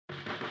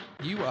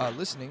You are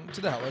listening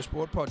to the Hello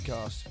Sport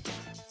Podcast.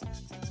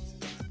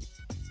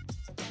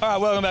 All right,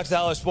 welcome back to the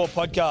Hello Sport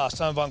Podcast.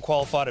 Home of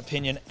unqualified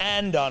opinion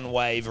and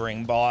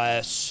unwavering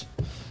bias.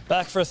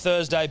 Back for a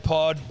Thursday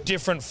pod,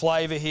 different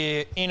flavour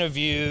here.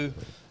 Interview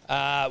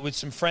with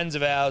some friends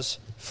of ours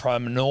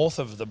from north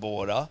of the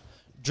border,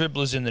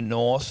 dribblers in the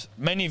north.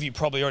 Many of you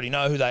probably already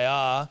know who they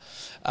are,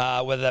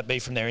 whether that be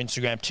from their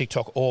Instagram,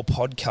 TikTok, or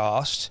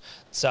podcast.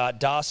 It's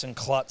Darson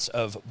Klutz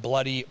of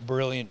Bloody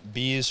Brilliant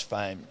Beers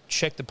fame.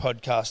 Check the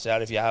podcast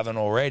out if you haven't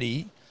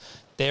already.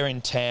 They're in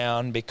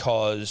town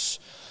because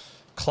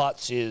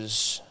Klutz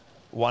is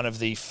one of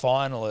the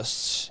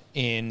finalists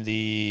in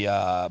the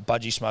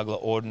Budgie Smuggler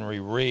Ordinary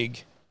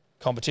Rig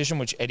competition,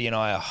 which Eddie and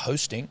I are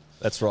hosting.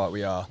 That's right,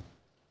 we are.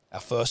 Our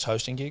first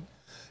hosting gig.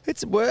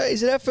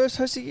 Is it our first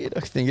hosting gig? I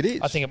think it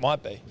is. I think it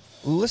might be.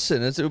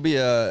 Listen, it'll be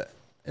a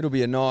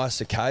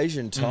nice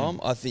occasion,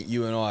 Tom. I think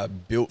you and I are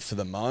built for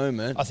the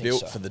moment, I think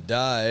built so. for the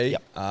day.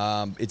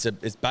 Yep.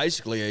 It's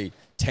basically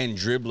 10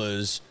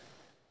 dribblers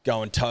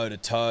going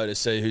toe-to-toe to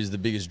see who's the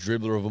biggest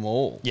dribbler of them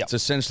all. Yep. It's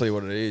essentially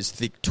what it is.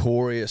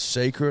 Victoria's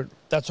Secret,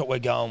 That's what we're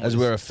going as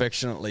with. we're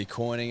affectionately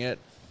coining it.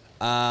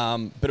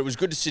 But it was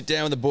good to sit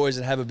down with the boys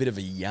and have a bit of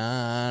a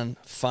yarn.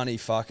 Funny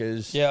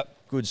fuckers. Yep.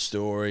 Good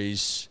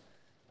stories.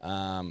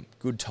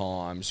 Good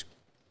times.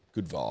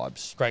 Good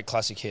vibes. Great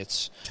classic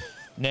hits.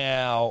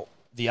 Now,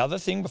 the other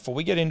thing, before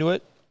we get into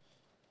it,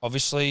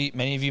 obviously,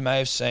 many of you may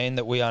have seen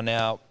that we are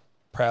now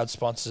proud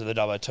sponsors of the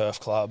Dubbo Turf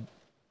Club.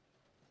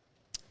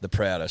 The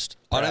proudest.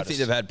 I don't think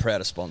they've had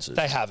prouder sponsors.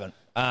 They haven't.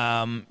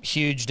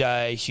 Huge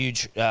day,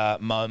 huge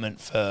moment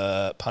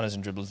for punters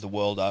and dribblers the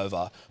world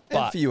over.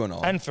 And for you and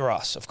I. And for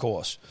us, of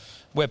course.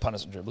 We're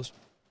punters and dribblers.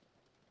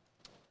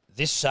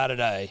 This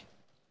Saturday,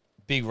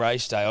 big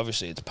race day,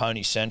 obviously, it's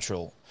Pony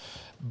Central.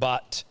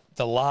 But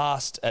the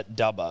last at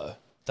Dubbo,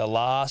 the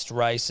last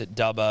race at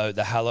Dubbo,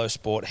 the Hello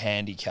Sport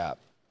Handicap.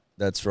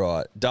 That's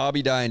right.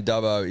 Derby Day in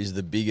Dubbo is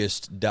the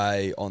biggest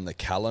day on the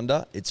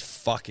calendar. It's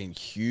fucking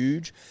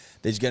huge.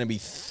 There's going to be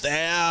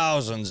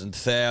thousands and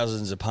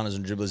thousands of punters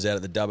and dribblers out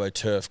at the Dubbo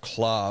Turf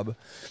Club.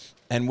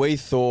 And we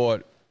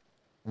thought,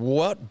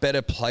 what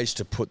better place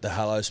to put the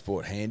Hello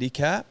Sport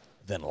Handicap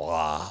than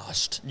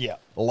last? Yeah.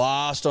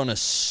 Last on a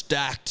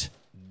stacked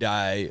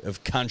day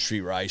of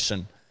country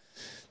racing.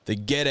 The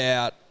Get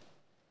Out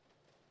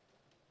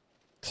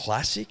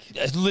Classic.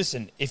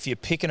 Listen, if you're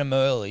picking them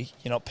early,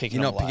 you're not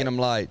picking them late. You're not picking them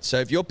late. So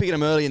if you're picking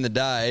them early in the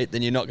day,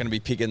 then you're not going to be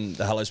picking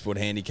the Hello Sport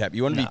Handicap.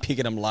 You want to be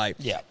picking them late.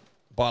 Yeah.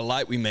 By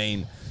late, we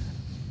mean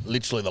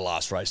literally the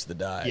last race of the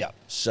day. Yeah.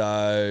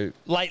 So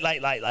Late.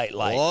 late.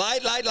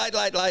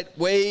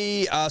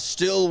 We are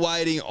still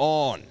waiting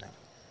on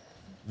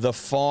the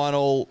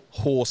final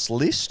horse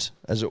list,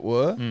 as it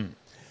were.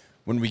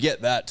 When we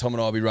get that, Tom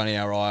and I will be running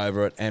our eye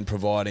over it and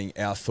providing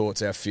our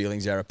thoughts, our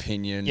feelings, our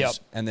opinions. Yep.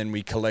 And then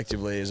we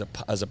collectively, as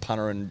a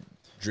punter and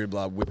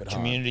dribbler, whip it home.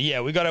 Community, yeah,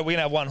 we're gonna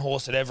have one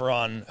horse at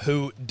everyone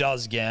who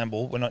does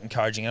gamble. We're not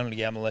encouraging anyone to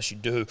gamble unless you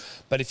do,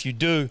 but if you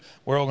do,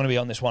 we're all going to be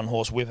on this one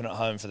horse whipping it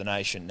home for the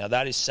nation. Now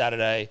that is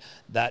Saturday.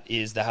 That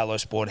is the Hello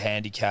Sport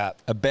Handicap.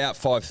 About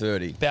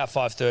 5:30. About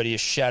 5:30. A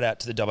shout out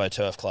to the Dubbo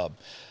Turf Club.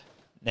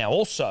 Now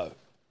also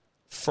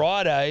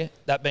Friday,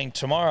 that being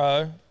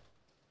tomorrow,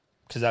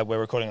 because we're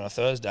recording on a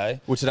Thursday.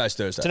 Well, today's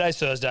Thursday. Today's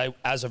Thursday,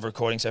 as of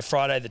recording. So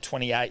Friday, the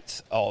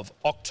 28th of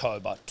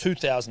October,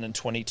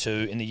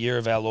 2022, in the year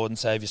of our Lord and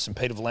Saviour, St.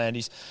 Peter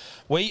V'landys.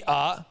 We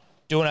are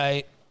doing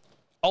a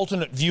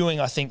alternate viewing,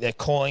 I think they're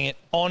calling it,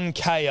 on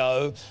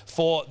KO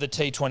for the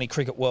T20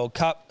 Cricket World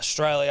Cup,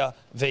 Australia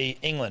v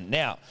England.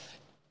 Now,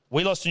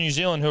 we lost to New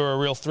Zealand, who are a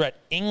real threat.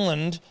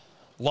 England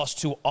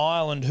lost to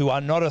Ireland, who are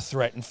not a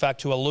threat, in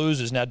fact, who are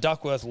losers. Now,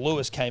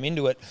 Duckworth-Lewis came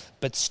into it,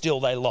 but still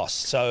they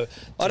lost. So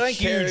I don't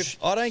care if thing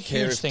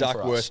for us.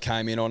 Duckworth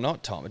came in or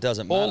not, Tom. It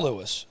doesn't matter. Or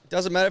Lewis. It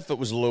doesn't matter if it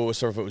was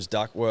Lewis or if it was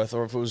Duckworth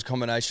or if it was a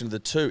combination of the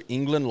two.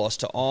 England lost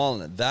to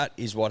Ireland. That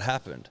is what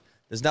happened.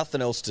 There's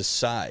nothing else to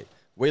say.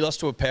 We lost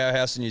to a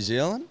powerhouse in New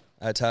Zealand,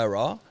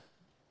 Aotearoa.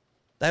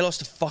 They lost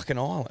to fucking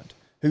Ireland,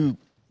 who,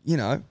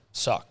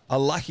 Suck. are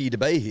lucky to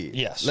be here.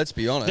 Yes. Let's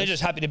be honest. They're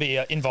just happy to be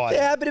invited.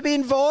 They're happy to be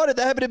invited.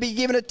 They're happy to be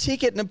given a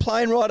ticket and a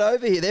plane ride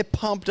over here. They're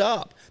pumped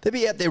up. They'll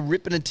be out there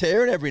ripping and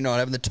tearing every night,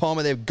 having the time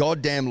of their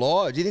goddamn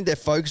lives. Do you think they're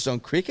focused on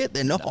cricket?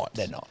 They're not. No,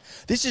 they're not.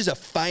 This is a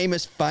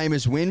famous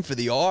win for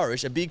the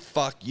Irish, a big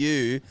fuck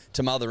you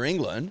to Mother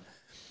England.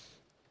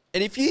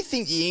 And if you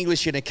think the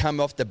English are going to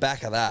come off the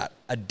back of that,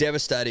 a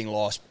devastating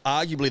loss,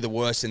 arguably the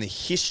worst in the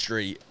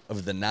history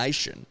of the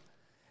nation,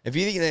 if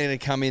you think they're going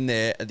to come in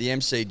there at the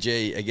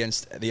MCG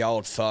against the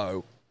old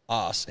foe,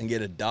 us, and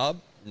get a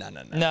dub, no.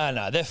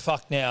 No, they're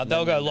fucked now.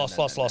 They'll go loss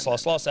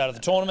out of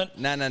the tournament.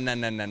 No.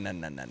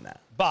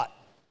 But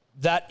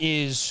that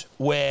is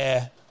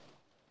where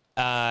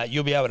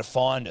you'll be able to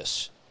find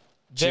us.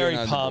 Very Cheering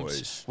on the pumped.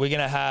 boys. We're going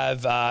to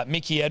have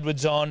Mickey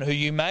Edwards on, who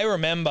you may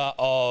remember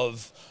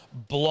of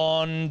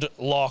blonde,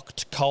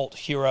 locked, cult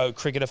hero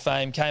cricketer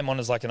fame. Came on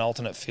as like an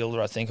alternate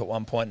fielder, I think, at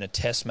one point in a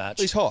test match.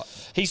 He's hot.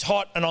 He's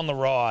hot and on the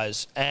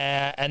rise.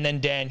 And then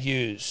Dan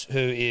Hughes, who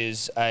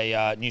is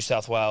a New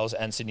South Wales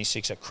and Sydney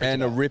Sixer cricketer.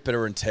 And a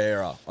ripper and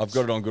tearer. I've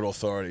got it on good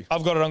authority.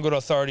 I've got it on good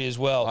authority as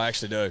well. I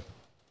actually do.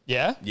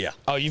 Yeah? Yeah.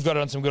 Oh, you've got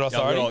it on some good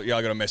authority?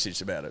 I got a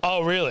message about it.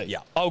 Oh, really? Yeah.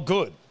 Oh,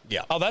 good.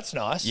 Yeah. Oh, that's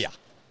nice. Yeah.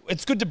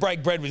 It's good to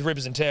break bread with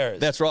rippers and terrors.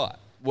 That's right.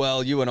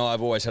 Well, you and I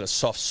have always had a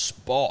soft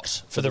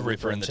spot for the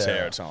ripper and the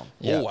terror, Tom.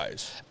 Yeah.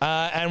 Always.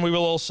 And we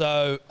will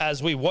also,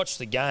 as we watch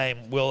the game,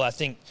 I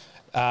think,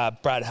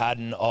 Brad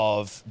Haddon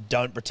of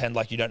Don't Pretend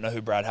Like You Don't Know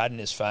Who Brad Haddon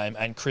Is fame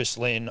and Chris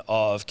Lynn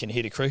of Can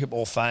Hit a Cricket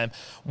Ball fame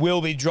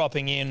will be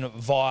dropping in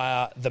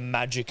via the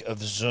magic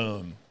of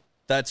Zoom.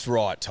 That's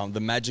right, Tom. The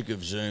magic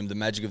of Zoom, the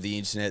magic of the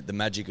internet, the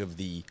magic of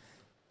the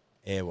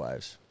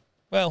airwaves.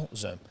 Well,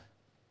 Zoom.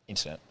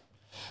 Internet.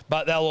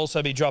 But they'll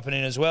also be dropping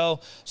in as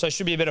well. So it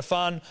should be a bit of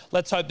fun.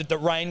 Let's hope that the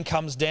rain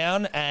comes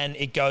down and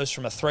it goes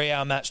from a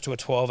 3-hour match to a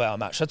 12-hour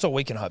match. That's all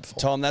we can hope for.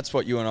 Tom, that's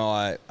what you and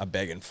I are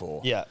begging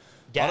for. Yeah.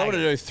 I don't want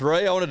to do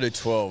 3. I want to do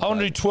 12. I want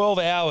to mate. do 12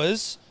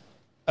 hours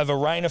of a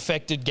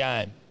rain-affected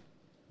game.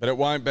 But it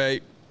won't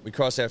be. We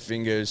cross our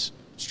fingers.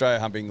 Australia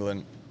hump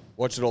England.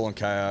 Watch it all on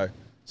KO.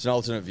 It's an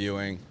alternate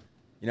viewing.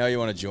 You know you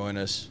want to join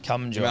us.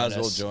 Come and join us. You may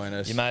as well join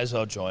us. You may as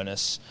well join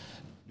us.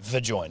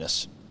 Vajoin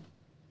us.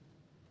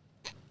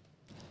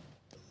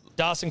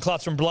 Darcy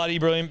Klutz from Bloody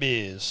Brilliant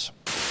Beers.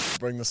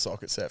 Bring the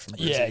socket set from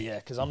Yeah, Brizzy. yeah,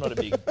 because I'm not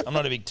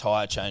a big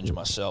tyre changer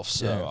myself,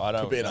 so I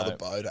don't. Could be know. another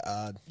bow to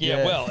add.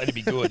 Yeah, well, it'd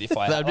be good if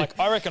I. That'd be- like,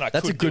 I reckon I could.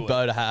 That's a do good it.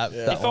 bow to have.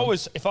 Yeah. that If I one.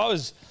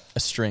 was, A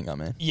string, I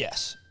mean.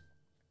 yes.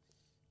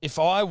 If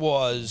I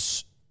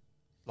was,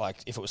 like,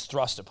 if it was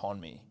thrust upon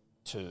me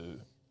to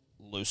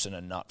loosen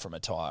a nut from a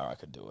tyre, I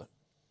could do it.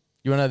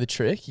 You want to know the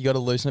trick? You got to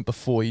loosen it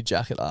before you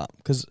jack it up,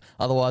 because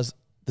otherwise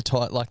the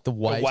tire, like the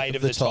weight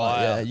of the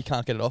tyre. yeah, you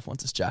can't get it off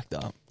once it's jacked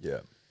up. Yeah.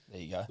 There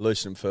you go.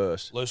 Loosen them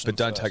first. Loosen but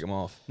them don't first. take them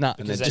off. Nah,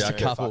 And Because then then, jack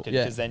you're it. couple, fucking.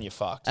 yeah. Because then you're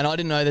fucked. And I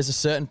didn't know there's a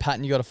certain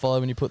pattern you got to follow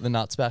when you put the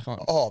nuts back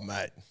on. Oh,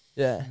 mate.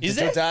 Yeah. Is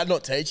Did your there? dad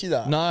not teach you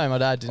that? No, my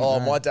dad didn't. Oh,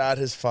 know. my dad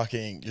has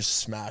fucking just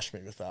smashed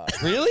me with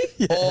that. Really?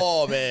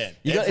 Oh, man.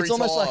 It's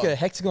almost like time. a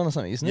hexagon or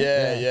something, isn't it?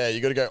 Yeah.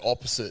 You got to go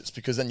opposites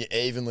because then you're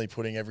evenly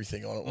putting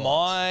everything on at once.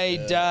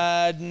 My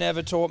dad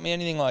never taught me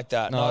anything like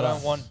that. No, No, I no.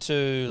 don't want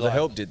to. The Like,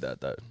 help did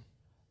that, though.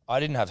 I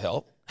didn't have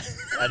help.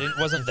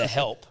 Wasn't the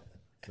help.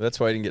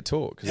 That's why you didn't get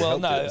taught. 'cause the Well,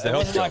 help no, did. was the it help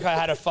wasn't job. like I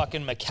had a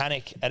fucking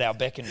mechanic at our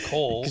beck and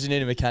call. Because you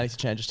need a mechanic to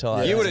change his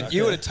tyre. You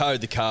Yeah. would have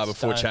towed the car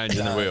before Don't-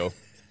 changing the wheel.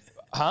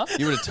 Huh?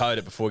 You would have towed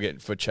it before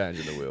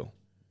changing the wheel.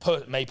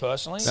 Me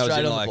personally? That was Straight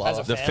in on the like blower. As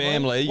a the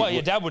family. Well,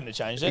 your dad wouldn't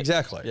have changed it.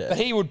 Exactly. Yeah. But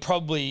he would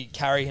probably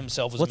carry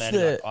himself as a What's man.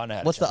 the I know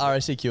how to what's the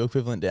change RACQ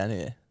equivalent down here?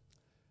 it.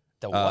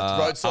 The what?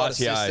 Roadside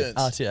RTA. assistance.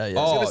 RTA, yeah.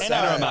 Oh, gonna say-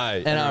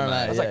 NRMA. NRMA.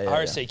 I was yeah, like, yeah,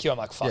 RSCQ. I'm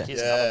like, fuck, Yeah. here's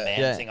Yeah. another man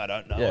Yeah. thing I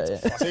don't know. Yeah, What's a yeah.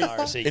 fucking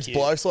RSCQ? It's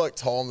blokes like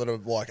Tom that are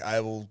like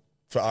able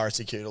for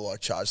RSCQ to like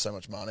charge so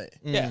much money.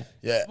 Yeah.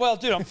 Yeah. Well,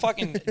 dude, I'm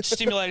fucking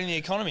stimulating the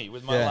economy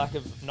with my Yeah. lack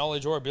of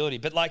knowledge or ability.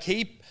 But like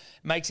he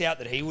makes out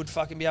that he would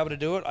fucking be able to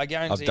do it. I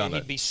guarantee I've done he'd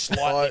it. be Oh,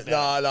 slightly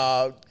better.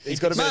 no.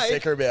 He's got a bit of Mate.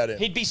 ticker about him.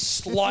 He'd be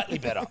slightly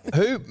better.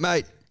 Who,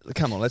 mate?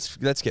 Come on, let's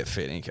get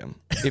fair income.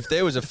 If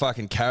there was a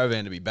fucking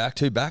caravan to be backed,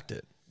 who backed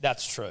it?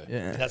 That's true.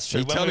 Yeah. That's true.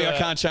 You When tell we me I were-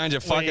 can't change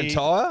a fucking we-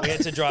 tyre? We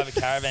had to drive a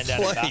caravan down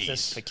to Please.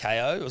 Bathurst for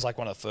KO. It was like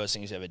one of the first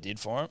things we ever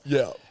did for him.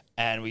 Yeah.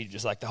 And we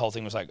just like the whole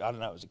thing was like, I don't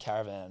know, it was a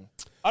caravan.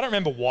 I don't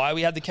remember why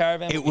we had the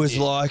caravan. but It we was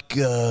did. like,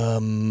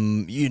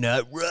 road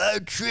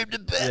trip to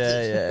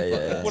Bathurst.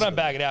 yeah. Well, don't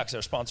bag it out because they're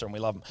a sponsor and we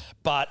love them.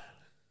 But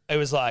it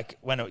was like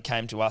when it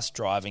came to us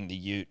driving the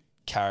Ute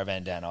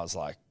caravan down, I was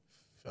like,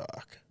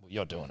 Fuck. well,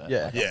 you're doing it.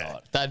 Yeah. Like, I'm Yeah.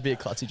 not. That'd be a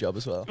klutzy job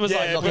as well. It was Yeah,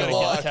 like, but we're gonna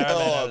get the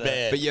caravan out oh of there.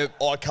 man, But you-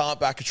 I can't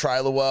back a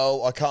trailer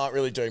well. I can't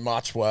really do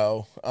much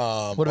well. What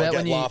I about get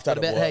when you? laughed What at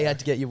about at how you work. had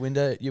to get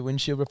your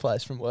windshield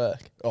replaced from work?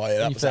 Oh yeah, when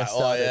that you was that. first Oh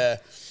started? yeah.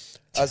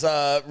 As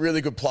a really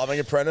good plumbing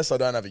apprentice, I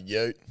don't have a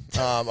Ute.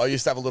 I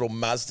used to have a little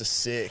Mazda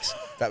 6.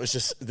 That was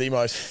just the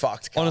most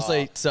fucked car.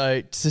 Honestly,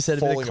 so to set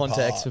a bit of Falling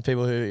context apart. for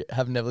people who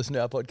have never listened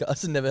to our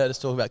podcast and never heard us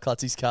talk about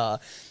Klutzy's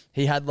car,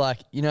 he had like,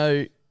 you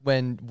know,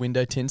 when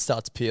window tint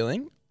starts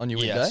peeling on your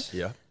window, Yes.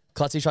 Yeah.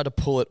 Klutzy tried to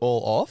pull it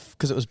all off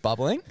because it was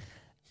bubbling,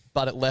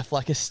 but it left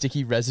like a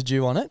sticky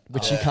residue on it,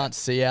 which you can't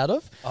see out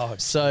of. Oh,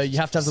 so you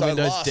have to have the so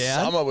windows last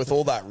down. summer with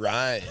all that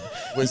rain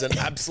was an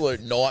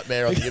absolute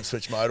nightmare on the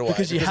Ipswich motorway.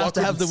 Because you I have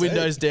to have the couldn't see.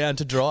 windows down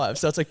to drive.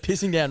 So it's like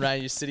pissing down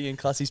rain. You're sitting in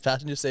Klutzy's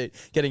passenger seat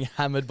getting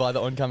hammered by the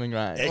oncoming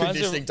rain. Air Reminds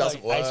conditioning of,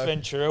 doesn't like, Ace work.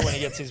 Ventura when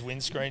he gets his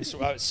windscreen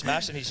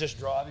smashed and he's just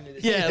driving to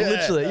this Yeah, Yeah.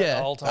 literally, the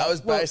yeah. whole time. That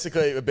was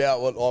basically about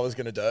what I was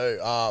going to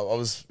do. I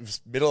was it was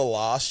middle of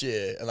last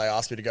year, and they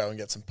asked me to go and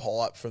get some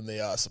pipe from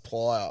the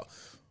supplier.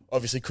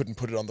 Obviously, couldn't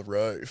put it on the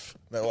roof.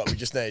 They're like, we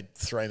just need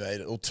 3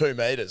 meters or 2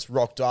 meters.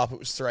 Rocked up, it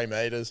was 3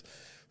 meters.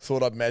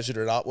 Thought I'd measured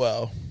it up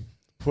well.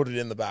 Put it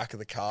in the back of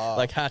the car,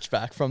 Like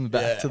hatchback from the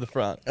back Yeah. to the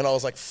front. and I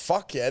was like,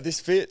 "Fuck yeah, this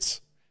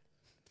fits."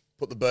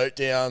 Put the boot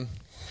down,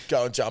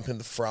 go and jump in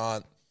the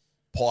front.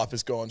 pipe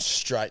has gone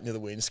straight into the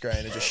windscreen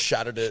and just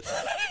shattered it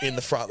in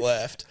the front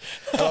left.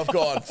 And I've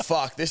gone,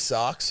 fuck, this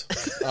sucks.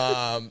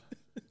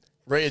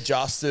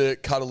 Readjusted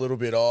it, cut a little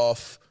bit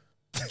off,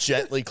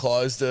 gently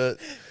closed it.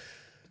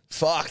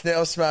 Fuck,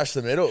 now I've smashed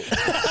the middle.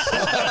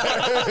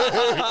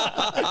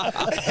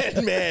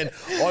 And man,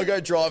 I go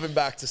driving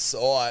back to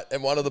site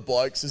and one of the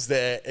blokes is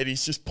there and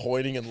he's just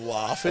pointing and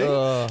laughing.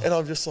 And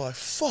I'm just like,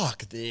 fuck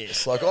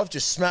this. Like, I've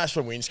just smashed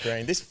my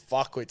windscreen. This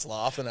fuckwit's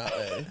laughing at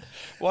me.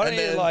 Why don't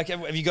And you then- like?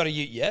 Have you got a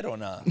ute yet or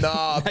not?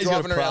 Nah, I'm He's got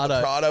a driving around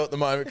the Prado. Prado at the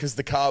moment because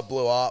the car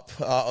blew up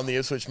on the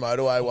Ipswich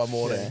motorway one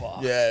morning.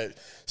 Yeah.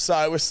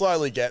 So we're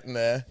slowly getting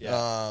there.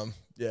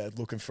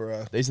 Looking for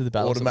a These are the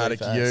battles that automatic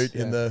we face, ute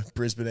in the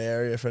Brisbane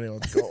area if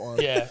anyone's got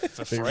one. Yeah,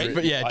 for free.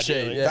 But yeah, cheap,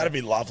 ideally. yeah. That'd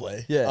be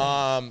lovely.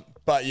 Yeah.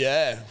 But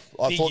yeah,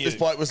 I Big thought this ute.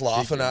 bloke was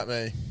laughing at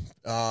me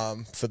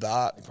for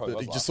that. probably But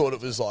was he just thought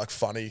it was like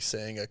funny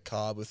seeing a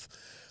car with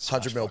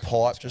 100 mil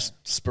pipe just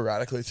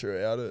sporadically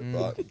throughout it.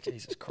 But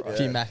Jesus A Christ.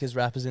 few Macca's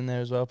rappers in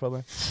there as well,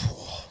 probably.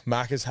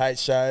 Macca's hate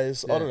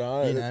shows. I don't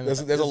know. you name There's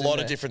it. a It's in lot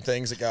there. of different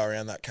things that go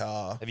around that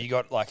car. Have you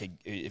got like have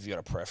you got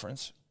a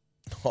preference?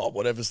 Oh,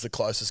 whatever's the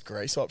closest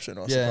grease option,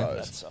 I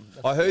Yeah. suppose.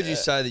 I heard you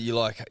say that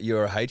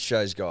you're a hate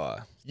shows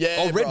guy. Yeah,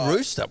 Oh, Red bro.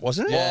 Rooster,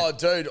 wasn't it? Oh,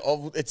 dude,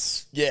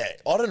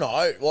 I don't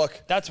know.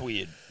 Like, That's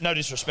weird. No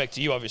disrespect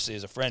to you, obviously,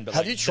 as a friend. But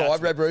have like, you tried that's-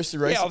 Red Rooster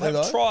recently? Yeah, I've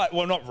though? tried.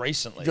 Well, not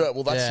recently. Good.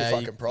 Well, that's Yeah, your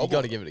you- fucking problem. you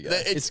gotta give it a go.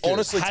 It's It's good.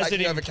 honestly Has it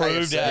taking over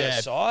improved KFC. out Yeah,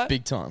 of sight?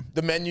 big time.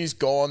 The menu's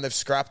gone. They've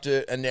scrapped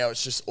it, and now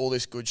it's just all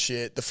this good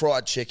shit. The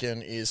fried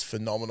chicken is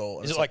phenomenal.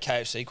 And Is it's it like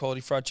KFC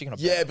quality fried chicken? Or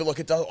yeah, but look,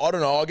 it does. I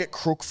don't know. I get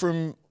crook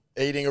from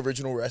eating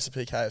original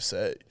recipe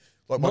KFC.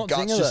 Like my Not gut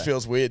Zinger, just though.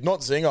 feels weird. Not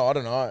Zinger. I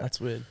don't know. That's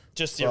weird.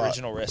 just the But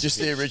original recipe? Just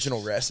the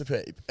original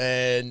recipe.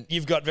 And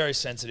You've got very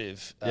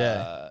sensitive,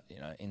 Yeah.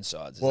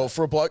 insides. Is well, that-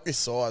 for a bloke this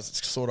size,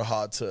 it's sort of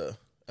hard to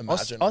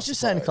imagine. I was just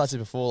saying to suppose. Clutzy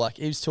before, like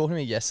he was talking to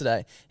me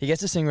yesterday. He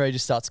gets this thing where he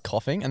just starts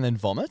coughing and then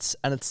vomits,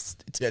 and it's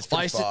Yeah, it's pretty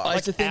I used to, fast. I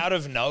used to think out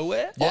of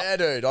nowhere. Yeah,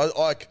 dude. I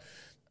like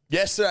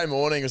yesterday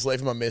morning I was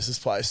leaving my missus'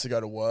 place to go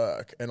to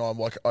work and I'm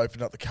like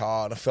opened up the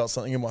car and I felt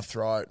something in my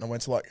throat and I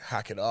went to like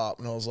hack it up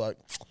and I was like,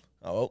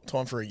 oh well,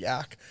 time for a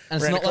yak. And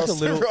it's Ran not like across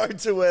a little- the road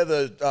to where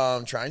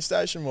the train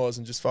station was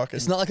and just fucking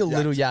it's not like a yacked.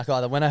 little yak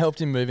either. When I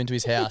helped him move into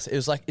his house, it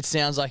was like it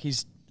sounds like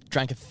he's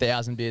drank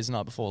 1,000 beers the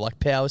night before, like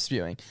power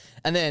spewing.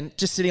 And then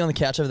just sitting on the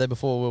couch over there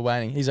before we were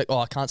waiting, he's like, "Oh,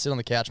 I can't sit on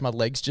the couch. My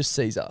legs just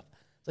seize up."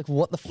 It's like,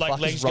 what the Like fuck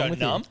legs is wrong go with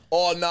numb. him?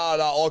 Oh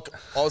no, like,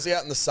 I was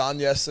out in the sun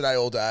yesterday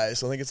all day,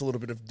 so I think it's a little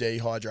bit of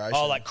dehydration.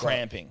 Oh, like But-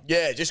 cramping.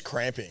 Yeah, just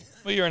cramping.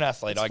 Well, you're an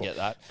athlete. I get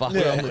that. Fuck,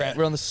 Yeah.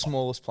 we're on the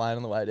smallest plane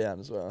on the way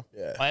down as well.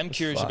 Yeah. I am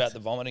curious fucked. about the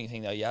vomiting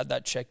thing though. You had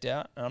that checked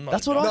out, and I'm not.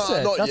 That's what I No,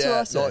 said. not That's yet, what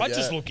I said. not I yet.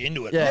 just look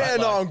into it. Yeah. right? Yeah,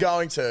 no, Like, I'm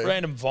going to.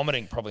 random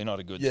vomiting probably not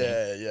a good thing.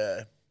 Yeah,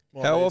 yeah.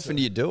 Well, How me often too.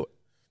 do you do it?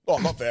 Oh,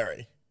 not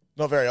very.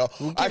 Not very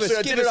often. Actually, us-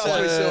 I give did it us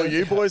after we a- saw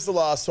you boys the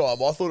last time.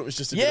 I thought it was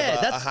just a bit Yeah, of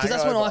a that's because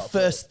that's when hangover, I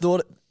first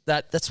thought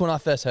that's when I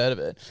first heard of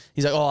it.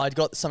 He's like, "Oh, I'd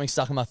got something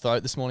stuck in my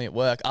throat this morning at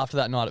work after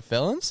that night at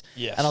Felons."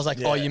 Yes. And I was like,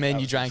 "Oh, Yeah, you mean that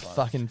you was drank fun.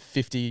 fucking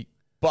 50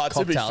 But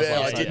to be cocktails fair,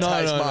 I last did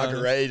night?" taste No.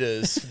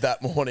 margaritas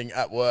that morning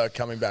at work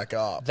coming back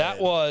up. That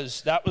And-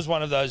 was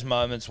one of those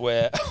moments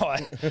where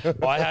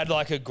I had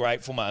like a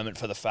grateful moment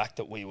for the fact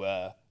that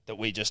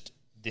we just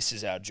this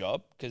is our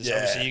job because Yeah.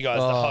 obviously you guys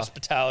the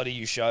hospitality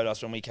you showed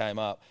us when we came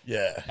up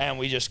Yeah. and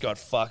we just got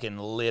fucking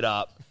lit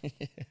up.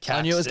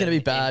 I knew it was gonna be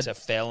bad. Into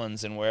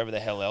Felons and wherever the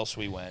hell else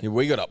we went. Yeah,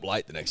 we got up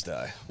late the next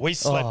day. We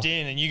slept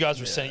in, and you guys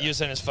were sending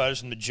us photos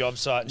from the job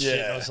site and shit.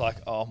 And I Yeah. was like,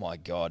 "Oh my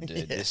god,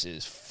 dude, this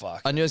is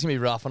fucked." I knew it was gonna be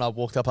rough when I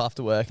walked up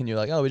after work, and you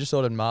were like, "Oh, we just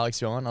ordered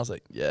Marlix, you on?" I was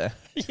like, "Yeah,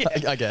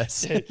 I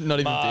guess." Not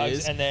even Mugs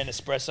beers. and then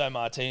espresso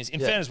martinis. In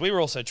fairness, we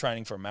were also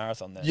training for a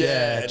marathon then.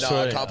 Yeah, no,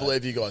 I true. can't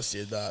believe you guys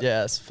did that.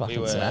 Yeah, it's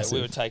fucking massive.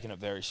 we were taking it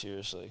very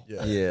seriously.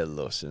 Yeah,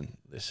 listen.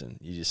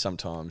 You just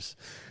sometimes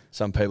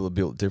some people are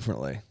built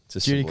differently. It's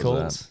as Duty simple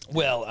as calls. that.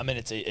 Well, I mean,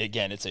 it's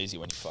easy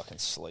when you fucking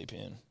sleep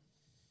in.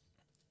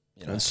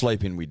 You know, And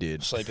sleeping we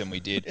did. sleep in we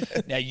did.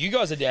 Now you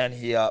guys are down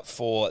here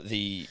for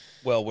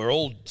we're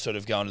all sort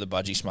of going to the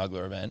Budgie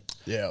Smuggler event.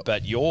 Yeah.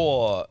 But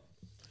you're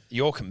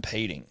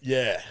competing.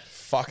 Yeah.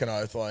 Fucking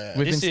oath I am.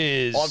 We've This been-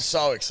 is I'm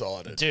so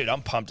excited. dude,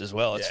 I'm pumped as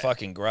well. It's Yeah.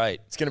 fucking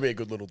great. It's going to be a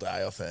good little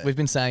day, I think. We've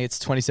been saying it's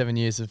 27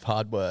 years of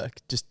hard work,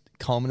 just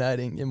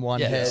culminating in one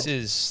Yeah, head this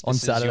is on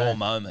Saturday. your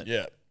moment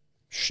yeah.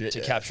 Shit. to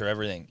yeah. capture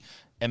everything,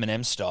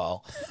 Eminem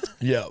style.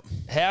 Yeah.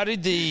 How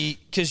did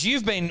because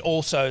you've been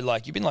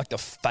like the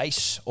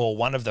face or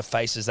one of the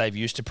faces they've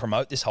used to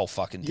promote this whole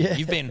fucking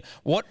thing. Yeah.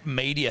 What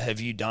media have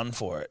you done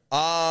for it?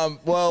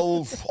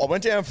 Well, I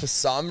went down for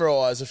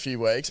Sunrise a few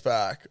weeks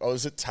back. I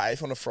was at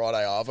TAFE on a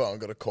Friday arvo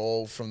and got a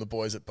call from the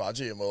boys at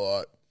Budgie and we're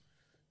like,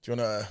 do you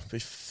want to be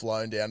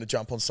flown down to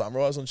jump on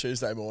Sunrise on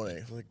Tuesday morning?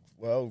 I was like,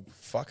 well,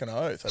 fucking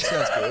oath. That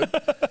sounds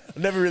good.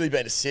 I've never really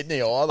been to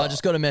Sydney either. I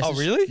just got a message. Oh,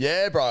 really?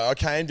 Yeah, bro. I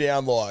came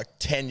down like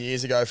 10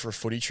 years ago for a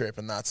footy trip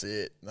and that's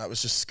it. And that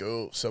was just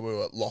school. So we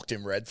were locked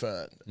in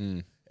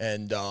Redfern.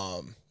 and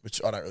which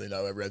I don't really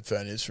know where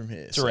Redfern is from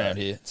here. It's around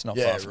here. It's not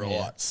far from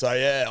here. So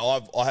yeah,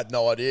 I had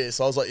no idea.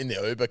 So I was like in the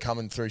Uber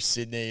coming through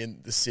Sydney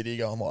and the city,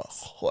 going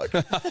like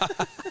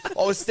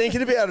I was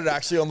thinking about it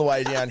actually on the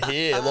way down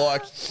here.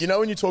 Like, you know,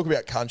 when you talk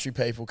about country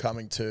people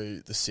coming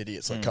to the city,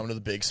 it's like coming to the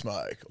Big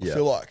Smoke. I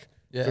feel like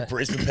for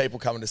Brisbane people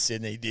coming to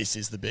Sydney, this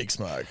is the Big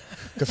Smoke.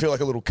 I feel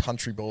like a little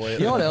country boy.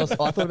 You know what else? I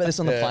thought about this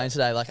on the plane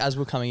today. Like, as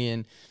we're coming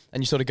in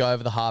and you sort of go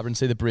over the harbour and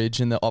see the bridge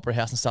and the Opera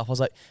House and stuff, I was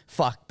like,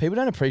 fuck, people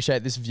don't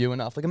appreciate this view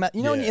enough. Like,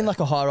 you know when you're in like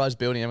a high-rise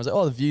building and I was like,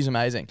 oh, the view's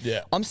amazing.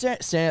 Yeah. I'm staring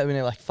out the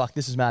window like, fuck,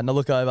 this is mad. And I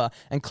look over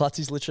and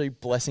Klutzy's literally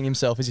blessing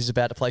himself as he's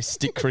about to play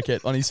stick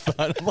cricket on his phone.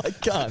 I'm like,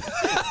 cunt.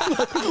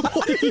 Like,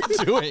 what are you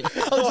doing? I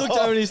just looked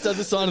over and he does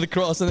the sign of the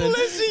cross and then...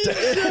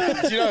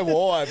 Do you know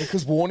why?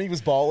 Because Warney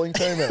was bowling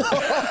to me.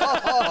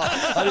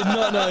 I did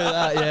not know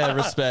that. Yeah,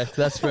 respect.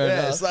 That's fair Yeah,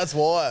 enough. so that's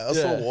why. I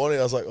saw Warney.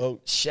 I was like, oh,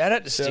 Shout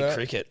out to stick out.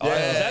 cricket.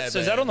 Yeah, Is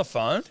that on the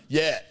phone?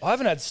 yeah. I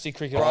haven't had stick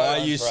cricket. Bro, on the I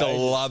phone used for to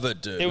ages. love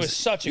it, dude. It was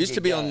such a used good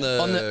to be game. on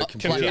the On the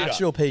computer. like,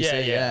 actual PC,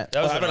 yeah. That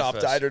I was haven't when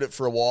first- updated it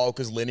for a while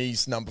because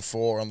Linny's number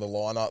 4 on the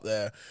lineup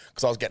there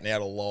because I was getting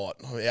out a lot,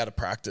 out of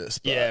practice.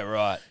 But Yeah,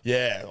 right.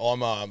 yeah,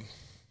 I'm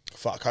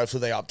fuck.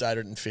 Hopefully they update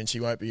it and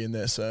Finchy won't be in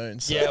there soon.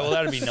 So. Yeah, well,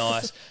 that'd be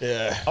nice.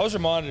 Yeah. I was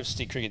reminded of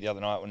stick cricket the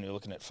other night when we were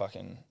looking at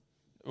fucking.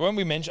 When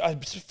we mentioned, I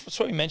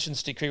saw we mentioned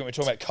stick cricket when we were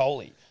talking about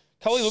Coley.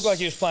 Coley looked like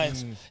he was playing.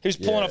 He was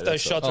pulling off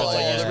those shots where it's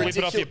like you just whip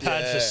it off your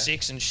pads for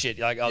 6 and shit.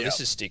 You're like, oh, this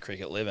is stick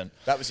cricket living.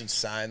 That was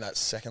insane. That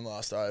second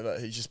last over,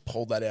 he just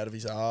pulled that out of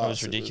his arse. That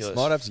was ridiculous.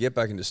 Might have to get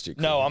back into stick.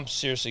 No, I'm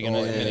seriously going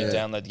to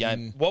download the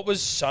game. What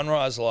was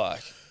Sunrise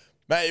like?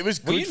 Mate, it was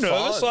good. Were you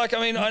nervous? fun. Like, I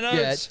mean, I know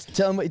Yeah, it's.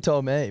 tell him what you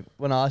told me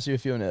when I asked you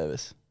if you were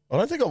nervous. I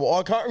don't think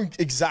I can't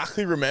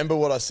exactly remember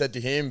what I said to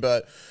him,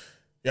 but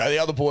yeah, the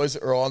other boys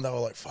that were on, they were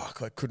like,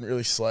 fuck, like couldn't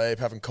really sleep,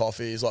 having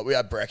coffees. Like we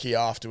had brekkie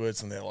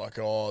afterwards and they're like,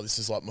 oh, this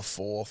is like my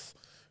 4th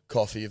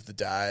coffee of the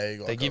day.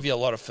 Like, They give you a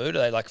lot of food. Are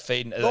they like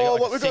feeding? Are they Oh, got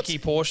what like we got- thicky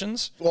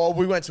portions? Well,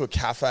 we went to a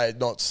cafe,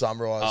 not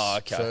Sunrise Oh,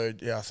 okay.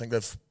 food. Yeah, I think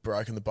they've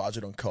broken the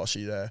budget on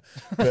Koshi there.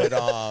 But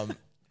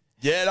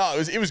yeah, no,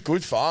 it was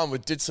good fun. We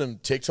did some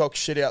TikTok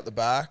shit out the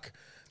back.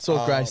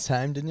 Saw Grace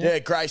Tame, didn't you? Yeah,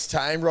 Grace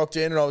Tame rocked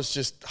in and I was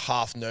just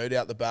half nude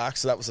out the back,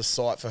 so that was a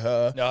sight for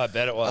her. No, I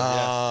bet it was.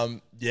 Yeah.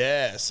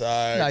 Yeah,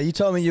 so No, you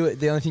told me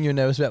the only thing you were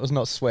nervous about was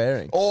not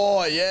swearing.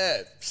 oh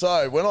yeah.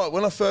 So when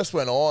I first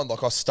went on,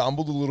 like I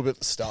stumbled a little bit at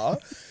the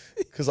start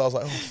because I was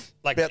like,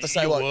 Like about to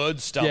say your like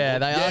words stumbled. Yeah,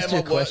 they asked you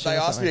a my question. They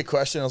or asked me a something.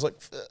 question. I was like,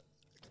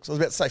 because I was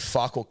about to say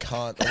fuck or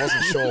cunt. I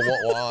wasn't sure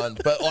what one,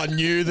 but I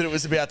knew that it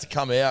was about to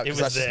come out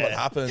because was that's just what there.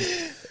 happened.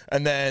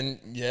 And then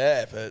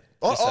yeah, but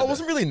I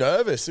wasn't really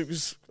nervous. It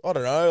was I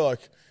don't know,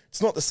 like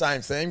it's not the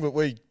same thing, but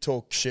we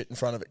talk shit in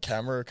front of a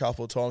camera a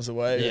couple of times a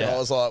week. And Yeah. I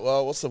was like,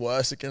 well, what's the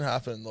worst that can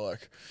happen?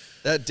 Like,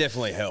 That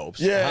definitely helps.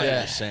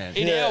 Yeah. 100%.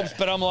 It Yeah. helps,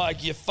 but I'm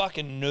like, you're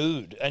fucking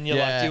nude, and you're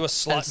Yeah. like, you were And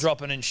slut it's-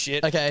 dropping and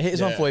shit. Okay,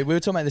 here's one Yeah. for you. We were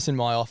talking about this in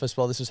my office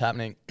while this was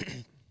happening.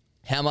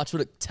 How much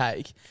would it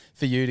take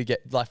for you to get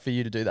for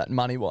you to do that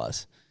money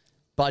wise?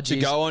 Budgies, To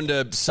go on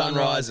to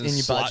Sunrise and in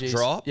your slut budgies.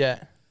 drop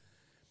Yeah.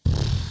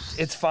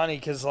 It's funny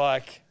because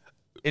like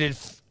it.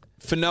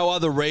 for no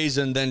other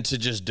reason than to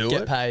just do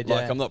Get it. paid,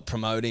 Like yeah. I'm not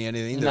promoting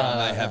anything that No,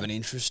 I may no, have no. an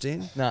interest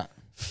in. No.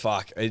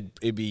 Fuck,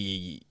 it'd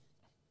be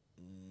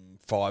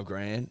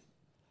 $5,000.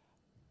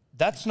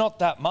 That's not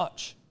that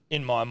much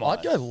in my mind.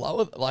 I'd go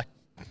lower. Like,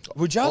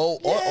 Would you? well,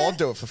 I'd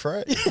do it for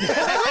free.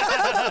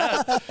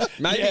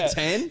 Maybe Yeah.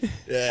 10.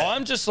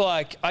 I'm just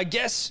like, I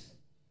guess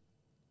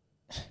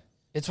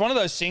it's one of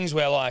those things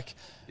where like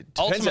Depends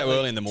how ultimately-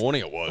 early in the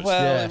morning it was.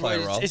 Well, Yeah. Play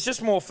a role. it's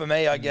just more for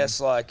me, I guess.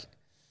 Like,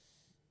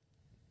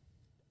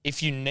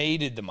 if you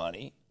needed the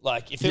money,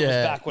 like if it was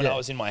Yeah, back when yeah. I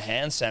was in my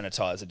hand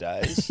sanitizer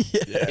days,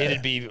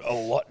 it'd be a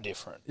lot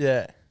different.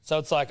 yeah. So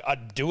it's like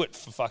I'd do it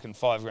for fucking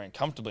 $5,000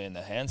 comfortably in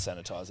the hand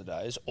sanitizer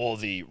days, or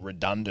the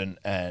redundant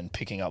and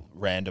picking up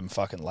random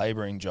fucking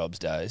labouring jobs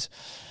days.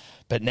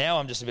 But now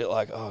I'm just a bit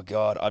like, oh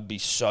God, I'd be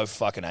so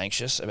fucking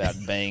anxious about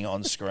being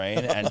on screen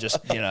and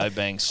just,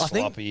 being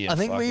sloppy. I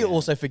think we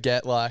also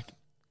forget, like,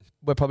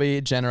 we're probably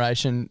a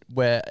generation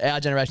where our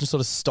generation sort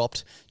of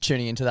stopped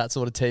tuning into that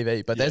sort of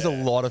TV. But there's a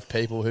lot of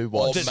people who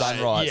watch mate,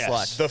 Sunrise. yes.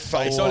 Like, The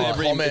face It's not,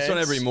 every, comments. it's not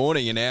every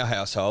morning in our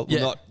household. Yeah.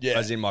 Not Yeah.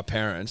 as in my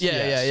parents.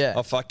 Yeah, yeah.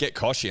 Oh, fuck, get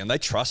Koshi. And they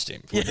trust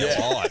him for their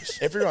lives.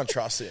 Everyone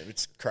trusts him.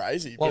 It's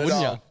crazy. why But,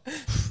 wouldn't you?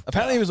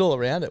 Apparently, he was all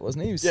around it,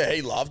 wasn't he? He was, Yeah,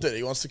 he loved it.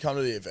 He wants to come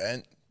to the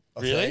event.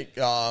 I Really?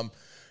 think.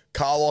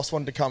 Carlos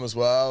wanted to come as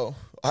well.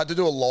 I had to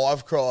do a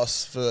live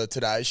cross for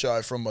today's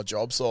show from my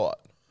job site.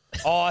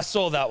 Oh, I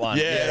saw that one.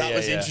 Yeah, that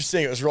was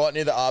interesting. It was right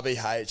near the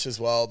RBH as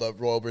well, the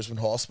Royal Brisbane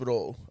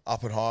Hospital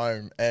up at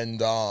home. And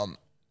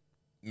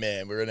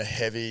man, we're in a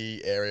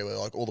heavy area where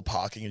like all the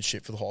parking and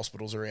shit for the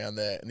hospitals around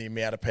there, and the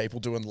amount of people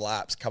doing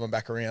laps, coming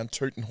back around,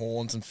 tooting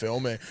horns and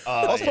filming.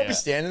 I was probably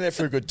standing there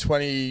for a good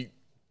 20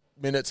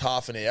 minutes,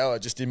 half an hour,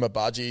 just in my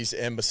budgies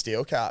and my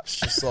steel caps,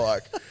 just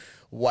like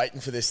waiting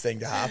for this thing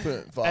to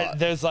happen. But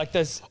There's like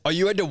this. Oh,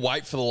 you had to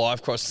wait for the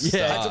live cross to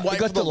Yeah, start. had to wait it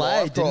got for the delayed,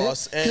 live didn't it?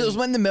 cross, 'Cause it was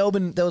when the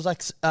Melbourne, there was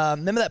like,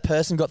 remember that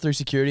person got through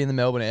security in the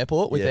Melbourne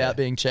airport without Yeah.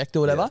 being checked or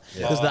whatever?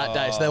 Yeah. It was that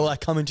day. So they were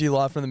like coming to you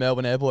live from the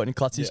Melbourne airport and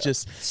Clutzy's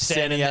just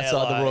standing there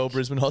outside the like, Royal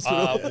Brisbane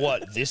Hospital.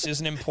 What? This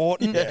isn't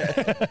important.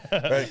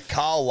 But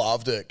Carl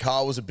loved it.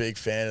 Carl was a big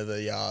fan of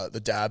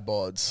the dad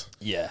bods.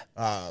 Yeah.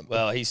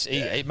 Well,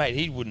 mate,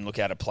 he wouldn't look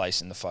out of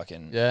place in the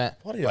fucking. Yeah.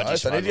 What do you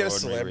Budgie know? They need to get a Schreiber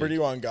celebrity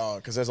rig. one going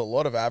because there's a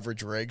lot of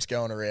average rigs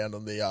going around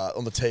on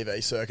the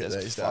TV circuit There's a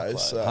these fuckload.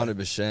 days. So.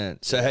 100%.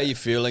 So how you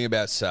feeling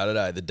about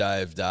Saturday, the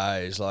day of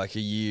days? Like, are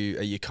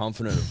you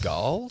confident of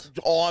gold?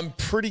 I'm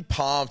pretty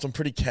pumped. I'm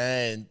pretty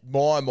keen.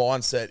 My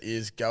mindset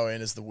is go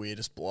in as the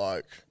weirdest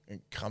bloke and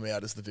come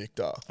out as the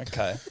victor.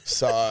 Okay.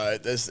 So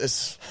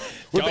there's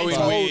we've Go been in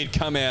told- weird,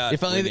 come out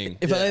If only, winning.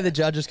 only the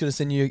judges could have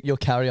seen your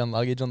carry-on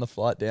luggage on the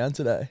flight down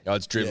today. Oh,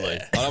 it's dribbly.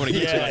 Yeah. I don't want to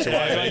give too much away.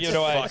 don't but give it's it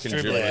away. fucking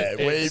It's dribbly. dribbly.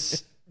 Yeah, we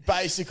It's-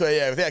 basically,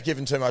 without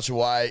giving too much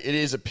away, it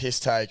is a piss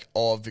take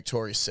of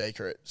Victoria's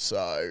Secret.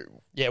 So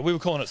Yeah, we were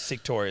calling it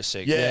Victoria's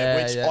Secret.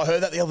 yeah, which yeah. I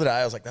heard that the other day.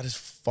 I was like, that is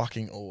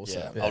fucking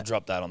awesome. Yeah, I'll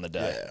drop that on the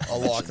day. Yeah, I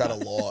like that a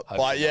lot.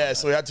 But yeah,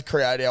 so we had to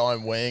create our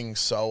own wings.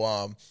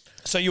 So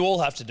So you all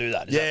have to do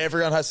that. Is yeah,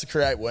 everyone has to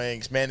create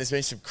wings. Man, there's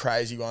been some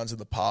crazy ones in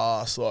the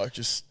past, like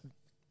just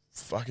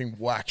fucking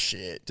whack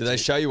shit. Do they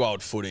show you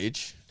old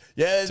footage?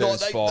 Yeah, to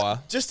inspire?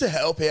 just to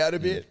help out a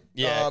bit.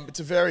 Yeah. It's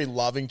a very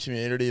loving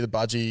community, the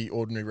Budgie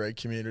Ordinary Rig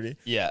community.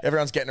 Yeah.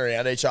 Everyone's getting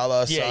around each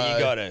other. Yeah, so you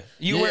got to.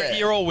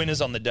 You're all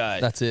winners on the day.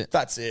 That's it.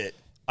 That's it.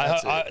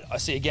 That's it. I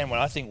see, again, when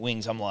I think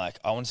wings, I'm like,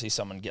 I want to see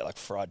someone get like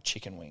fried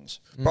chicken wings.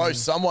 Bro,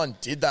 someone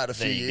did that a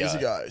few There you years go.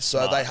 ago.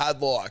 So they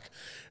had like,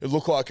 it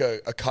looked like a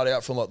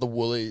cutout from like the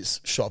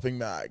Woolies shopping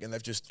mag, and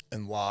they've just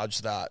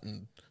enlarged that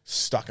and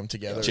stuck them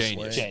together. as Genius.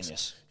 wings.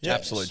 Genius. Yeah,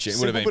 Absolute shit. Would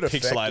simple have been but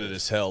pixelated effective.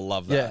 as hell.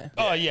 Love that. Yeah.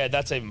 Oh, yeah,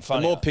 that's even The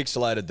funnier. more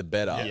pixelated, the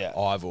better. Yeah.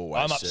 I've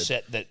always I'm said.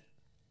 upset that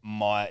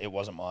it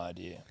wasn't my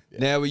idea.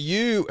 Now, are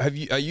you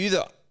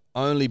the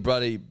only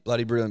bloody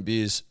brilliant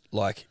beers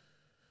like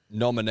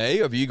nominee?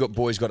 Or have you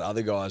boys got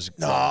other guys?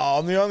 No,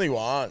 I'm the only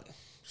one.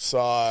 So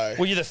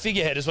Well, you're the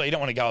figurehead as well. You don't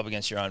want to go up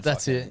against your own.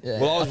 That's fucking- it.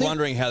 Yeah. Well, I was think-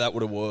 wondering how that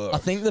would have worked. I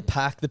think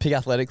the Pig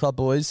Athletic Club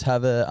boys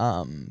have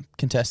a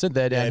contestant.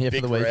 They're down Yeah, here for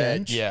Big the weekend.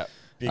 Reg. Yeah.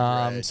 big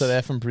Reg. So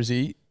they're from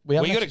Brizzy. We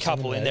haven't got a actually seen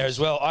couple them in there yet. as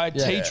well. I had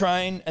Yeah.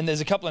 T-Train, and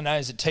there's a couple of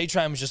names. That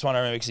T-Train was just one I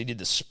remember because he did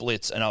the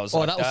splits, and I was Oh,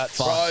 like, that was that's...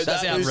 fun. Bro,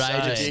 That's that was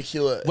outrageous.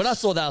 ridiculous. When I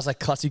saw that, I was like,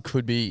 Clutzy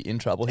could be in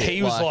trouble here.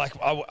 He was like,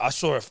 I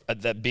saw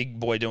that big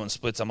boy doing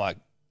splits. I'm like,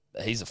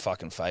 he's a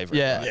fucking favourite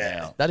Yeah. right yeah,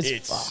 now. that is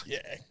it's, fucked. yeah.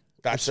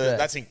 That's Respect.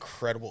 that's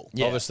incredible.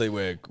 Yeah. Obviously,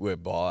 we're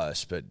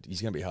biased, but he's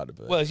going to be hard to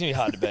beat. Well, he's going to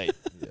be hard to beat.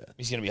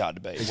 He's going to be hard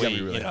to beat. He's gonna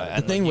be really hard to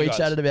and The thing you we guys-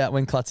 chatted about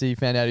when Clutzy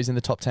found out he's in the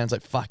top 10 is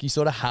like, fuck, you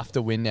sort of have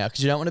to win now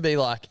because you don't want to be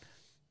like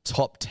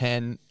top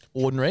 10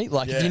 ordinary.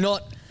 Like, if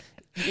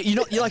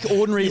Yeah. you're like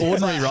ordinary,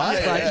 right?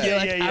 Yeah, like, you're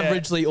like yeah.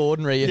 averagely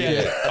ordinary if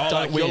you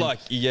don't you're win. like,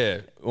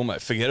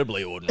 almost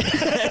forgettably ordinary.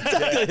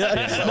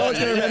 no one's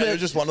going to remember. You're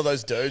just one of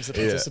those dudes that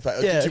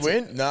participate. Yeah, Did you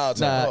it's- win? No, it's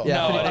Nah, not. yeah,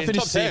 No, I it's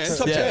finished top 10, sixth.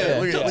 top Yeah, 10.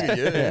 yeah. Look at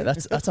you. Yeah,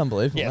 that's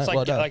unbelievable. Yeah, mate. it's Well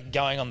like, done. like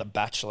going on The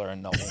Bachelor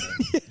and not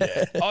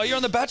winning. Oh, you're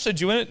on The Bachelor.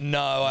 Did you win it? No,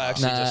 I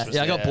actually just was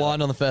I got there.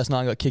 blind on the first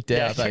night and got kicked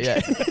out. But yeah,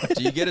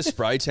 Do you get a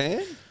spray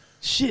tan?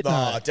 shit.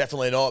 No, No.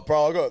 definitely not.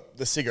 Bro, I got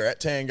the cigarette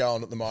tan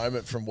going at the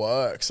moment from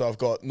work. So I've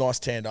got nice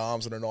tanned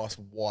arms and a nice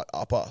white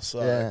upper.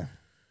 So Yeah.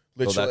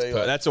 Well, literally.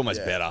 that's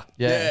almost better.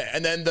 Yeah. Yeah.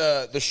 And then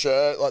the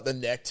shirt, like the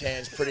neck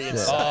tan's pretty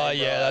insane. Oh,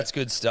 yeah, bro. that's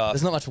good stuff.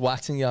 There's not much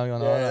waxing going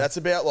on. Yeah, either. that's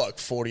about like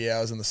 40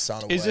 hours in the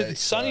sun a Is week. it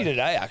sunny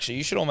today, actually?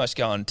 You should almost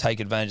go and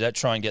take advantage of that.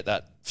 Try and get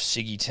that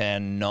Siggy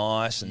tan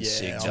nice and Yeah,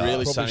 sigged it's up. Really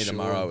Probably sunny should.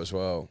 tomorrow as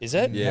well. Is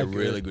it? Yeah, How good.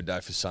 really good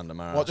day for sun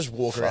tomorrow. Might just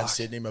walk around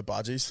Sydney in my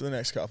budgies for the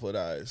next couple of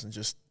days and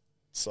just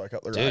soak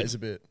up the Dude. rays a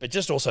bit. But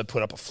just also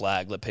put up a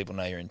flag, let people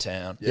know you're in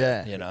town.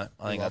 Yeah. You know,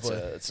 I think Lovely.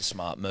 that's a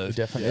smart move.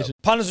 Definitely. should.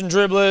 Punters and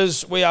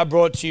dribblers, we are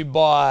brought to you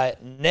by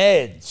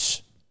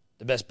Neds,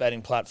 the best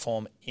betting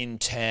platform in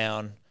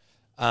town.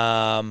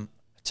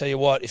 Tell you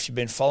what, if you've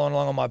been following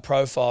along on my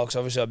profile, because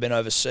obviously I've been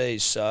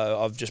overseas, so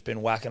I've just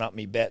been whacking up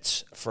me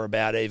bets for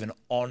about even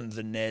on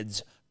the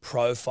Neds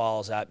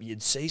profiles app.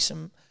 You'd see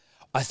some.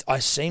 I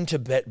seem to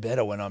bet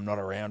better when I'm not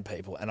around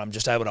people, and I'm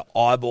just able to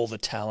eyeball the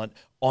talent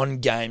on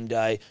game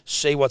day,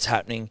 see what's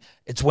happening.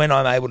 It's when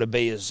I'm able to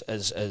be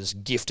as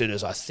gifted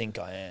as I think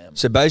I am.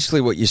 So basically,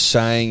 what you're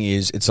saying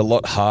is it's a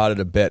lot harder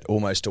to bet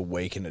almost a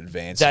week in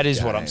advance. That of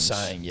is what I'm games.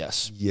 saying.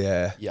 Yes.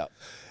 Yeah. Yep.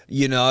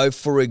 You know,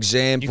 for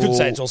example, You could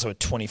say it's also at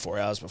 24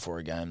 hours before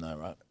a game, though,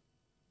 right?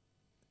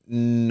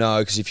 no,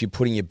 because if you're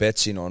putting your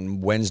bets in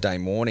on Wednesday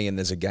morning and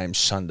there's a game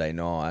Sunday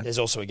night, There's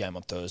also a game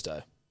on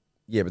Thursday.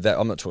 yeah, but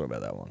I'm not talking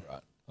about that one. Right.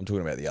 I'm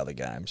talking about the other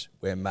games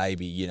where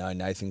maybe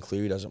Nathan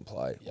Cleary doesn't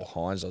play or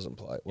Hines doesn't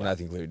play. Well,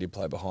 Nathan Cleary did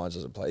play, but Hines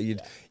doesn't play.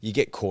 You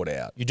get caught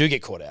out. You do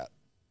get caught out.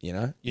 You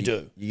know, You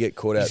do. You get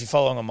caught If out. you're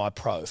following on my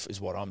prof,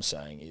 is what I'm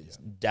saying is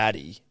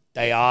daddy.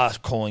 They are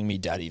calling me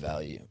daddy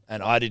value,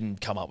 and I didn't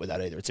come up with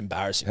that either. It's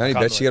embarrassing. How many I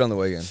can't bets you get believe- on the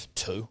weekend?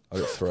 2. I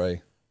got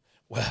 3.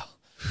 Well,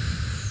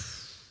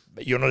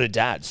 But you're not a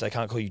dad, so they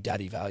can't call you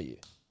daddy value.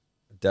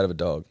 Dad of a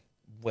dog.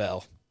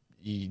 Well,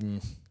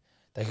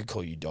 they could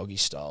call you doggy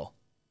style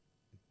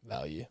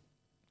value,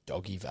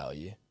 doggy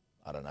value.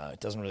 I don't know. It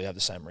doesn't really have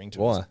the same ring to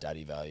it Why? as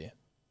daddy value.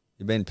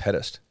 You've been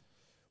pedest.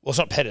 Well, it's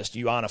not pedest.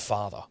 You aren't a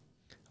father.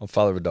 I'm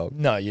father of a dog.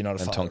 No, you're not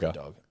a And father of Tonka. a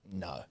dog.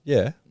 No,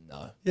 Yeah.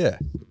 no. Yeah.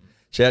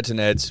 Shout out to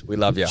Neds. We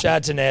love you. Shout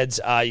out to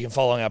Neds. You can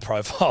follow our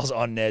profiles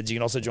on Neds. You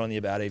can also join the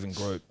About Even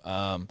group,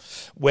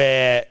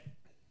 where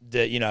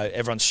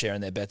everyone's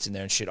sharing their bets in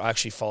there and shit. I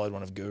actually followed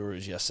one of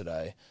Guru's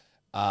yesterday,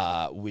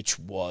 which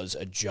was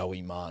a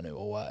Joey Manu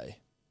away.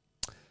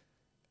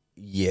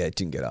 Yeah, it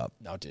didn't get up.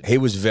 No, it didn't. He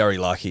was very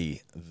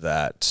lucky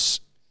that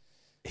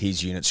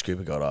his unit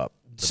scooper got up.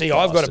 The See,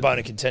 I've got a bastard. bone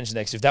of contention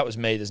next. If that was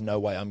me, there's no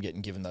way I'm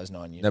getting given those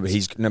 9 units.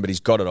 No, but he's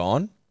got it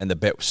on, and the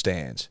bet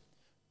stands.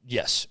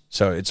 Yes.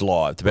 So it's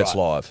live. The bet's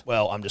Right. live.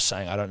 Well, I'm just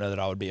saying I don't know that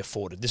I would be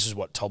afforded. This is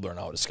what Tobler and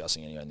I were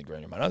discussing anyway in the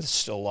green room. I know this is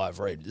still a live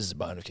read. This is a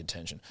bone of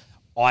contention.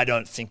 I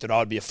don't think that I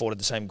would be afforded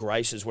the same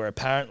graces where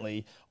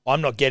apparently I'm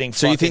not getting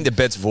So you think the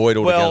bet's void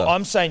altogether? Well,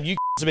 I'm saying you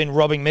have been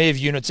robbing me of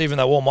units even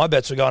though all my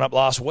bets were going up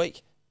last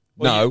week.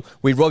 Well, no,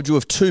 we robbed you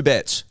of 2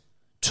 bets.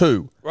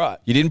 2. Right.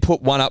 You didn't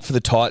put one up for the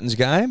Titans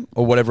game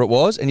or whatever it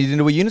was, and you didn't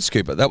do a unit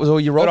scooper. That was all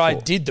you robbed But I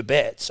for. did the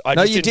bets.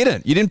 No, you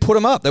didn't. You didn't put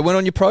them up. They weren't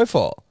on your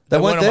profile. They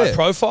weren't on there. my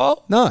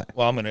profile? No.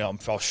 Well,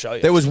 I'll show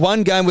you. There was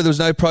one game where there was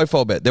no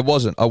profile bet. There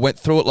wasn't. I went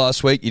through it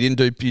last week. You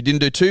didn't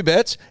do 2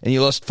 bets, and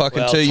you lost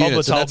fucking 2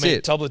 units. And that's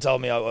it. Tobler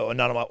told me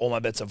all my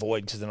bets are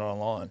void because they're not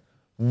online.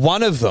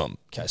 One of them.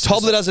 Okay, so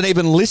Tobler doesn't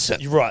even listen.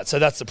 You're right. So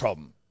that's the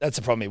problem. That's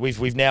the problem.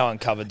 We've now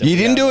uncovered that You we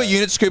didn't have do a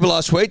unit scooper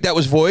last week. That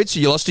was void, so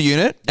you lost a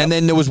unit. And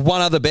then there was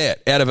one other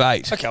bet out of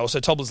 8. Okay, well, so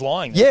Tobler's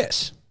lying. Then.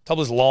 Yes.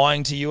 Tobler's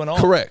lying to you and I.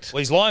 Correct. Well,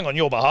 he's lying on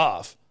your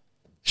behalf.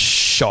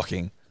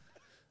 Shocking.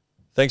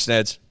 Thanks,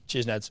 Neds.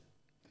 Cheers, Neds.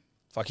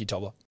 Fuck you,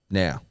 Tobler.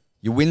 Now,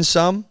 you win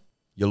some,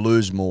 you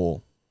lose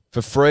more.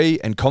 For free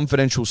and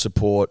confidential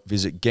support,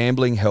 visit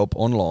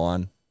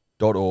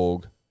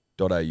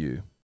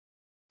gamblinghelponline.org.au.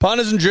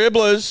 Punters and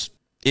dribblers,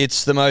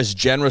 it's the most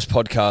generous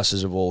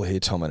podcasters of all here,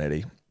 Tom and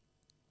Eddie.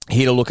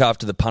 Here to look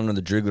after the punter and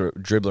the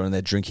dribbler and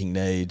their drinking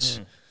needs.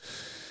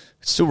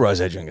 It's still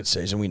rosé drinking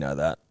season, we know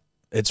that.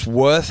 It's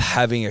worth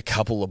having a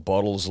couple of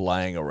bottles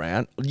laying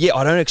around. Yeah,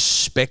 I don't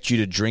expect you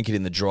to drink it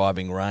in the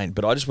driving rain,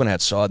 but I just went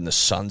outside and the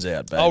sun's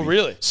out, baby. Oh,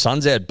 really?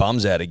 Sun's out,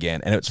 bum's out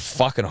again, and it's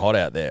fucking hot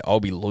out there. I'll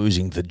be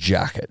losing the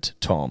jacket,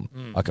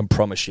 Tom. I can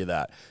promise you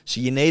that.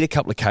 So you need a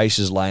couple of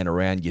cases laying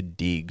around your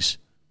digs.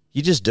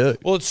 You just do.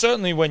 Well, it's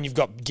certainly when you've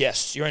got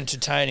guests, you're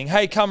entertaining.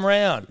 Hey, come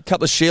round. A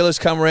couple of Sheilas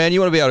come around.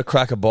 You want to be able to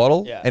crack a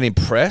bottle Yeah. and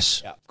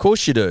impress? Yeah. Of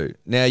course you do.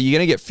 Now, you're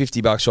going to get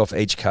 $50 off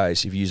each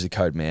case if you use the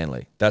code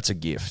MANLY. That's a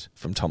gift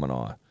from Tom and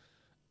I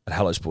at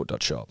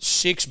hellosport.shop.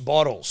 6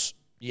 bottles.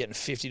 You're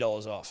getting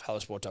 $50 off.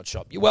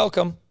 Hellosport.shop. You're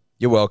welcome.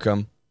 You're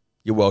welcome.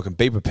 You're welcome.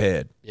 Be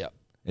prepared. Yeah.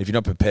 And if you're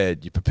not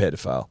prepared, you're prepared to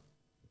fail.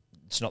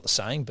 It's not the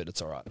saying, but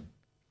it's all right.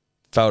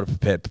 Fail to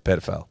prepare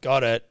to fail.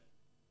 Got it.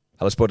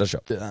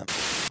 Hellosport.shop.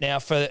 Now,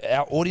 for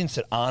our audience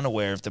that aren't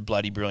aware of the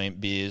Bloody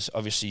Brilliant beers,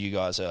 obviously you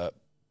guys are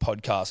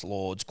podcast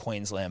lords,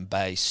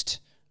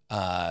 Queensland-based,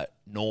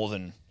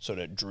 northern sort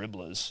of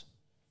dribblers,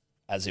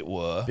 as it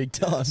were. Big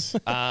time.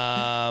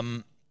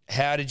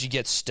 How did you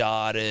get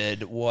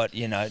started? What,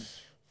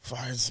 Fuck,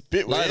 it's a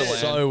bit Lay weird. the land.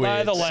 So Lay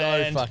weird. the So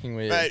land. fucking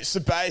weird. Mate, so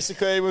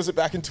basically, was it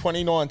back in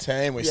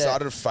 2019? We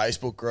started a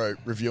Facebook group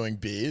reviewing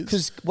beers.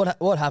 Because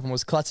what happened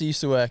was Klutzy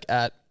used to work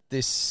at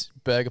this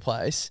burger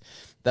place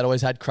that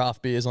always had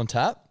craft beers on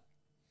tap.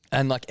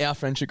 And like our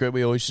friendship group,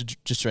 we always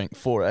just drink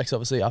 4X,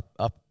 obviously, up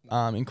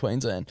in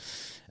Queensland.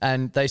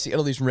 And they used to get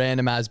all these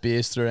random ass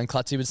beers through, and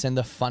Klutzy would send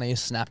the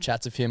funniest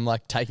Snapchats of him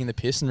like taking the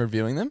piss and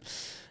reviewing them.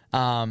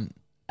 And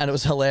it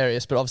was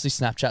hilarious, but obviously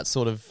Snapchats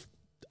sort of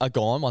are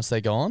gone once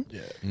they're gone.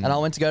 Yeah. And I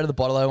went to go to the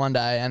Bottle-O one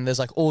day, and there's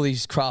like all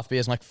these craft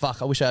beers. I'm like,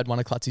 fuck, I wish I had one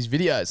of Klutzy's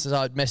videos. So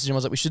I messaged him, I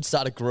was like, we should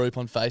start a group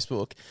on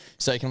Facebook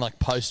so you can like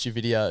post your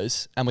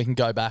videos and we can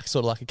go back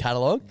sort of like a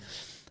catalogue.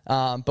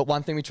 But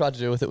one thing we tried to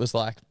do with it was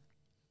like,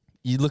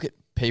 you look at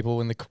people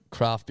in the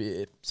craft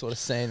beer sort of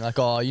scene, like,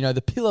 oh,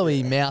 the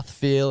pillowy mouth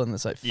feel, and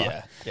it's like,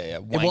 fuck. Yeah.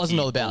 It wasn't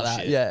all about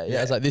that. Bullshit. Yeah.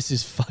 I was like, this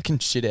is fucking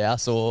shit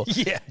house, or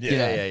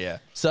Yeah.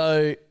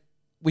 So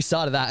we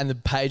started that, and the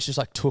page just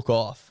like took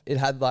off. It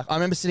had like, I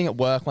remember sitting at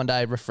work one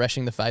day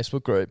refreshing the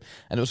Facebook group,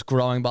 and it was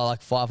growing by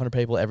like 500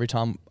 people every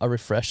time I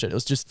refreshed it. It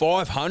was just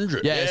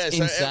 500. Yeah, it's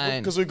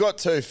insane. Because we've got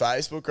 2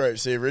 Facebook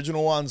groups. The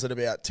original one's at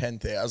about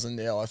 10,000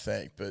 now, I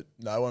think, but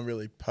no one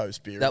really posts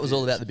beer that was all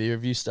reviews. about the beer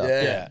review stuff.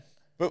 Yeah.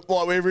 But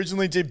like we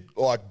originally did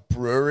like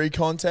brewery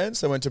content,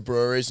 so went to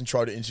breweries and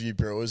tried to interview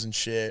brewers and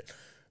shit,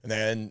 and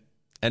then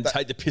And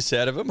take the piss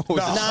out of them? Or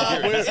was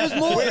it serious? it was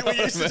more.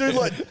 We used to do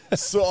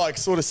like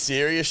sort of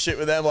serious shit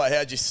with them, like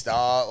how'd you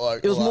start?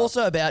 Like It was all more that.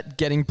 so about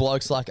getting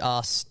blokes like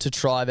us to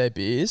try their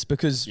beers,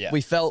 because we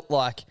felt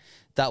like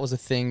that was a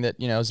thing that,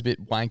 was a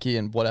bit wanky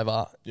and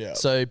whatever. Yeah.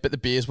 So, but the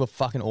beers were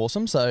fucking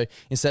awesome. So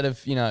instead of,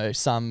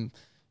 some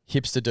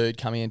hipster dude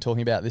coming in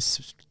talking about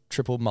this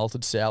triple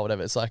malted sour,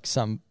 whatever, it's like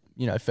some,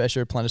 first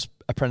year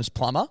apprentice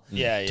plumber.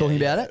 Yeah, talking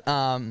yeah, about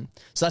it.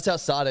 So that's how it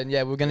started. And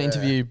yeah, we were going to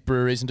interview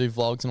breweries and do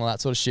vlogs and all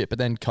that sort of shit. But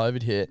then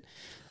COVID hit.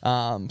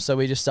 So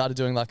we just started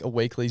doing like a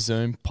weekly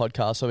Zoom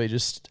podcast where we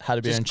just had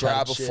a beer and Just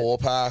grab a chat.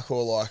 4-pack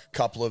or like a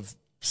couple of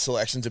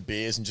selections of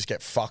beers and just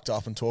get fucked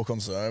up and talk on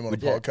Zoom on a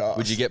podcast.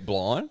 Would you get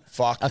blind?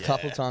 Fuck A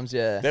couple of times,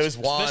 yeah. There was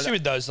one. Especially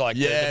with those like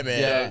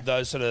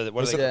those sort of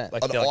what Was are they, it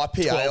like, an they're like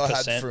IPA I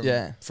 12%.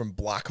 had from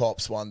Black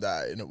Ops one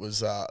day, and it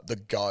was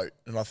the GOAT,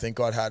 and I think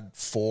I'd had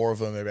 4 of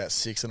them at about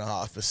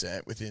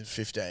 6.5% within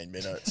 15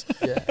 minutes.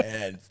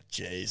 And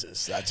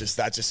Jesus, that just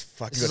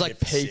fucking. This is like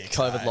peak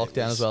COVID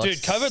lockdown as well. Dude,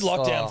 COVID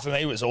lockdown for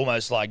me was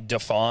almost like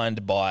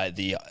defined by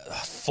the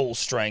full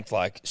strength,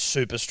 like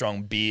super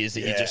strong beers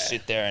that you just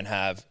sit there and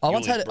have. I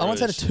once had a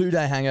Yuli's Brews.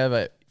 2-day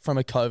hangover from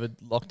a COVID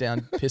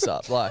lockdown piss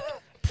up, like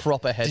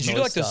proper head Did you noise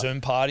do like stuff. the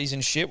Zoom parties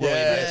and shit where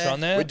all your mates are on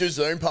there? We'd do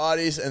Zoom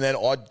parties, and then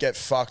I'd get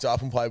fucked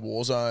up and play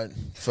Warzone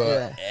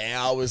for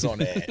hours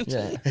on end.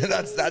 Yeah. And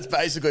that's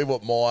basically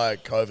what my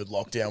COVID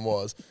lockdown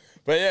was.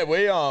 But yeah,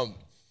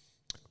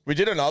 we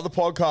did another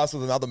podcast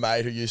with another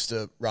mate who used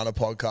to run a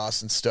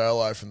podcast, and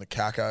Sterlo from the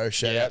Caco.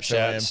 Shout out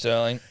to him.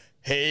 Sterling.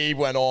 He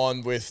went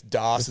on with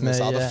Das and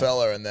this me, other yeah.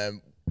 fella, and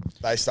then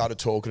they started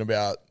talking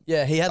about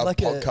Yeah, he had a like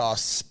podcast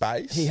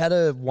space. He had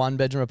a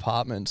 1-bedroom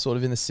apartment sort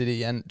of in the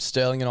city, and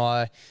Sterling and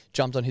I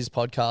jumped on his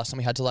podcast, and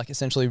we had to like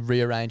essentially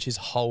rearrange his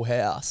whole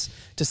house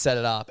to set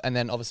it up, and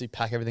then obviously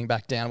pack everything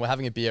back down. We're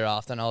having a beer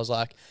after, and I was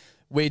like,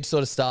 we'd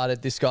sort of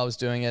started, this guy was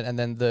doing it, and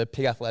then the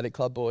Pig Athletic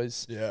Club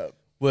boys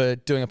were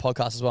doing a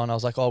podcast as well, and I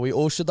was like, oh, we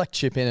all should like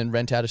chip in and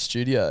rent out a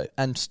studio.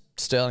 And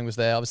Sterling was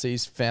there. Obviously,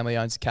 his family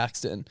owns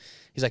Caxton.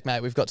 He's like,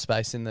 mate, we've got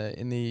space in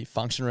the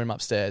function room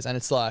upstairs, and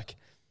it's like,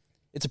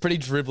 it's a pretty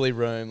dribbly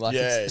room. Like,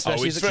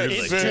 especially it's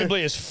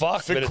dribbly as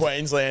fuck. For but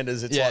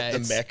Queenslanders, it's Yeah, like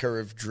the mecca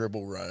of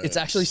dribble rooms. it's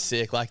actually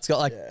sick. Like, it's got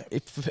like,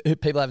 if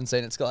people haven't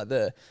seen it, it's got like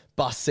the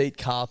bus seat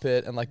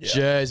carpet and like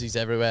jerseys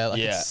everywhere. Like,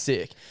 it's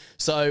sick.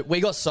 So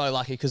we got so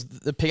lucky because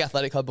the Pig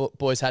Athletic Club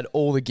boys had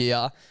all the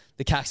gear.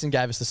 The Caxton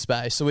gave us the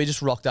space. So we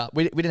just rocked up.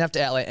 We didn't have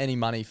to outlay any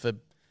money for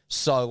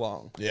so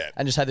long. Yeah.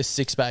 And just had this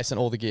sick space and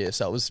all the gear.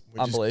 So it was We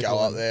just unbelievable.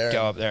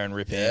 go up there and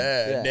rip in.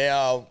 Yeah.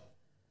 Now,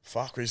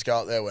 we just go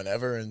up there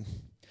whenever and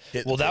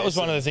hit Well, the that was piss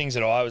one of the and- things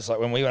that I was like,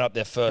 when we went up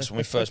there first, when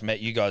we first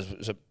met you guys, it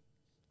was a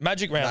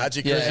magic round.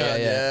 Magic Yeah, round, yeah,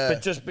 yeah.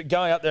 But just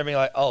going up there and being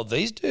like, oh,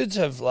 these dudes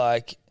have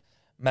like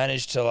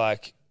managed to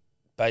like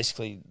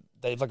basically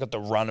they've like got the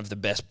run of the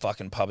best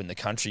fucking pub in the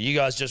country. You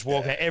guys just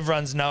walk out,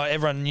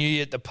 everyone knew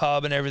you at the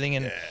pub and everything,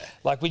 and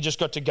like we just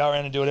got to go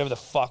around and do whatever the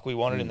fuck we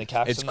wanted in the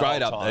Caxton. It's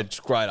great up.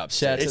 It's great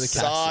upstairs. Shout out to It's the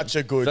Caxton. such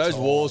a good Those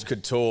time. walls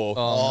could talk.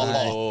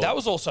 That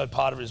was also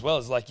part of it as well.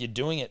 Is like you're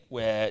doing it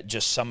where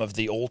just some of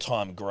the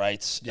all-time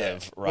greats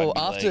of rugby Well,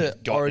 after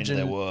league got into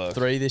their Origin work.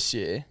 3 this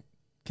year,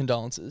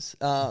 condolences.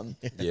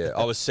 Yeah,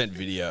 I was sent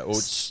video. Or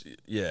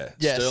Yeah,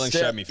 Sterling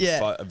showed me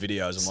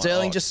videos. I'm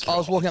Sterling like, just, I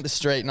was walking up the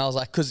street and I was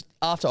like, because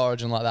after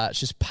Origin like that, it's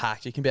just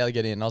packed. You can barely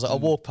get in. And I was like, I'll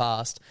walk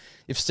past.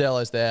 If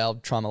Sterlo's there, I'll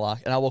try my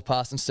luck. And I walk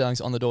past and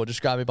Sterling's on the door,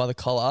 just grab me by the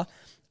collar,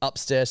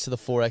 upstairs to the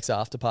 4X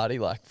after party,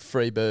 like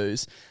free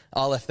booze.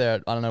 I left there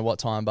at I don't know what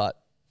time,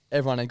 but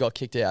everyone had got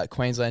kicked out.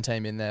 Queensland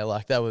team in there,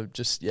 like they were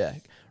just,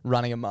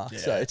 running amok.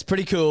 So it's a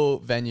pretty cool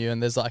venue and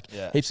there's like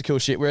heaps of cool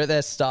shit. We were at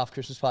their staff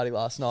Christmas party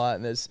last night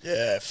and there's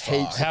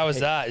heaps. How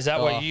was that? Is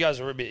that what you guys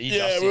were a bit?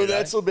 Well,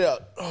 that's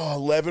about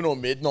 11 or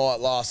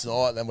midnight last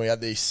night, and then we had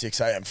the 6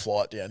 a.m.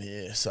 flight down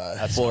here. So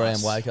At 4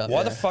 a.m. wake up.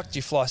 Why the fuck do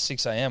you fly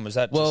 6 a.m.? Was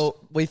that Well,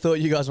 we thought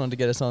you guys wanted to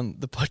get us on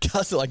the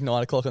podcast at like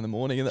 9 o'clock in the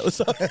morning, and that was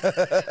like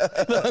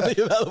the only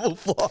available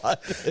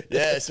flight.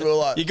 Yeah, so we were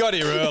like, you got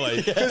here early.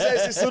 because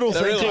there's this little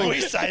thing. Did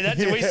we say that?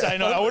 Did we say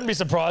no? I wouldn't be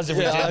surprised if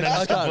we did.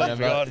 I can't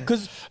remember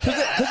because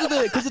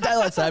of the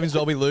daylight savings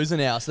we'll be losing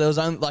now. So there was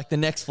only like the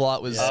next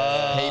flight was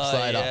heaps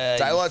later.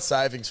 Daylight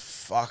savings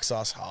fucks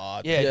us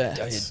hard.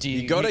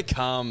 You got to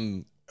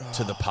come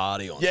to the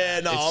party on. Yeah,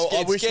 no, It's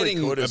I wish we getting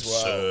could as well.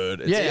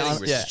 absurd. It's Yeah,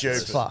 getting yeah, stupid.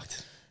 it's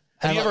fucked.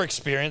 Have you ever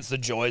experienced the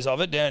joys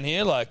of it down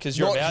here? Like, because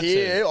you're Not about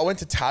here. to. I went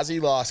to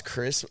Tassie last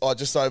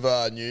just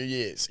over New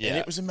Year's, and Yeah.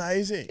 it was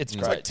amazing. It's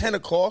like great. 10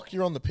 o'clock,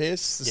 you're on the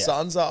piss, the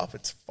sun's up,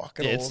 it's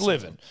fucking Yeah, awesome. it's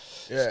living.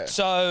 Yeah.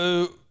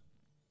 So,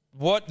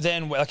 what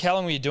then? Like, how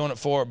long were you doing it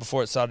for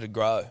before it started to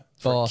grow?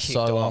 Before it kicked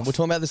So long. off? We were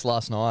talking about this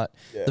last night.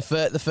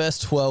 The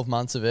first 12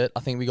 months of it, I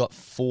think we got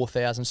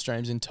 4,000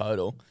 streams in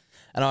total.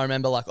 And I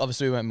remember, like,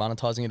 obviously we weren't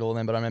monetizing it all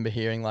then, but I remember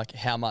hearing, like,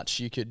 how much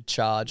you could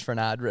charge for an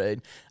ad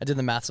read. I did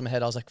the maths in my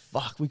head. I was like,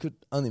 fuck, we could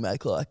only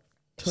make, like,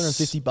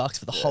 $250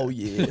 for the whole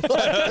year. Like,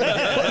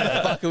 what the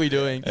fuck are we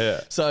doing?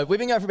 Yeah. So we've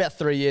been going for about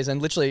 3 years,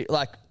 and literally,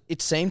 like,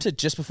 it seemed to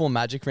just before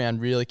Magic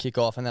Round really kick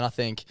off. And then I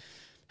think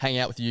hanging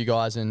out with you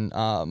guys and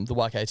the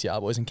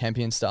YKTR boys and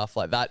Kempy and stuff,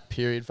 like, that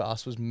period for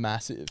us was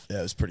massive. Yeah,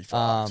 it was pretty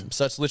fucked.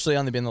 So it's literally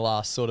only been the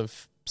last sort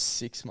of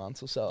 6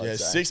 months or so. Yeah, I'd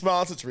say. 6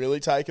 months, it's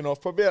really taken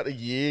off. Probably about a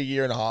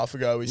year and a half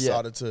ago, we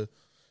started to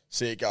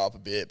see it go up a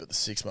bit, but the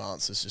 6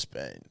 months has just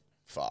been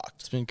fucked.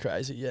 It's been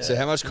crazy. Yeah. So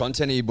how much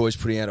content are you boys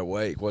putting out a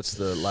week? What's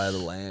the lay of the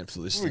land for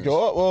the listeners? We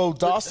got well,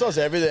 Dust does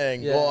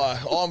everything. Yeah.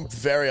 Well, I'm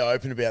very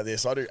open about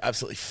this. I do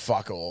absolutely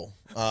fuck all.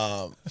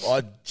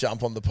 I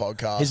jump on the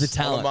podcast. He's the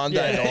talent. on a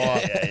Monday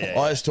night. Yeah.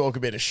 I just talk a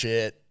bit of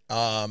shit,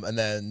 and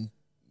then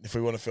if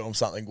we want to film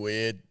something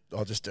weird,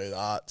 I'll just do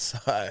that. So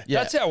Yeah.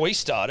 That's how we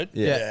started.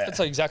 Yeah. That's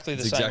exactly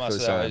the It's same exactly as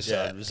the how same. we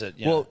started. Yeah. Was it,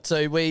 Well,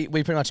 so we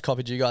pretty much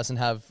copied you guys and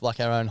have like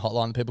our own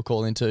hotline that people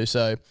call into.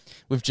 So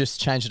we've just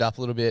changed it up a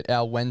little bit.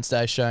 Our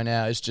Wednesday show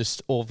now is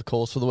just all of the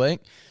calls for the week,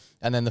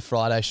 and then the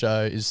Friday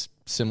show is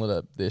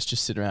similar to this,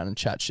 just sit around and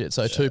chat shit.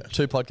 So two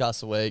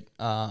podcasts a week.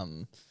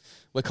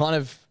 We're kind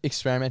of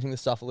experimenting with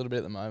stuff a little bit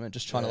at the moment,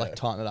 just trying to like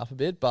tighten it up a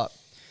bit. But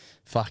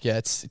fuck yeah,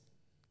 it's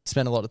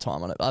spend a lot of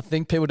time on it. I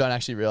think people don't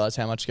actually realize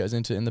how much goes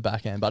into it in the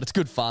back end, but it's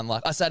good fun.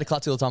 Like I say to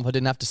Clutzy all the time, if I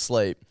didn't have to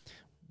sleep,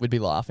 we'd be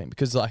laughing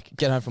because like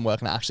get home from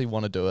work and I actually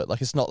want to do it.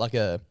 Like it's not like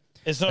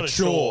it's not a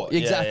chore. chore.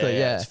 Exactly.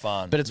 Yeah, It's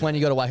fun. But it's when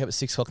you got to wake up at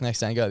 6 o'clock the next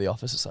day and go to the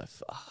office. It's like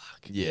fuck.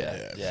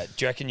 Yeah. yeah.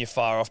 Do you reckon you're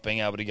far off being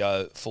able to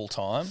go full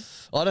time?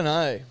 I don't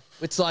know.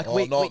 It's like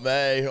not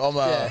me. I'm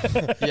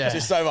Yeah.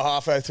 just over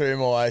halfway through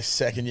my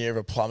second year of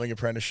a plumbing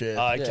apprenticeship.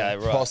 Okay,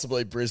 right.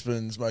 Possibly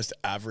Brisbane's most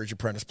average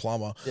apprentice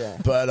plumber. Yeah.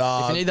 But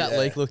If you need that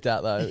leak looked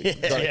at though, you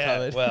got it Yeah.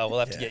 covered. Well, we'll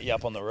have to get you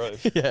up on the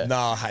roof. No,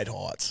 I hate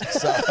heights.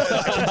 So I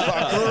can fuck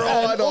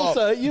right And off.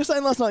 also, you were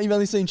saying last night you've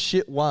only seen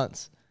shit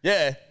once.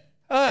 Yeah.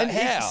 And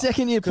how? it's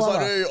second year Because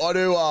plumber. I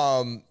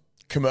do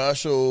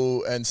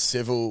commercial and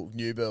civil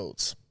new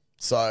builds.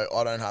 So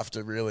I don't have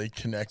to really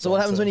connect. So what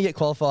happens when you get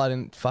qualified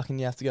and fucking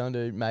you have to go and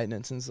do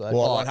maintenance and so?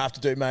 Well, I won't have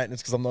to do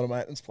maintenance because I'm not a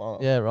maintenance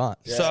plumber. Yeah, right.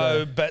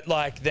 So, but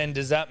like, then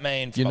does that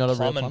mean from You're a not a real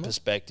plumbing plumber?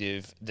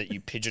 perspective that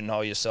you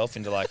pigeonhole yourself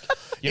into like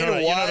you're, In not,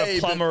 a you're not way,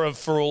 a but- plumber of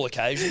for all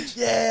occasions?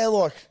 Yeah,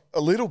 like a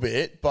little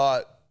bit,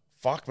 but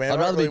fuck, man, I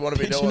don't really want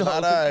to be doing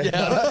that. Eh?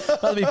 Yeah, I'd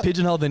rather be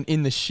pigeonholed than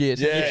in the shit.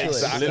 Yeah, literally.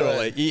 exactly.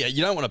 Literally. Yeah,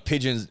 you don't want to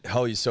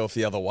pigeonhole yourself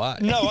the other way.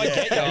 No, I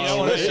get you. You don't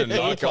want Listen, to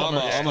like,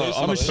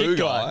 I'm a shit poo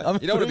guy. guy. I'm a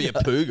You don't want to poo be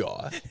a poo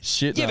guy.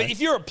 Shit. Yeah, no. but if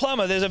you're a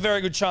plumber, there's a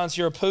very good chance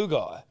you're a poo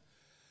guy.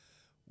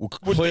 Well,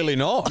 clearly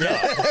not.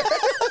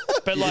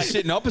 But You're like,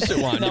 sitting opposite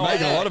one. You're No,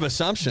 making I- a lot of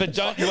assumptions.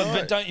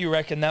 but don't you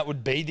reckon that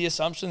would be the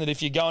assumption that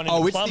if you're going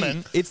into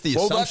plumbing, it's the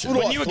Well, that's assumption.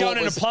 what when you were going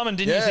into plumbing,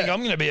 didn't you think I'm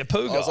going to be a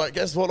poo guy? I was like,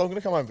 guess what? I'm going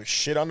to come home with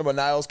shit under my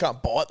nails.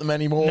 Can't bite them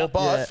anymore. No, but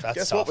yeah, that's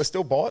guess tough. what? We're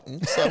still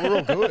biting, so we're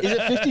all good. Is it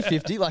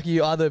 50-50? Like, are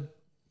you either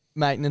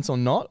maintenance or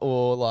not?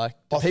 Or, like,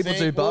 do people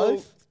do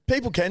both?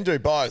 People can do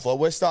both. Like,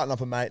 we're starting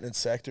up a maintenance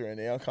sector in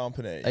our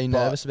company. Are you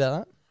but- nervous about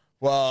that?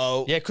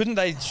 Well, yeah, couldn't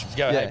they go,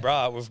 hey, Yeah.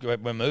 brah,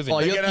 we're moving.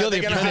 Oh, They're you're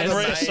the gonna have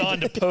apprentice. a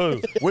reassigned to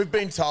poo. we've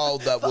been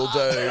told that we'll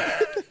do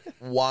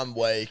 1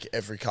 week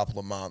every couple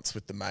of months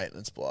with the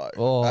maintenance bloke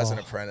Oh. as an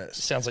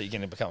apprentice. Sounds like you're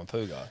going to become a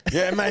poo guy.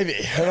 Yeah, maybe.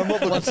 And I'm not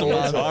looking Once a forward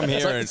month. to it. I'm It's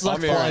like, hearing, it's like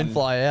I'm fly in, hearing,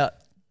 fly out.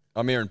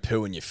 I'm hearing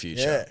poo in your Yeah,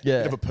 future. Yeah.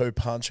 Bit of a poo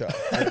puncher.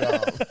 And,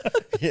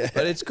 yeah.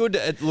 But it's good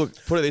to look.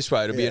 Put it this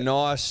way: it'll be a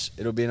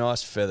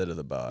nice feather to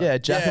the bow. Yeah,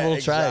 jack of Yeah, all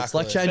trades. exactly.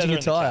 Like changing Feather your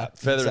in the tyre. cap.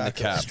 feather Exactly. in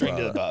the cap, String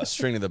to the brother. bow.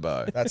 String to the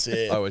bow. That's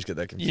it. I always get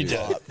that You confused. do.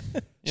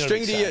 Right. You're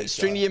String not to a your big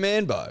string to your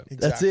man bow.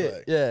 That's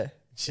it. Yeah.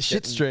 A shit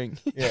getting- string.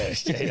 Yeah.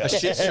 A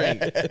shit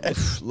string.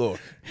 Look,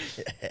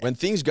 when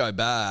things go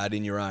bad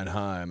in your own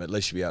home, at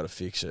least you'll be able to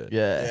fix it.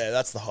 Yeah. Yeah,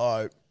 that's the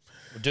hope.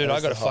 Dude, I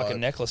That's got a the fucking hype.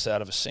 necklace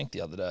out of a sink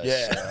the other day.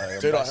 Yeah. So I'm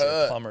Dude, I basically a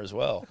heard. plumber as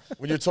well.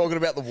 When you're talking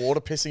about the water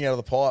pissing out of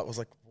the pipe, I was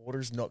like, water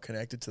is not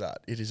connected to that.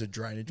 It is a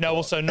drainage No, pipe.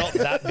 also not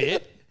that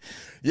bit.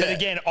 Yeah. But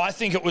again, I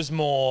think it was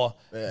more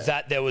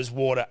that there was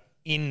water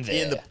in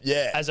there.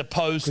 As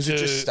opposed 'Cause to it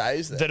just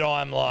stays there. that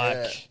I'm like,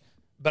 Yeah.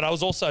 but I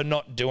was also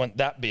not doing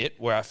that bit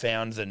where I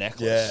found the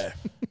necklace.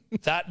 Yeah.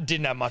 That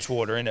didn't have much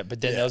water in it, but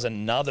then there was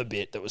another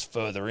bit that was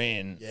further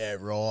in Yeah,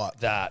 right.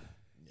 that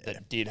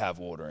did have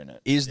water in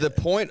it. Is the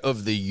point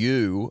of the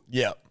U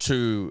Yeah.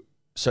 to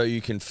so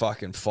you can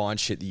fucking find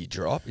shit that you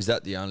drop? Is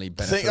that the only I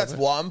benefit? think that's of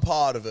it? one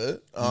part of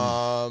it.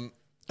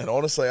 And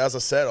honestly, as I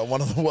said, I'm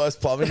one of the worst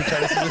plumbing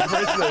apprentices in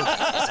Brisbane, so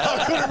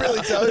I couldn't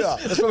really tell you.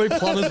 That's probably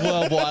plumbers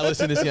worldwide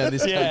listening to this again.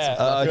 This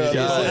Yeah. Okay.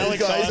 Yeah. So Yeah. Alex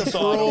He's a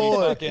Einstein will be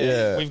fraud. fucking-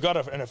 Yeah. We've got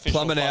an official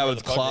Plumbing plumber hour in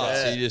with the podcast.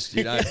 class.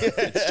 You don't.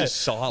 It's just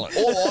silent.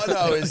 All I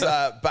know is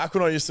that back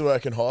when I used to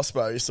work in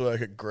hospo, I used to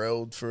work at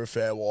Grilled for a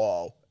fair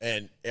while,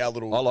 and our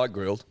little I like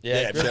grilled.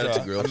 Yeah, shout out to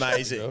Grilled. grilled.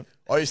 amazing.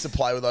 I used to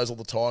play with those all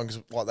the time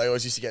because like they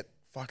always used to get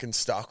fucking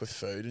stuck with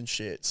food and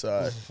shit.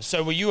 So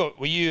So were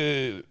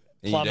you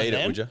You'd plumbing eat it,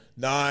 then? would you?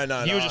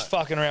 no, You were just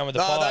fucking around with the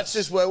No, pipes. that's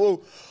just where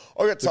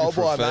I got told for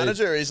a by a fee.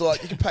 manager, he's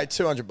like, you can pay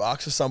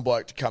 $200 for some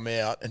bloke to come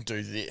out and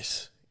do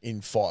this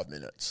in 5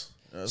 minutes.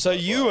 And I was So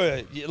like, you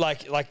well, were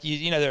like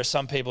you know there are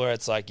some people where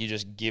it's like you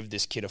just give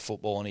this kid a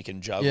football and he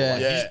can juggle. Yeah.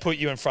 Like, Yeah. You just put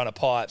you in front of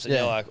pipes and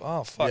Yeah. you're like,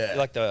 oh fuck, Yeah.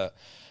 like the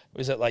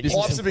was it like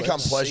pipes have become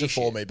see pleasure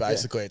for shit. me.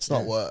 Basically, it's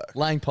not work.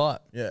 Laying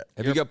pipe. Yeah,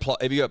 Have you got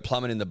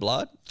plumbing in the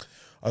blood?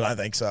 I don't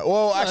think so.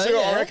 Well, actually,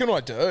 yeah. I reckon I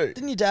do.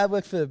 Didn't your dad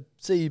work for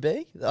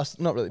CUB? That's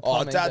not really Oh,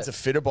 plumbing. Dad's a but-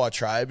 fitter by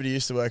trade, but he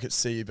used to work at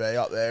CUB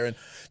up there. And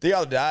the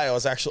other day,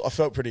 I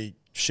felt pretty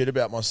shit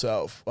about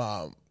myself.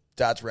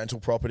 Dad's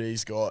rental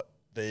property's got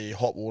the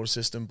hot water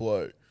system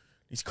blue.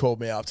 He's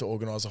called me up to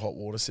organise a hot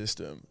water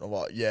system. I'm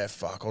like, yeah,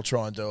 fuck, I'll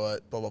try and do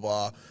it, blah, blah,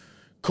 blah.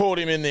 Called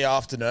him in the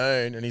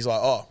afternoon and he's like,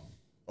 oh,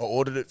 I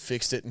ordered it,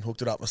 fixed it and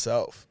hooked it up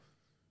myself.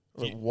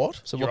 I was like,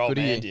 what? So Your what old good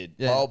are man you? did.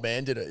 My Yeah. old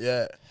man did it,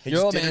 yeah. He Your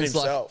just old did it man's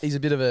himself. like, he's a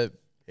bit of a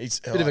He's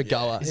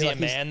goer. Is he a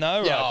man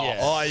though? Yeah. Right,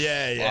 Oh,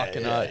 yeah.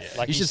 Fucking yeah, oath. yeah.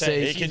 Like You you should said,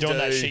 see- if you're doing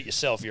that do- shit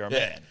yourself, you're a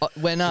Yeah. man.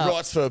 when He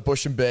writes for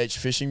Bush and Beach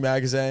Fishing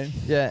Magazine.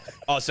 yeah.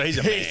 Oh, so he's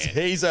a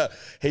He's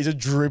a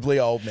dribbly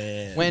old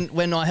man.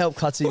 When I helped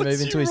Clutzy move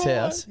into his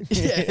house,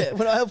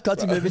 when I helped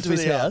Clutzy move into for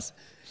his the house,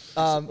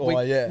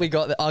 yeah.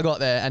 I got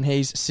there and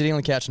he's sitting on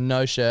the couch,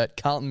 no shirt,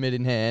 Carlton mitt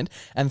in hand,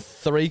 and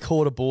 3/4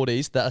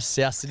 boardies that are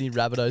South Sydney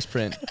Rabbitohs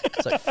print.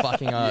 It's like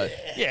fucking oath.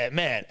 Yeah,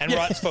 man. And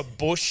writes for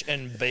Bush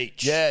and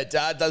Beach. Yeah,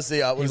 Dad does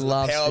the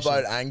loves Powerboat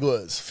fishing.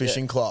 Anglers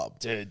Fishing Club.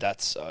 Dude,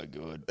 that's so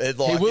good. It,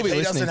 like, He will if be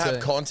he doesn't listening have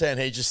too. content,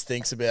 he just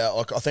thinks about.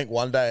 Like, I think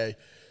one day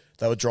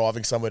they were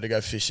driving somewhere to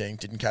go fishing,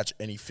 didn't catch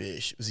any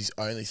fish. It was his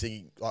only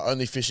thing,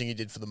 only fishing he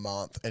did for the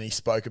month, and he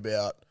spoke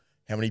about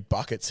how many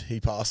buckets he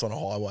passed on a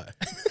highway.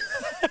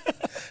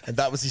 And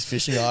that was his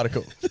fishing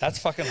article. That's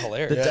fucking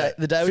hilarious.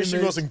 The day we Fishing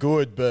moved- wasn't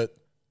good, but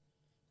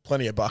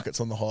plenty of buckets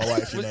on the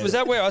highway if you need Was it.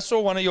 that where I saw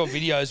one of your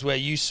videos where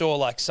you saw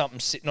like something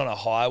sitting on a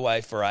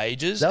highway for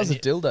ages? That was and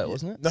a dildo,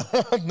 wasn't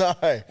it? No.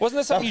 Wasn't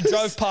that something you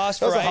drove past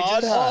That for was a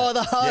hard ages? hat. Oh,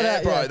 the hard yeah,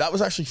 hat, bro, yeah. that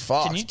was actually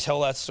fucked. Can you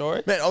tell that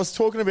story? Man, I was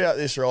talking about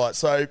this, right?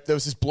 So there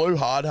was this blue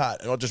hard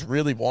hat, and I just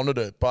really wanted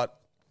it, but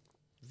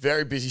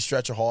very busy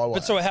stretch of highway.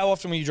 But so how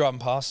often were you driving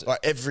past it? Like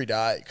every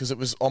day, because it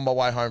was on my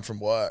way home from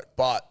work.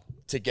 But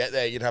to get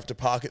there, you'd have to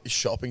park at the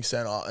shopping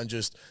centre and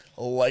just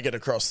leg it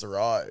across the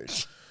road.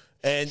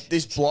 And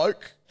this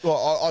bloke,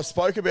 well, I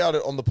spoke about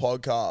it on the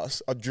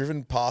podcast. I'd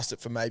driven past it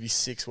for maybe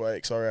 6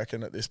 weeks, I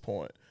reckon, at this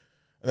point.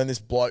 And then this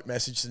bloke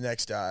messaged the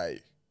next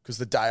day, because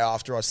the day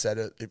after I said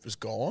it, it was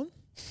gone.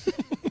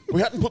 We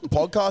hadn't put the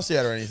podcast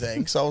out or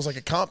anything, so I was like,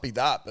 it can't be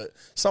that, but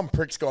some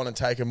prick's gone and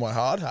taken my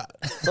hard hat.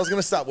 So I was going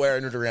to start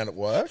wearing it around at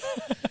work.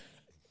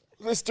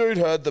 This dude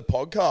heard the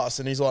podcast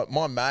and he's like,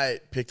 my mate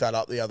picked that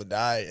up the other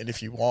day, and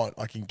if you want,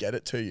 I can get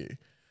it to you. I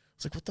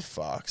was like, what the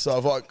fuck? So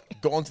I've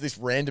like gone to this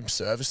random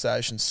service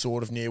station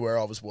sort of near where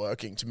I was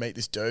working to meet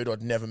this dude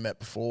I'd never met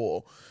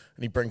before,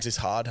 and he brings this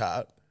hard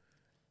hat.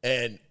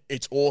 And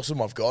it's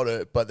awesome, I've got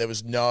it, but there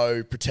was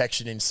no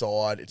protection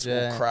inside. It's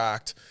Yeah. all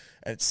cracked,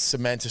 and it's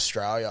Cement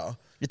Australia.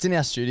 It's in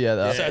our studio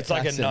though. So it's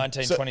like a Jackson.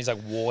 1920s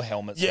like war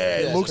helmet. Yeah,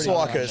 sort of. it looks pretty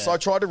like much, it. So I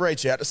tried to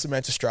reach out to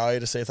Cement Australia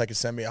to see if they could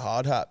send me a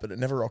hard hat, but it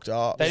never rocked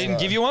up. They didn't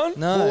So- give you one?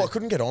 No. Well, I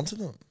couldn't get onto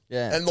them.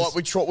 Yeah, and like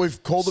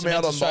we've called them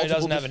out Cement on Australia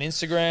multiple. doesn't have an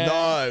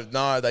Instagram.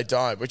 No, they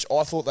don't. Which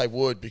I thought they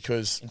would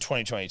because In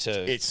 2022.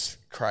 it's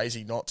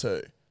crazy not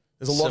to.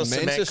 There's a lot of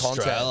cement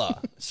content.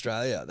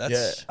 Australia. That's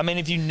Yeah. I mean,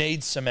 if you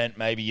need cement,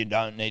 maybe you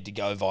don't need to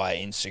go via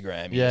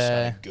Instagram. You're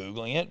Yeah. just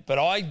Googling it. But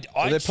I they're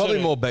probably sort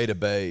of- more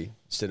B2B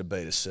instead of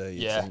B2C.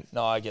 you Yeah, think.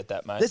 no, I get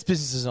that, mate. There's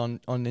businesses on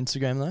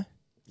Instagram though.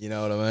 You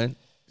know what I mean?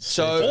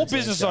 So, All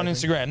business on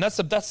Instagram.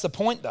 That's the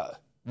point, though.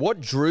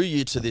 what drew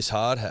you to this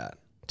hard hat?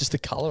 Just the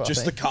color.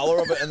 Just the colour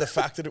of it and the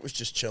fact that it was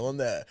just chilling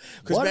there.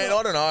 Because, Why man, not?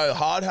 I don't know.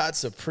 Hard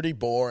hats are pretty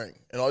boring.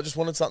 And I just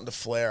wanted something to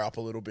flare up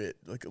a little bit,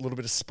 like a little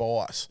bit of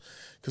spice.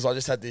 Because I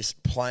just had this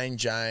plain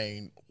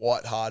Jane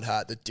white hard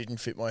hat that didn't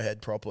fit my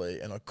head properly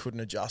and I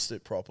couldn't adjust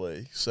it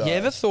properly. So You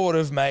ever thought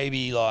of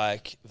maybe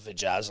like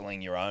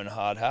vajazzling your own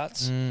hard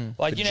hats?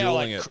 Like, you know,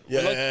 like, Bejeweling it. like,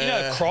 you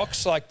know,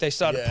 Crocs, like they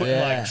started putting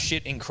Yeah. like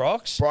shit in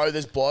Crocs. Bro,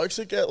 there's blokes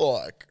that get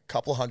like a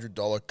couple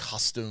 $100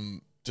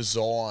 custom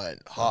design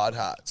hard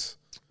hats.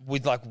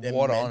 With like They're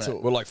what mental. on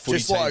it? Well, like footy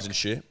Just teams like- and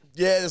shit.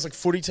 Yeah, there's like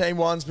footy team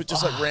ones, but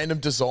just like random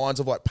designs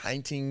of like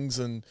paintings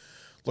and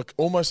like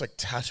almost like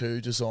tattoo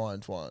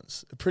designed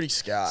ones. They're pretty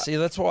scat. See,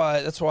 that's why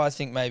I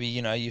think maybe,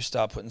 you know, you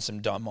start putting some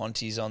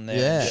diamantes on there.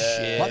 Yeah. And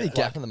shit. Might be Like,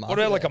 gap in the market. What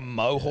about like a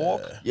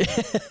mohawk?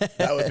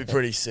 That would be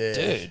pretty sick.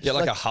 Dude. Yeah,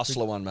 like a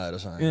hustler one, mate, or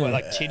something. What,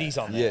 like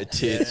titties on there. Yeah,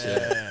 tits.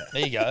 Yeah.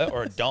 There you go.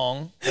 Or a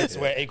dong. That's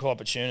where equal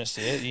opportunist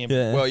here. You-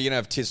 Yeah. Well, you can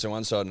have tits on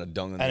one side and a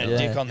dong on the And other. a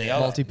dick on the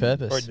other.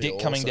 Multi-purpose. Or a dick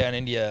coming down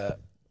into your...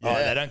 Oh,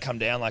 Yeah. they don't come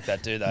down like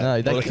that, do they?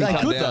 No, they Well, it can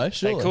come could down. though. They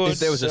Sure. could. If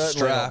there was a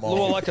Certainly not strap. mine.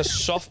 Well, like a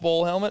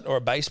softball helmet or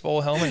a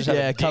baseball helmet. Just have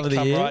Yeah, a dick cover the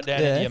come ear. right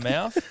down Yeah. into your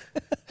mouth.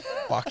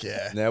 Fuck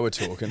yeah. Now we're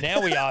talking.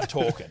 Now we are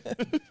talking.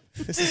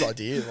 This is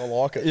ideal. I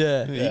like it.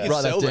 Yeah. can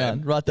Write sell that down.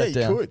 them. Write Yeah, that you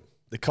down. could.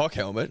 The cock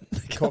helmet.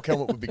 Cock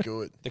helmet would be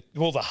good. The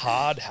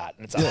hard hat.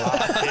 And it's a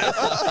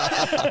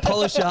hard dick.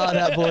 Polish your heart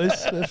out,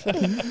 boys.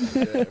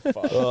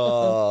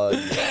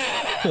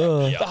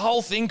 The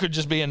whole thing could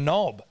just be a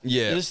knob.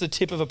 Yeah. Just the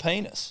tip of a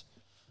penis.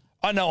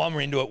 I know I'm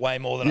into it way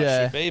more than I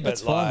Yeah, should be, but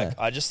that's fine, like,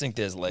 though. I just think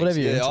there's legs. Whatever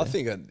you Yeah, I into.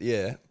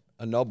 think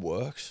a knob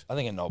works. I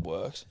think a knob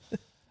works.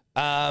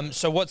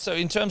 So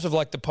in terms of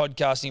like the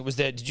podcasting,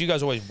 did you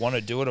guys always want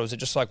to do it, or was it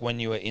just like when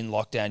you were in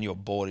lockdown, you were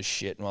bored as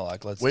shit and were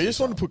like, let's We do just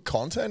wanted something? to put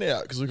content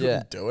out because we Yeah.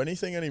 couldn't do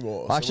anything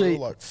anymore. So Actually, we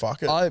were like,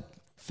 fuck it. I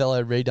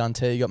fellow redone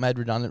T got made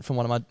redundant from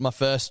one of my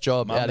first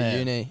job My out man. of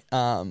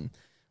uni.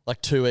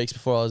 Like 2 weeks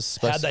before I was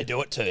supposed How'd to. they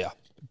do it to you?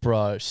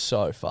 Bro,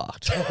 so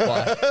fucked.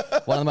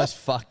 Like, one of the most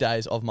fucked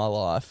days of my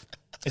life.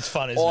 It's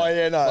fun, isn't Oh it?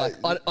 yeah, no. Like,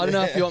 I don't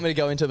know if you want me to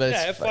go into it, but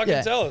Yeah,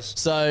 fucking tell us.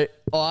 So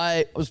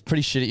I was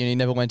pretty shit at uni,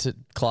 never went to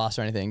class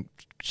or anything.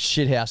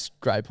 Shithouse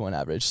grade point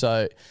average.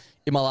 So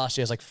in my last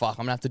year, I was like, fuck,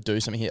 I'm going to have to do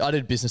something here. I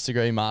did a business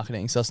degree in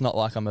marketing, so it's not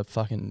like I'm a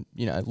fucking,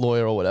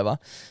 lawyer or whatever.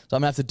 So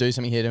I'm going to have to do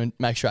something here to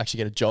make sure I actually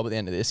get a job at the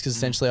end of this, because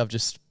essentially I've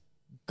just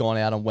gone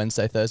out on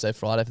Wednesday, Thursday,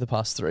 Friday for the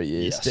past 3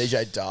 years.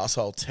 DJ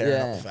Darsole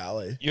tearing up the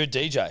valley. You're a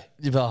DJ.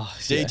 Oh,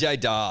 yeah. DJ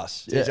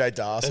Das. DJ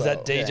Darsole. Is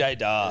that DJ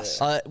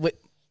Das?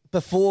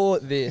 Before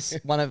this,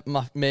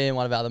 me and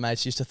one of our other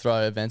mates used to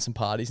throw events and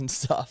parties and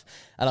stuff,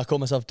 and I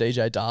called myself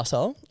DJ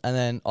Darsole, and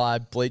then I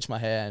bleached my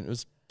hair and it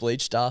was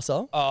Bleached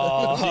Darsole.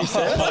 Oh,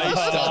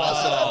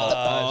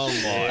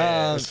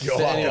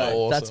 But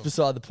anyway, that's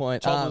beside the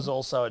point. Tom was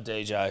also a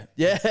DJ.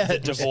 Yeah, The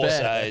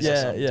divorcees.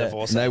 yeah.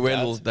 And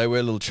they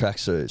wear little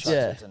tracksuits.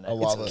 Yeah, I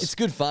love it. It's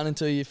good fun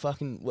until you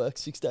fucking work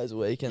 6 days a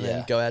week and Yeah.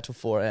 then go out till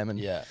 4 a.m. And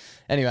Yeah.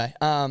 Anyway,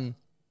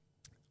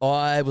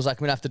 I was like,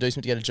 I'm gonna have to do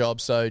something to get a job,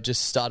 so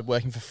just started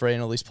working for free in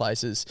all these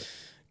places.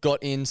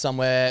 Got in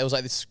somewhere. It was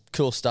like this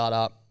cool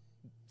startup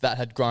that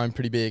had grown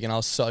pretty big, and I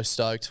was so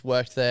stoked.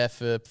 Worked there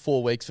for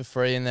 4 weeks for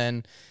free, and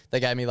then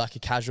they gave me like a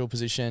casual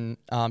position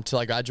till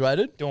I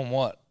graduated. Doing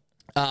what?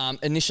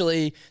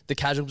 Initially, the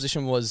casual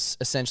position was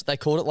essentially, they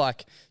called it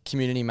like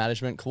community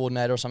management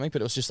coordinator or something,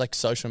 but it was just like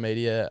social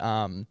media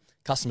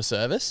customer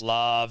service.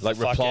 Love. Like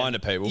the replying fucking- to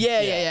people. Yeah.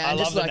 I And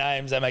love just the like,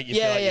 names. They make you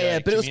feel yeah, like you're a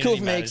but it was cool for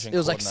community me. management It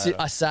was like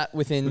coordinator. I sat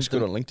within Looks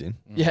good on LinkedIn.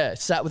 Yeah,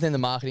 sat within the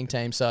marketing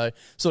team, so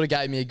sort of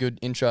gave me a good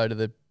intro to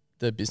the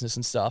business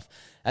and stuff.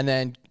 And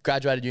then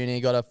graduated uni,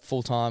 got a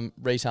full-time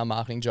retail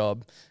marketing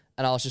job,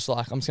 and I was just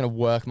like, I'm just going to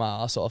work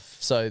my ass off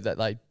so that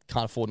they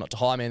can't afford not to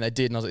hire me, and they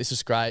did, and I was like, this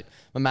is great.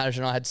 My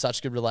manager and I had such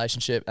a good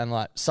relationship and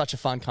like such a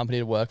fun company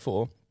to work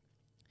for.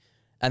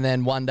 And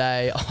then one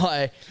day,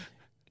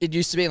 it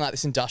used to be in like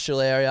this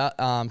industrial area,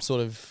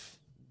 sort of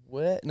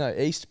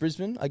East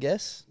Brisbane, I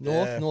guess,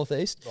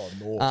 northeast. Oh,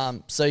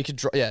 north. So you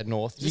could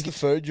north. Is this the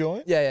food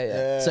joint?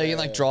 Yeah. So you can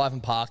like drive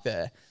and park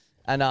there.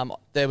 And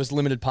there was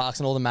limited parks,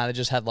 and all the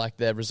managers had like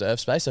their reserve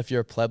space. So if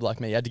you're a pleb like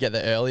me, you had to get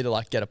there early to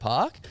like get a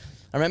park.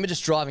 I remember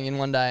just driving in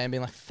one day and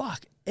being like,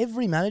 fuck,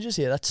 every manager's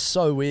here. That's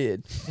so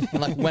weird.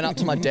 And like went up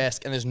to my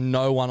desk and there's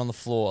no one on the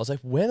floor. I was like,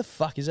 where the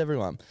fuck is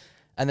everyone?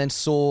 And then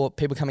saw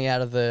people coming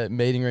out of the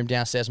meeting room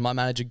downstairs. My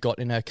manager got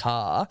in her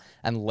car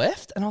and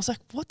left. And I was like,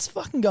 what's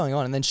fucking going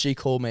on? And then she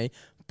called me,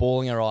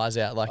 bawling her eyes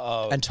out, like,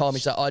 and told me,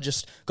 so I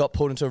just got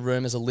pulled into a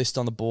room as a list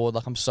on the board.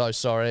 Like, I'm so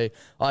sorry.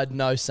 I had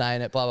no say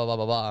in it, blah, blah, blah,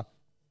 blah, blah.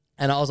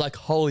 And I was like,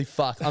 holy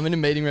fuck. I'm in a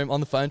meeting room on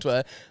the phone to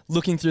her,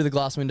 looking through the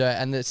glass window,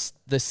 and the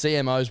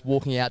CMO's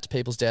walking out to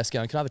people's desks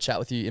going, can I have a chat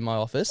with you in my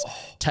office?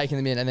 Taking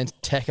them in, and then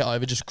Tekka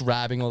over, just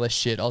grabbing all their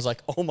shit. I was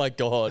like, oh my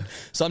God.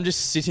 So I'm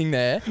just sitting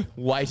there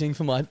waiting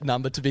for my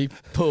number to be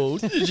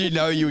pulled. Did you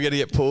know you were going to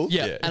get pulled?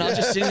 Yeah. And I was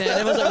just sitting there, and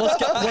everyone's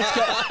like, what's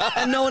going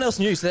and no one else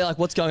knew. So they're like,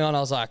 what's going on? I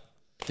was like,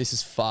 this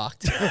is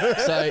fucked.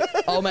 So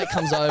old mate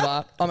comes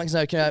over. Old mate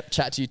goes, can I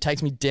chat to you?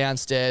 Takes me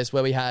downstairs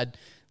where we had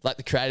like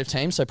the creative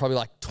team, so probably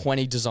like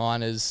 20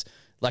 designers,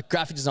 like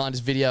graphic designers,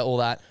 video, all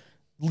that.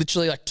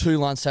 Literally like 2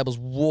 lunch tables,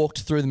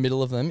 walked through the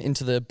middle of them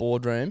into the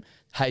boardroom,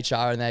 HR,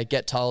 and they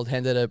get told,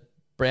 handed a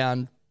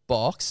brown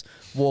box,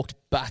 walked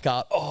back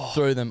up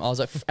through them. I was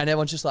like, and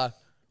everyone's just like,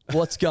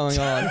 what's going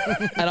on?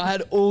 And I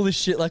had all this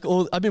shit, like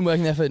I've been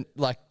working there for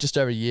like just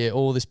over a year,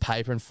 all this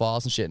paper and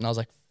files and shit, and I was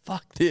like,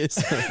 fuck this.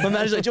 My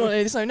manager's like, do you want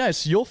any of this? No,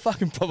 it's your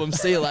fucking problem.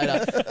 See you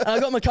later. And I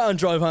got in my car and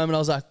drove home, and I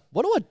was like,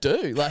 what do I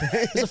do? Like,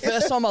 it was the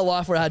first time in my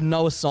life where I had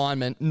no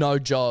assignment, no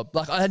job.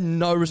 Like, I had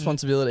no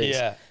responsibilities.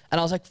 Yeah. And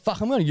I was like, fuck,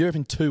 I'm going to Europe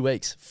in 2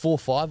 weeks, 4 or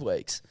 5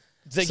 weeks.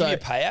 Did they give you a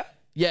payout?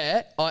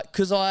 Yeah,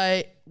 because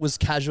I was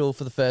casual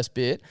for the first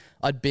bit.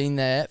 I'd been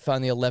there for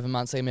only 11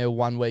 months. They gave me a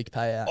 1 week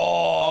payout.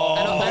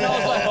 And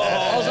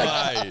I was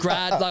like,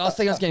 grad. Like I was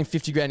thinking I was getting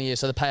 50 grand a year,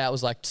 so the payout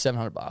was like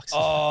 $700.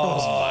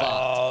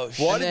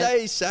 Why did then-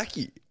 they sack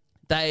you?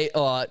 They,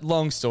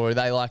 long story.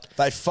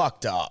 They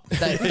fucked up.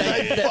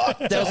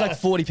 There was like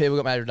 40 people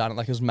got made redundant.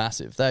 Like it was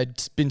massive.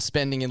 They'd been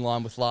spending in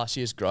line with last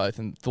year's growth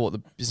and thought the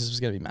business was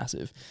going to be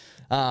massive.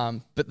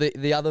 But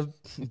the other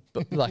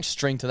like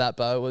string to that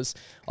bow was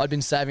I'd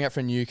been saving up for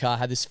a new car.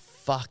 Had this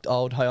fucked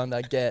old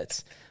Hyundai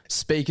Getz.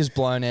 Speakers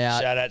blown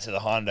out. Shout out to the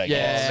Honda.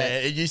 Yeah. guys.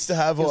 Man, it used to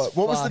have It was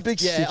what was the fucked. big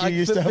sticker you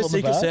used for to have on the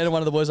Secret back? Santa,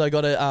 one of the boys, I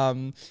got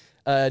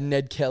a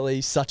Ned Kelly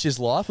Such Is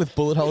Life with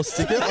bullet hole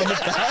sticker on the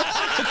back.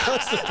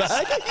 Across the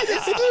back.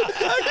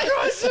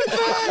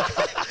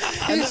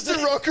 He used to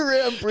rock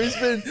around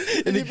Brisbane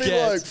and the he'd be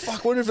Getz. like,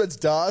 fuck, wonder if that's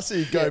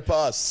Darcy. He'd go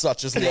past,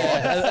 such as life.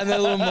 and the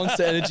little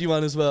Monster Energy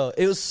one as well.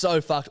 It was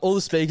so fucked. All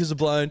the speakers were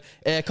blown.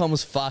 Aircon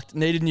was fucked.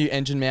 Needed new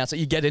engine mounts. So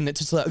you get in it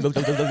just like.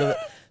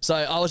 So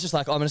I was just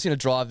like, I'm just going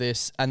to drive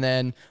this. And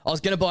then I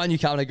was going to buy a new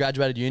car when I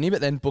graduated uni, but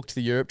then booked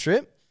the Europe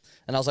trip.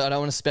 And I was like, I don't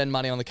want to spend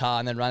money on the car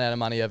and then run out of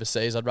money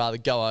overseas. I'd rather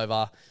go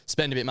over,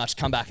 spend a bit much,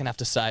 come back and have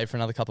to save for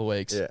another couple of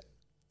weeks. Yeah.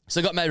 So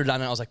I got made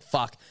redundant. I was like,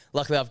 fuck.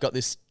 Luckily, I've got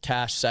this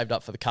cash saved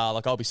up for the car.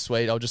 Like, I'll be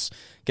sweet. I'll just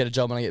get a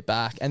job when I get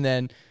back. And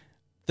then,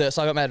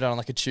 so I got made redundant on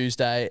like a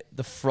Tuesday.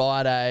 The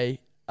Friday,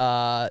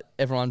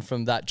 everyone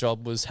from that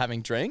job was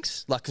having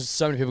drinks. Like, because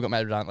so many people got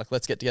made redundant. Like,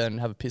 let's get together and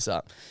have a piss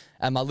up.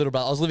 And my little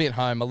brother, I was living at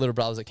home. My little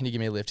brother was like, "Can you give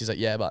me a lift?" He's like,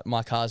 "Yeah, but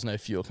my car's no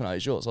fuel. Can I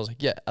use yours?" I was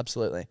like, "Yeah,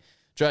 absolutely."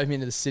 Drove me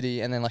into the city,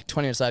 and then like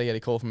 20 minutes later, I get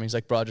a call from him. He's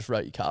like, "Bro, I just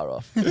wrote your car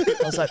off." I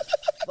was like,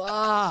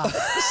 "Fuck!"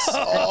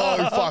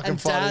 Oh, fucking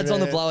And funny, Dad's on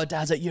the man. blower.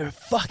 Dad's like, "You're a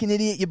fucking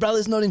idiot. Your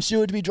brother's not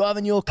insured to be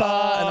driving your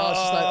car." And I was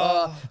just like,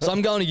 "Oh." So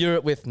I'm going to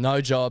Europe with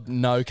no job,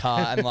 no car,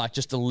 and like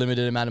just a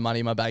limited amount of money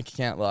in my bank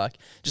account. Like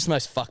just the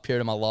most fuck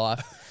period of my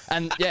life.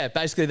 And yeah,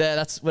 basically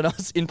that's when I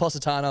was in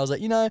Positano. I was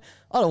like, I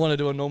don't want to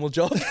do a normal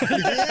job.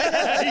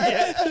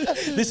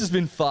 This has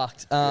been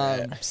fucked.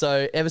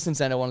 So ever since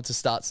then, I wanted to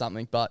start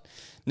something, but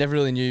never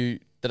really knew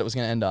that it was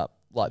going to end up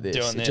like this.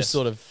 Doing It this. just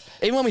sort of,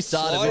 even when we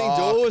started, Sliding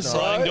doors,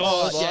 Sliding bro.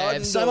 doors. yeah,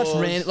 Sliding so much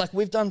doors. random. Like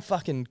we've done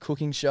fucking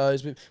cooking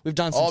shows. We've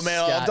done some. Oh man,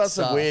 I've scat done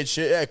some stuff. weird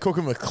shit. Yeah,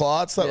 Cooking with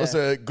Clarts. That was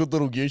a good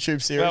little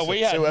YouTube series. Well, we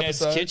for had 2 Ned's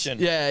episodes. Kitchen.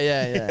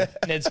 Yeah.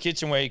 Ned's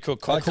Kitchen where you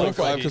cook I cooked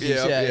cook, I've cooked,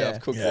 Yeah.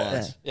 I've cooked Yeah.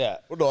 once. Yeah.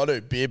 What do I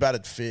do? Beer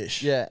battered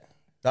fish. Yeah.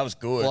 That was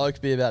good.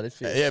 Bloke beer battered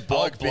fish. Yeah,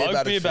 bloke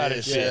beer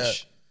battered fish. Yeah.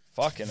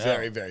 Fucking hell.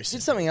 Very, very Did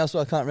simple. something else, but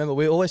I can't remember.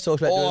 We always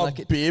talked about doing Oh, like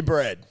it. beer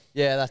bread.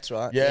 Yeah, that's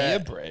right. Yeah.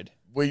 Beer bread.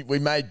 We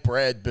made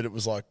bread, but it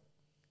was like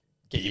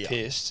Get you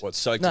pissed. What,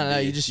 soaked No, in no,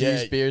 beer? you just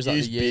use beer as like the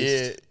use yeast.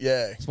 beer.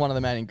 Yeah. It's one of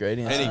the main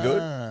ingredients. Any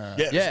good? Yeah,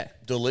 it was Yeah.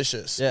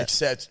 delicious. Yeah.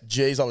 Except,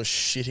 geez, I was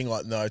shitting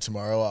like no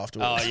tomorrow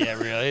afterwards. Oh, yeah,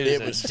 really? It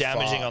It was is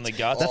damaging fucked. on the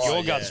guts. Oh,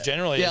 Your guts yeah.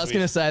 generally. Yeah, I as was we-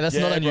 going to say, that's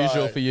Yeah, not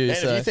unusual bro. for you. And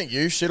So. if you think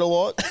you shit a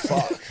lot,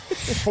 fuck.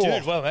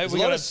 Dude, well, mate, There's we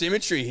a lot got of a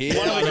symmetry here.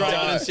 One of the I great-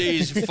 don't see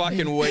his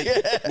fucking weak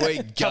couple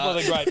of gut.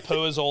 the great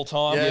pooers all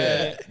time.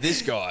 Yeah.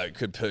 This guy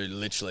could poo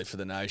literally for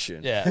the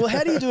nation. Yeah. Well,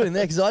 how do you do it in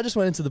there? Because I just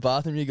went into the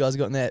bathroom. You guys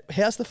got in there.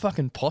 How's the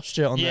fucking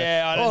posture on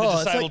there? Yeah, I know Oh, the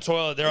it's disabled like-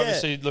 toilet. They're yeah.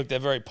 obviously they're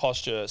very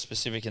posture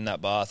specific in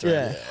that bathroom.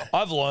 Yeah.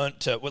 I've learnt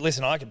to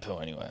listen. I can poo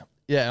anywhere.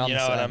 Yeah, I'm You the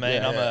know what I same.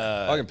 mean?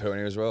 Yeah. I'm I can poo in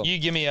here as well. You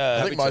give me I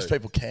a. think most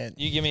people can.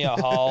 You give me a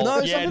hole. No,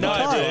 yeah, some no,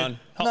 people dude. can't.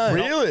 No.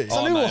 Really? Some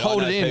Oh, people mate,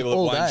 hold I know it in people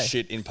all that won't day.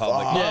 shit in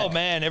public. Fuck. Oh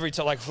man, every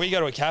time, like if we go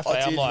to a cafe,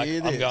 I I'm did like, hear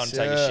I'm going this, to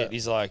take a yeah. shit.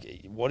 He's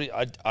like, what?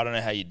 I don't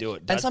know how you do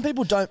it. And some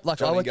people don't like.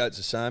 I Johnny work, Goat's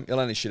the same. He'll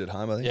only shit at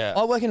home, I think. yeah.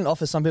 I work in an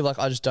office. Some people like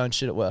I just don't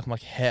shit at work. I'm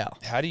like, how?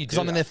 How do you do Because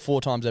I'm in that? there 4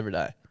 times every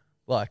day.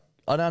 Like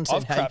I don't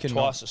understand I've how you crapped can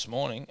twice this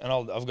morning, and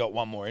I've got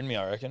one more in me.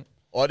 I reckon,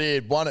 I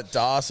did one at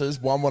Darcy's,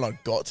 one when I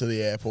got to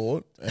the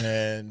airport,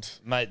 and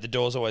mate. The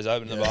door's always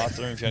open in the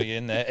bathroom if you want to get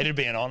in there. It'd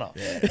be an honour.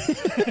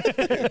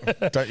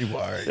 don't you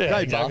worry. Yeah,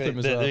 Great exactly. bathroom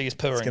as The well. biggest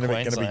pooer It's in gonna be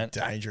Queensland.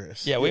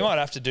 dangerous. Yeah, we might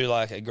have to do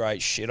like a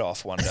great shit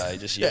off one day.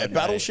 Just you Yeah, and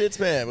battle me. shits,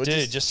 man. We'll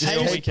Dude, just see Hey,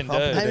 what hey, we can pump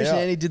it do. out. Hamish and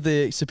Andy did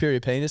the superior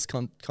penis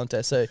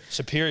contest. So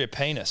Superior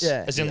penis.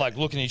 Yeah. As in like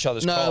looking at each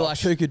other's no, cocks. like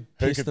who could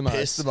piss could the most?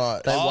 piss the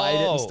most? They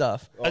weighed it Oh. and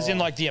stuff. As in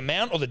like the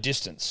amount or the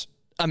distance?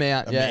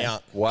 Amount, yeah.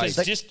 Amount. Wait.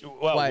 'Cause just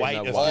weight Weight,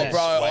 of no, Oh, yes,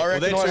 bro, I weight. Well,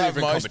 reckon they're I two have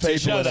different most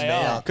competitions. people No, at they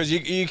are. amount. Because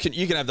you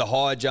can have the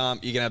high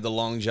jump, you can have the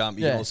long jump,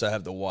 you Yeah. can also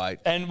have the weight.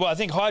 And well, I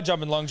think high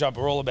jump and long jump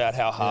are all about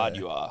how hard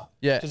you are.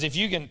 Yeah. Because if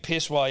you can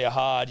piss while you're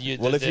hard,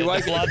 Well, if you the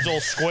wake- blood's all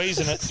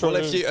squeezing it through.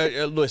 Well, if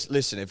you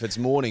listen, if it's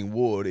morning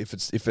wood, if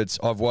it's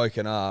I've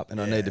woken up and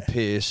I need to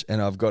piss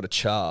and I've got a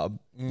chub,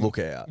 look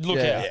out. Look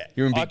Yeah. out.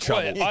 You're in big I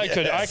trouble. I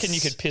reckon you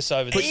could piss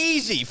over the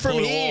Easy from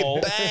Blue here,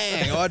 wall.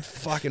 bang! I'd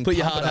fucking Put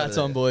your pump hard it over hats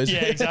there. on, boys. Yeah,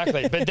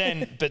 exactly.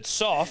 But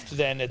soft,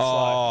 then it's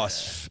Oh,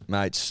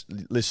 mates,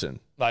 listen,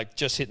 like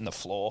just hitting the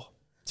floor.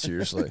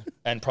 seriously.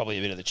 And probably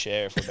a bit of the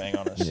chair, if we're being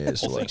honest. Yeah,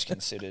 it's all like- things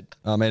considered.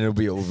 I mean, it'll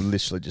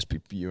literally just be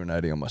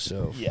urinating on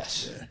myself.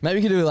 Yes. Maybe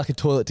we could do like a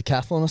toilet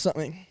decathlon or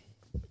something.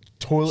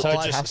 Toilet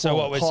So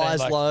what we're saying, highs,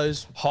 like,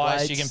 lows,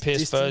 Highest you weights, can piss,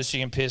 distance. first you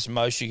can piss,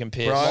 most you can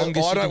piss. Bro, I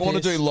Longest you don't can want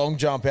to piss. do long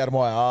jump out of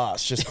my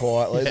ass just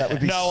quietly. That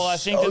would be No, well, I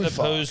think so that the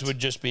fucked. poos would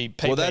just be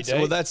PPD.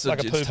 Well, that's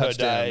like a it's poo per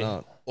touchdown, day.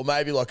 not. Or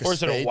maybe like a Or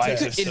is it a speed weight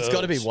test. of It's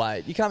got to be Serves.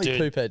 weight. You can't be Dude.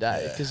 poo per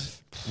day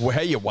because Well,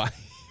 how you weigh?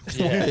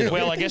 Yeah.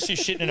 Well, I guess you're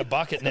shitting in a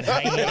bucket and then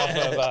hanging it off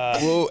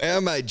of. Well, our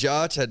mate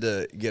Jarch had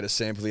to get a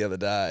sample the other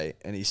day,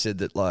 and he said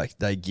that like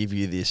they give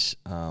you this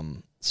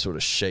sort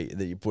of sheet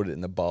that you put it in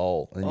the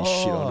bowl and you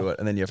shit onto it,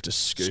 and then you have to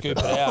scoop Scoop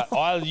it it up. out.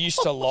 I used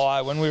to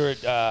lie when we were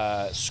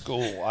at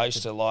school. I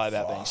used to lie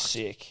about being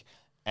sick,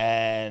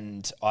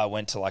 and I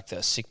went to like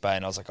the sick bay,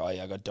 and I was like, "Oh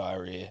yeah, I got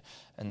diarrhea,"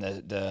 and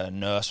the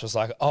nurse was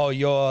like, "Oh,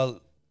 you're."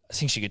 I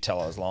think she could tell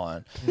I was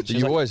lying. So She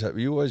was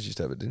you always used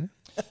to have it, didn't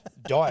you?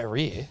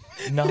 Diarrhea?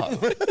 No.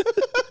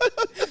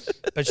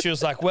 But she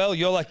was like, well,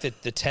 you're like the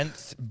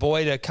 10th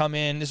boy to come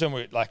in. This is when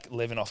we were like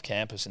living off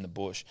campus in the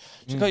bush.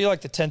 She's like, oh, you're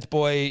like the 10th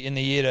boy in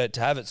the year to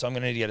have it, so I'm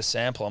going to need to get a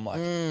sample. I'm like,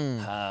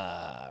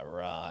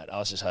 right. I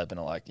was just hoping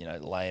to like,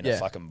 lay in a Yeah.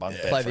 fucking bunk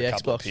bed play for the a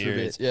couple of Xbox for a bit.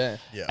 periods. Yeah.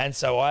 Yeah. And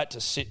so I had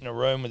to sit in a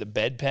room with a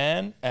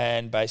bedpan,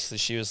 and basically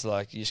she was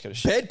like, you just got to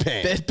shit.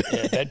 Bedpan.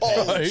 Yeah, bedpan.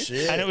 Oh,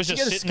 shit. And it was You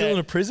just get a sitting school there. in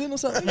a prison or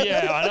something?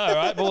 Yeah, I know,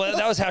 right? Well,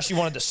 that was how she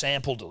wanted the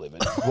sample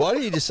delivered. Why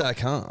do you just say I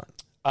can't?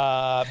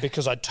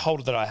 Because I told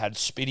her that I had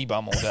spitty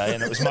bum all day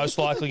and it was most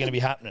likely going to be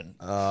happening.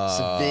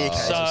 Severe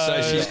case.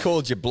 So she's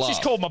called your bluff. She's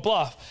called my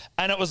bluff.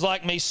 And it was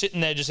like me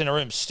sitting there just in a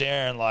room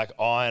staring, like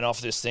eyeing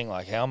off this thing,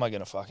 like, how am I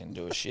going to fucking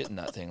do a shit in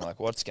that thing? Like,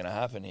 what's going to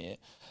happen here?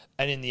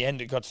 And in the end,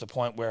 it got to the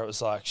point where it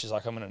was like, she's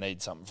like, I'm going to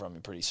need something from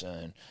you pretty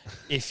soon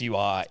if you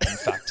are, in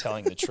fact,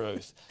 telling the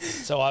truth.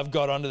 So I've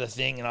got onto the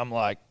thing and I'm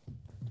like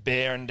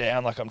bearing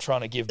down like I'm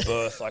trying to give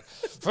birth. Like,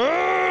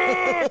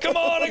 come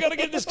on, I got to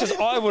get this. Because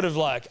I would have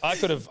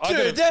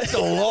Dude, that's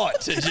a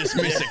lot to just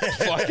miss a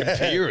fucking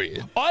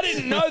period. I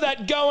didn't know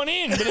that going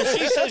in. But if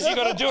she says you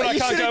got to do it, I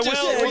can't go,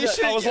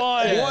 I was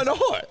lying. Why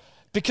not?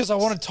 Because I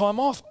wanted time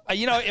off.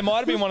 You know, it might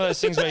have been one of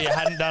those things where you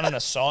hadn't done an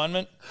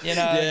assignment. You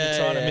know, you're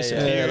trying to miss a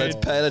period.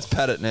 Let's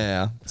pat it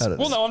now.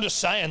 Well, no, I'm just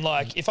saying,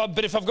 like, if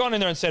I've gone in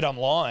there and said I'm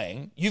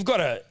lying, you've got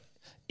to.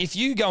 If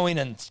you go in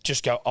and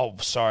just go, oh,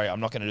 sorry, I'm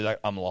not going to do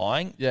that, I'm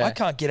lying. Yeah. I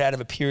can't get out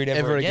of a period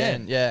ever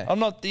again. Yeah, I'm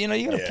not. You know,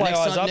 you got to play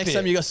eyes up next here.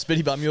 time you got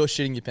spitty bum, you're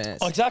shitting your pants.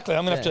 Oh, exactly.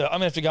 I'm gonna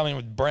have to go in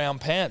with brown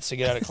pants to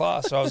get out of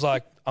class. So I was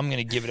like, I'm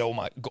gonna give it all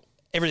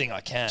everything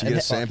I can. Did you get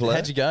a sample out?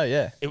 How'd you go?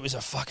 Yeah. It was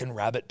a fucking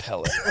rabbit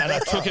pellet, and I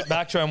took it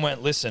back to her and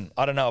went, "Listen,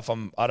 I don't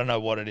know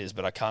what it is,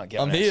 but I can't get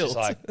I'm on it." healed. She's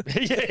like,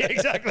 "Yeah,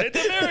 exactly,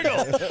 it's a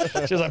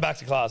miracle." She was like, "Back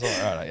to class." I'm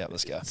like, "All right, yeah,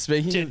 let's go."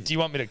 Speaking Do you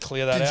want me to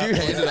clear that out? Did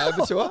you hand it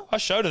over to her? I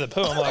showed her the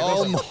poo. I'm like,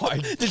 Oh "Listen." my!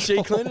 Did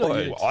she clean it or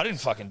you? Well, I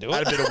didn't fucking do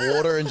Add it. a bit of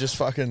water and just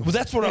fucking. Well,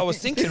 that's what I was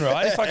thinking,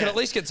 right? If I could at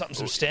least get something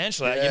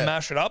substantial out, you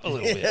mash it up a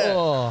little bit.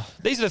 Oh.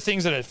 These are the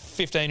things that a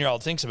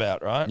 15-year-old thinks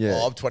about, right? Yeah.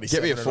 Oh, I'm 27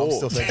 Get me a and I'm fork.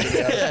 still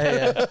thinking about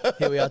it. Yeah.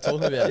 Here we are talking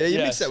about Yeah, it. you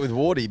Yes. mix that with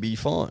water, you'd be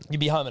fine. You'd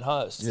be home and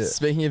host. Yeah.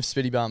 Speaking of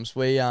spitty bums,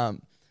 we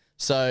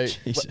so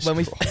Jesus when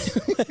we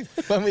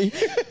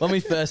Christ. when we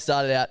first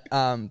started out,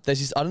 there's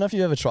this, I don't know if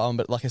you ever tried one,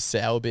 but like a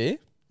sour beer.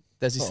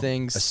 There's these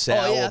things. a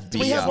sour We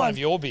beer. have One one. of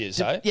your beers,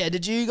 eh? Yeah,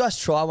 did you guys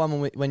try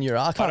one when you were?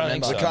 I can't don't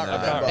think remember. so. I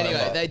can't remember.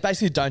 Anyway, they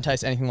basically don't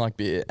taste anything like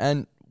beer.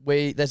 And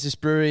there's this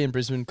brewery in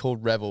Brisbane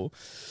called Revel,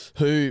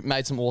 who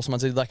made some awesome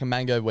ones. They did like a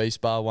mango Wheat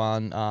Bar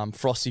one,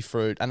 frosty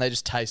fruit, and they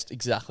just taste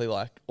exactly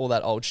like all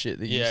that old shit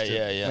that you used to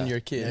when you were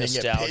a kid. And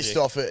you get Nostalgic. pissed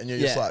off it and you're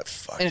just like,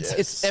 fuck and yeah,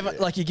 it's ever,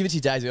 like you give it to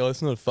your days, oh,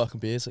 it's not a fucking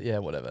beer. It's like, yeah,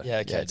 whatever. Yeah,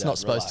 okay, it's Dad, not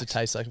supposed to relax.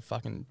 taste like a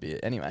fucking beer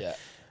anyway.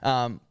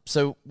 Yeah.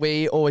 So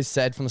we always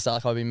said from the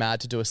start, like, I'd be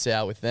mad to do a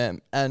sour with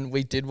them, and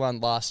we did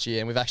one last year,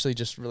 and we've actually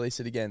just released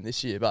it again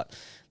this year. But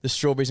the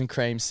strawberries and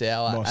cream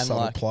sour, Nice and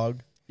subtle like, plug.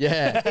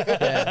 yeah,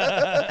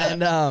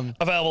 and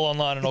Available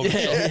online and all good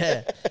shops.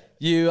 yeah,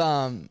 you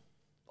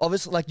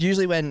obviously, like,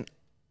 usually when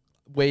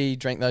we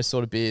drink those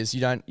sort of beers,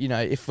 you don't,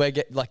 if we're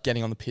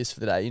getting on the piss for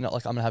the day, you're not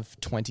like, I'm gonna have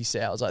 20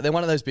 sours. Like, they're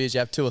one of those beers you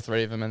have 2 or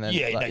 3 of them, and then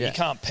Yeah, like, no, you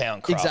can't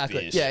pound craft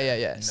exactly. beers.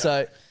 Yeah.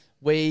 So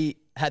we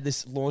had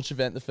this launch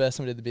event the first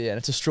time we did the beer, and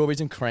it's a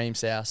strawberries and cream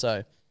sour,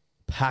 so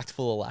packed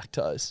full of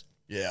lactose,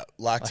 Yeah,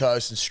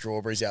 lactose and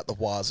strawberries out the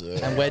wazoo.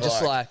 and we're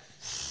just like.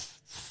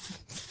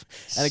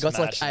 And it got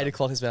to like Smash 8 them.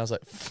 o'clock this morning. I was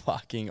like,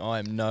 fucking, I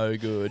am no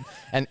good.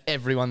 And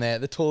everyone there,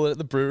 the toilet at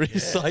the brewery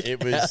is like,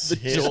 it out was, the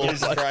it door.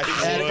 was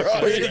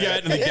crazy. We need to go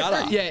out in the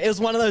gutter. Yeah, it was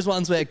one of those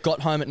ones where I got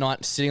home at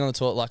night, sitting on the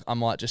toilet, like, I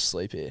might just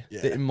sleep here.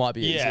 Yeah. It might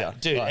be Yeah, easier.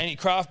 dude, Like, any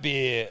craft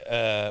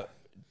beer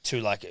to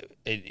like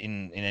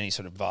in any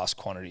sort of vast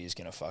quantity is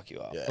going to fuck you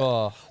up. Yeah.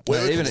 oh, We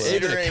were Even a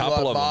considering couple like,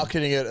 of them.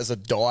 marketing it as a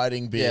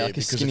dieting beer like a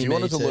because if skinny you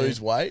wanted to me too. lose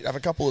weight, have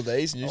a couple of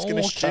these and you're just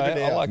going to shit it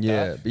I out. like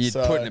Yeah, that. but you're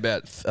So- putting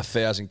about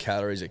 1,000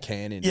 calories a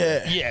can in.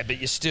 yeah. Yeah, but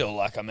you're still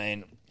like, I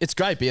mean, it's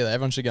great beer, though.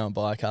 Everyone should go and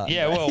buy a carton.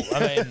 yeah, well, I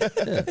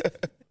mean,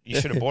 you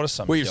should have bought us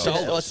some. Well, you've guys.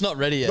 sold Well, it's not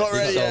ready yet. Not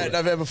ready We've sold yet, it.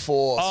 November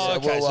 4th. Oh, so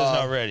okay, we'll, so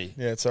it's not ready.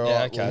 Yeah, it's all Yeah,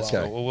 right. okay, that's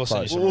Okay. cool. We'll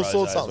send you some We'll sort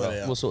rosés as something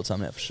well. out. We'll sort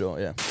something out for sure,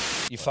 yeah.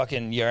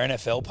 Your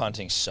NFL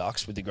punting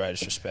sucks with the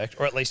greatest respect,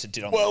 or at least it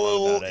did on the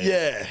Well, line about it.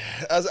 yeah.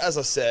 As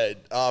I said,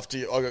 after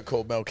I got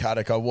called Mel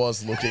Caddick, I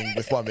was looking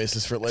with my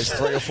missus for at least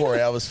 3 or 4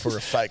 hours for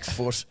a fake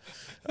foot.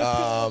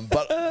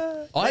 But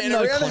I had man,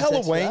 no around context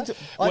Halloween, for that.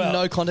 I had Well-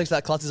 no context for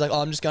that. Clutch is like,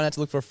 oh, I'm just going out to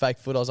look for a fake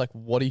foot. I was like,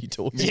 what are you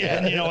talking Yeah, about?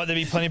 and you know what? There'd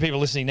be plenty of people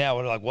listening now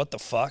who are like, what the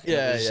fuck? And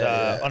Yeah, it was,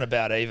 yeah. on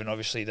About Even,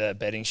 obviously, the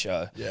betting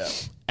show. Yeah.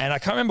 And I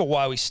can't remember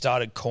why we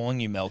started calling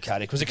you Mel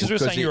Caddick. Was it because we were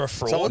saying you're a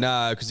fraud?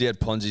 No, because he had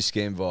Ponzi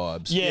scheme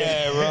vibes.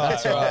 Yeah, right,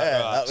 right.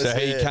 that was So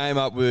he it. came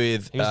up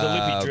with He was the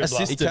lippy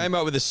dribbler. he came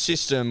up with a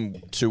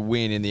system to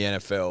win in the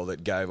NFL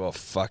that gave off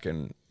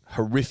fucking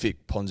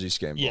horrific Ponzi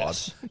scheme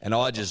Yes. vibes. And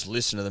I just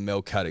listened to the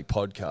Mel Caddick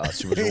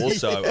podcast, who was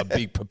also a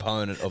big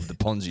proponent of the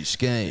Ponzi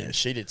scheme.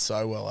 She did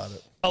so well at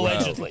it.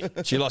 Allegedly.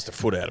 She lost a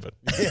foot out of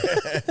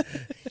it.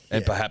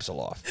 And perhaps a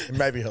life.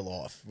 Maybe her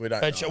life. We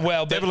don't know.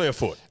 Well, Definitely a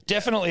foot.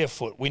 Definitely a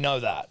foot. We know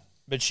that.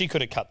 But she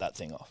could have cut that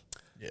thing off.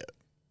 Yeah.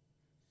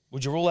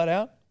 Would you rule that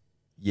out?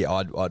 Yeah,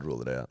 I'd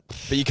rule it out.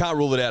 But you can't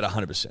rule it out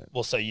 100%.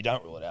 Well, so you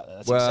don't rule it out. Then.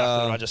 That's Well-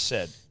 exactly what I just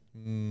said.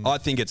 I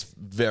think it's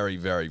very,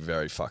 very,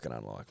 very fucking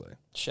unlikely.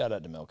 Shout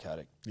out to Mel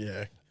Caddick.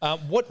 Yeah.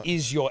 What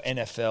is your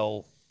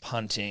NFL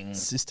punting?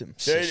 System.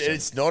 Dude,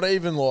 it's not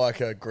even like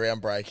a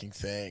groundbreaking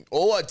thing.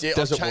 All I did...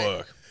 Does I it changed-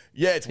 work?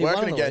 Yeah, it's He won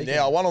working on the again weekend.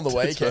 now. I won on the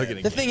It's weekend.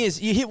 working The thing is,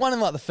 you hit one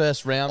in like the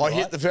first round, I right?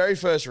 hit the very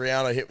first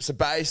round. I hit. So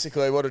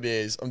basically, what it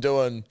is, I'm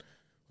doing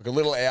like a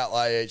little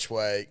outlay each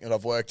week, and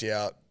I've worked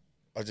out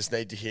I just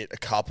need to hit a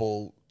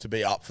couple to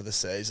be up for the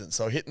season.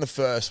 So hitting the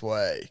first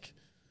week,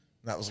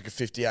 And that was like a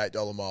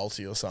 $58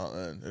 multi or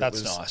something. That's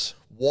it was nice.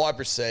 Wide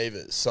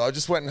receivers. So I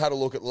just went and had a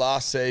look at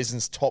last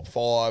season's top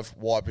 5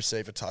 wide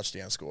receiver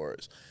touchdown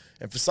scorers.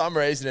 And for some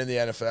reason in the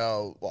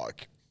NFL,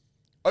 like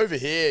over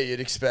here, you'd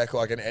expect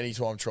like an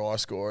anytime try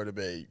scorer to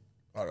be,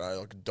 I don't know,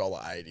 like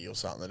 $1.80 or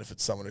something if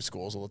it's someone who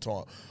scores all the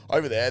time.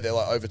 Over there, they're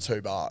like over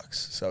 $2.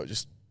 So it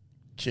just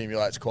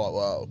accumulates quite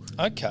well.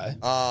 Okay.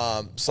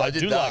 So I did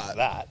do that. like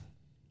that.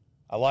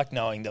 I like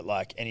knowing that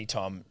like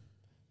anytime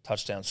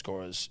touchdown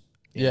scorers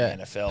in Yeah,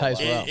 the NFL. pays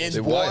like, well. In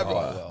They're way wide,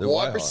 higher. They're way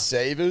wide higher.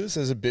 receivers,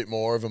 there's a bit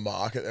more of a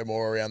market. They're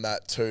more around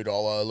that $2,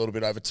 a little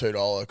bit over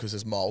 $2 because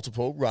there's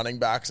multiple. Running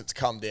backs, it's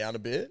come down a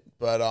bit.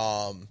 But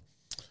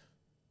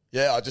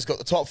yeah, I just got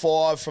the top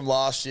 5 from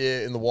last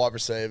year in the wide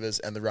receivers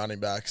and the running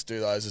backs. Do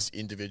those as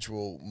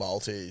individual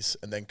multis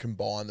and then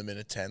combine them in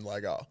a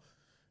 10-legger.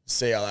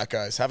 See how that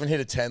goes. Haven't hit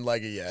a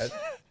 10-legger yet.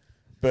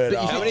 But, But you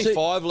How hit many two-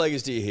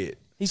 5-leggers do you hit?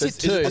 He's So hit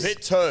is it- two. I've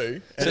hit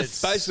 2. And So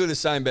it's basically the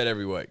same bet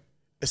every week.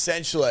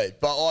 Essentially,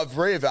 but I've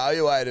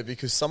reevaluated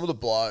because some of the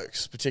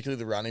blokes, particularly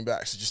the running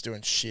backs, are just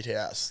doing shit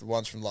house, the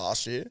ones from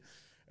last year.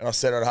 And I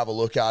said I'd have a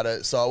look at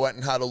it. So I went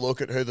and had a look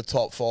at who the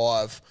top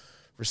 5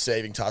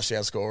 receiving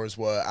touchdown scorers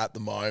were at the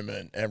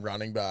moment and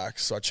running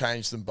backs. So I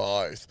changed them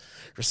both.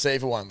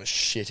 Receiver one was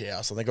shit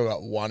house. I think I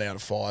got 1 out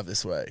of 5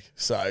 this week.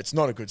 So it's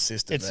not a good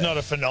system. it's there. not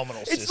a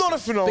phenomenal system. It's not a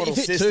phenomenal you've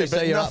hit system, two, so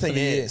but you're up for nothing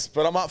the year. is.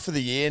 But I'm up for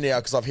the year now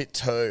because I've hit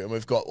 2 and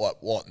we've got like,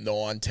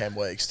 9-10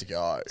 weeks to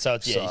go. So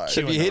it's, yeah,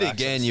 So if you hit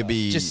again, you'll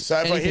be... Just So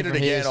if I anything hit it from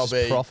here again, is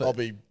just profit. I'll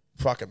be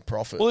fucking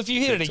profit. Well, if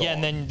you hit it big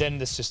again, time. then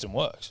the system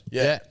works.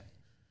 yeah. Yeah.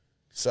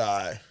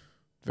 So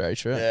Very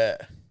true. yeah,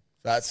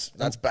 that's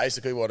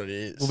basically what it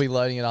is. We'll be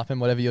loading it up in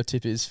whatever your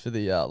tip is for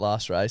the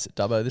last race at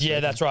Dubbo this Yeah,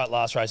 weekend. that's right.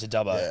 Last race at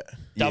Dubbo.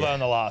 Yeah. Dubbo Yeah. on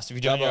the last. If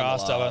you've done your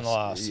ass, Dubbo on the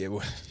last. Yeah,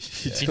 well,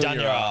 If you've done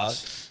your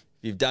ass,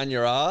 You've done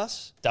your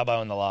ass, Dubbo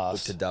on the look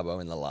last. to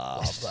Dubbo in the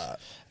last. that.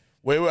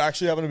 We were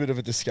actually having a bit of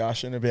a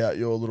discussion about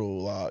your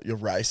little your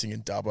racing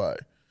in Dubbo.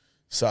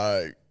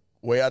 So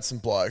we had some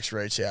blokes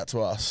reach out to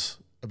us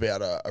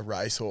about a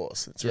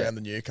racehorse. It's Yeah. around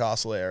the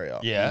Newcastle area.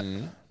 Yeah.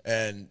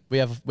 And We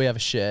have a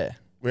share.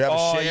 we have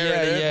Oh, a share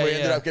yeah, in it. yeah, We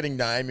ended yeah. up getting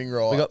naming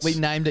rights. We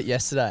named it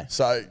yesterday.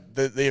 So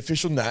the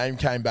official name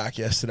came back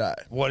yesterday.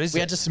 What is We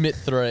it? had to submit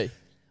 3.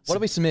 What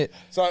did we submit?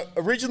 So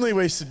originally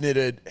we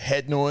submitted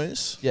Head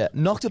Noise. Yeah,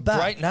 knocked it back.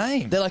 Great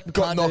name. They're like, we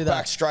Got can't do knocked that.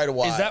 back straight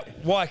away. Is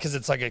that why? Because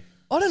it's like a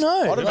I don't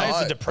know. I don't maybe know. it's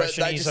a but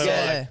depression. they just Sort of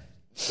said,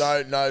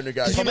 like, no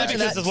negotiation. Can you maybe imagine because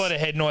that? there's a lot of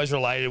head noise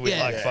related with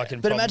Yeah. like fucking.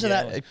 But imagine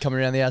problem that yelling. coming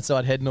around the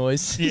outside, head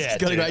noise. Yeah, He's got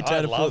dude, a great I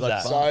turn of love foot.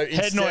 that. Like, So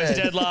Head noise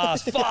instead- dead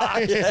last. Fuck.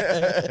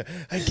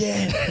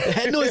 again.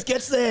 head noise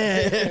gets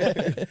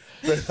there.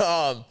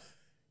 But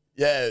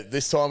yeah,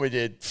 this time we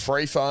did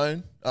free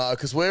phone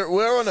because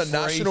we're on a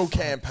national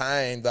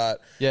campaign that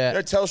Yeah.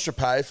 Telstra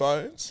pay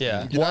phones.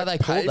 Yeah. you Why don't they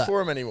pay call that? for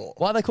them anymore.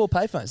 Why are they called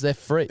payphones? They're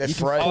free. They're You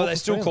can free. call Oh, for they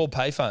still free. call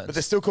payphones. But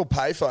they're still called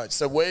pay phones.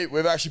 So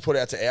we've actually put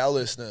out to our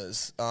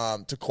listeners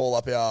to call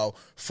up our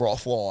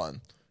froth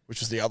line,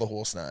 which is the other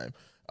horse name.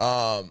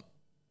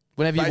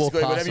 Whenever you walk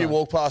Basically, past whenever you one.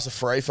 walk past a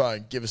free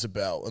phone, give us a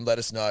bell and let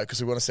us know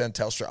because we want to send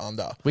Telstra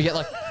under. We get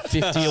like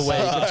 50 a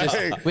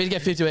week. We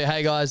get 50 a week.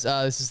 Hey guys,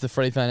 this is the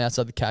free phone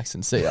outside the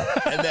Caxton. See ya.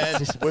 And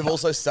then we've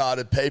also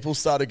people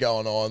started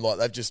going on, like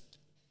they've just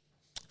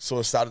sort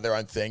of started their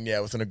own thing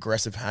now with an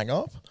aggressive hang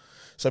up.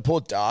 So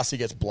poor Darcy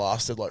gets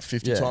blasted like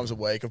 50 Yeah. times a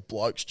week of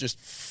blokes just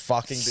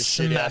fucking the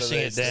shit out of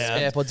Smashing this. it down.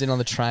 AirPods in on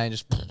the train.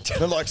 Just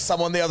And like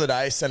someone the other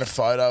day sent a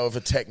photo of a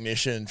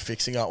technician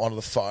fixing up one of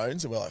the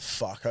phones, and we're like,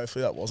 "Fuck!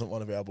 Hopefully that wasn't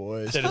one of our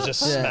boys." Should have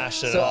just Yeah.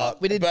 smashed it So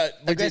up. we did But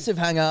we aggressive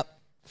hang up.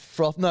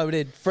 Froth. No, we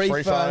did free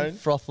Free phone, phone.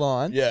 froth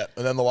line, Yeah,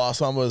 and then the last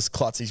one was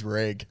Klutzy's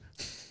rig.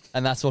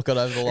 and that's what got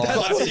over the line.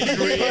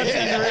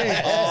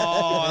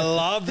 Oh, I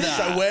love that.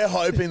 So we're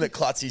hoping that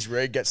Klutzy's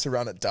rig gets to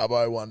run at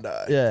Dubbo one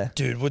day. Yeah,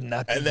 Dude, wouldn't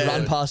that be And then-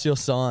 run good? past your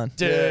sign.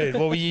 Dude,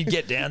 well, you'd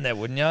get down there,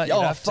 wouldn't you? You'd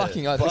Oh, have to.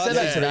 fucking oath. We But said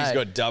yeah, that today. he's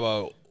got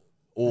Dubbo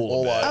all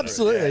All about over. it.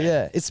 Absolutely,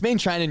 yeah. It's been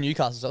trained in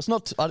Newcastle, so it's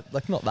not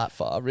not that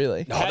far,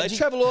 really. No, they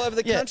travel all over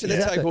the Yeah, country. They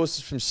exactly. take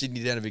horses from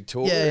Sydney down to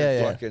Victoria,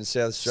 Yeah. fucking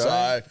South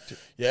Australia. So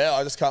yeah,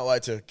 I just can't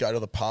wait to go to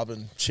the pub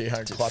and cheer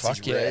home Klutzy's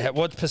Fuck yeah. rig.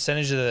 What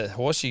percentage of the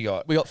horse you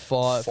got? We got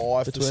 5%,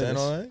 5%,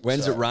 I think.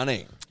 When's it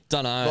running?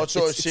 Don't know. Not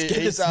sure. It's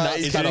getting He's its nuts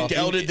he's cut getting off.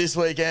 gelded this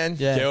weekend.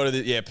 Yeah.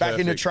 Yeah, Back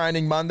into perfect.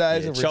 training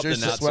Mondays Yeah, and chop the reduce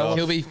the nuts swell. off.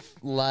 He'll be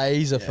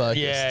laser focused.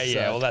 Yeah, yeah.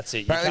 so- Well, that's it.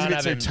 You Apparently can't he's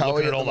have a bit him too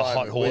looking toey at all the hot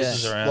moment,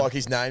 horses which, around. Like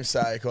his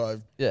namesake, I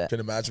Yeah. can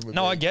imagine. Would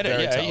No, be I get it.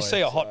 very Yeah, you toey, see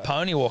a hot so-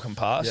 pony walking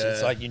past. It's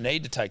Yeah. like you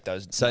need to take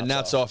those. So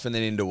nuts off and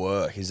then into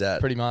work. Is that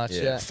Pretty much,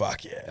 yeah.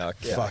 Fuck yeah.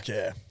 Okay. Fuck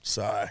yeah.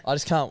 So I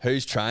just can't.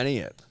 Who's training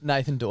it?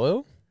 Nathan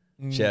Doyle.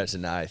 Shout out to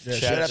Nath. Yeah,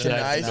 Shout out to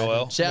Nathan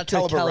Doyle. Shout out to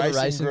Calibre Calibre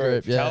Racing Racing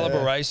Group. Group. Yeah.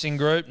 Calibre Racing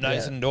Group,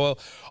 Nathan Doyle.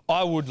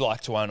 I would like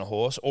to own a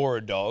horse or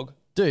a dog.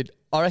 Dude,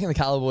 I reckon the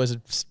Calibre boys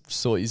would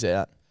sort you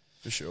out.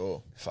 for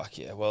sure. Fuck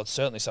yeah. Well, it's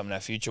certainly something in our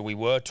future. We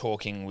were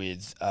talking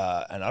with,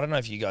 and I don't know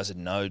if you guys would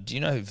know, do you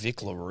know who Vic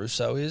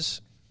LaRusso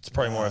is? It's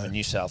probably more of a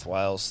New South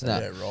Wales thing. No.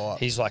 Yeah, right.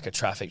 He's like a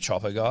traffic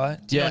chopper guy.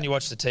 Do you know Yeah. when you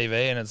watch the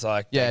TV and it's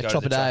like Yeah, they go to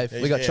Chopper the traffic-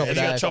 Dave. We got Yeah, Chopper Have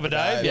you got Dave. Chopper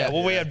Dave? Yeah.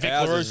 Well, we had Vic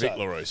Ours is LaRusso. Vic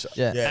LaRusso.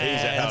 Yeah. Yeah,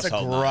 And- that's a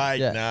household great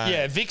name. name.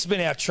 Yeah, Vic's been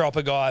our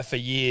chopper guy for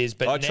years,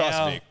 but I now,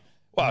 trust Vic.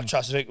 Well, I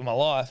trust Vic with my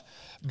life,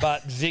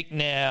 but Vic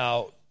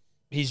now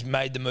he's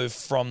made the move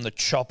from the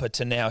chopper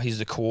to now he's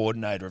the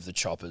coordinator of the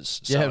choppers.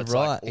 So Yeah, it's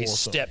like right. he's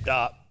Awesome. stepped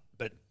up,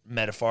 but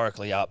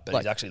metaphorically up, but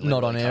Like, he's actually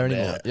not on literally air come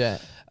anymore. down. Yeah.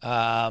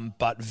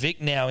 But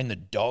Vic now in the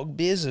dog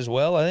biz as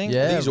well, I think.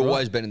 Yeah. He's right.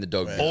 always been in the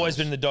dog. biz. Always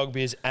been in the dog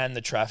biz and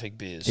the traffic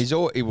biz. He's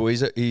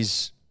always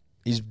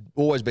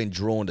been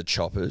drawn to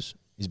choppers.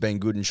 He's been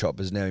good in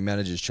choppers. Now he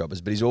manages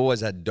choppers, but he's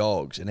always had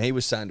dogs. And he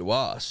was saying to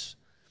us,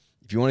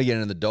 if you want to get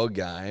into the dog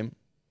game,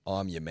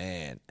 I'm your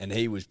man. And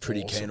he was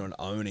pretty keen on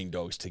owning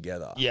dogs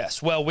together.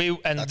 Yes. Well,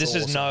 this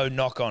is no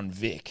knock on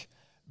Vic,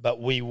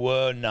 but we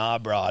were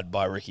Narbra'd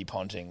by Ricky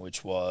Ponting,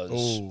 which was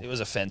it was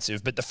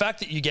offensive. But the fact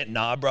that you get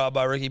Narbra'd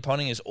by Ricky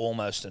Ponting is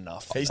almost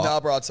enough. He's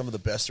Narbra'd some of the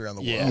best around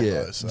the Yeah. world. Yeah.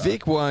 Though, so.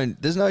 Vic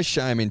won't. There's no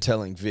shame in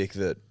telling Vic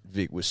that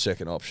Vic was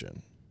second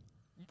option.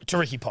 To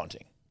Ricky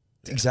Ponting.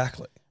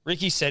 Exactly.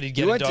 Ricky said he'd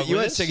get You a weren't, dog you with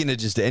weren't us. second to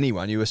just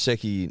anyone. You were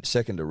second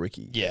to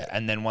Ricky. Yeah,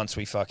 and then once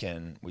we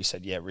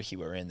said, yeah, Ricky,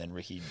 we're in, then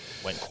Ricky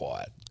went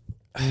quiet.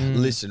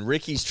 Listen,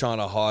 Ricky's trying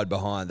to hide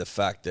behind the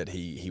fact that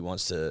he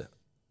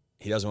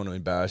doesn't want to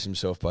embarrass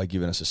himself by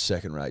giving us a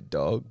second-rate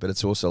dog, but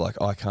it's also like,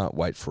 I can't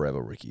wait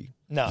forever, Ricky.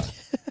 No.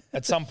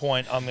 At some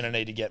point, I'm going to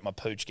need to get my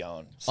pooch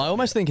going. I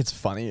almost think it's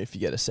funny if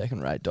you get a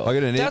second-rate dog. I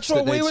got an That's itch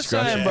what that we needs were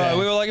saying, scratching. bro.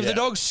 We were like, if Yeah. the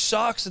dog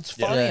sucks, it's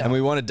funny. Yeah. And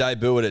we want to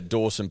debut it at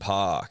Dawson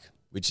Park,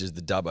 which is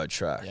the Dubbo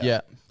track.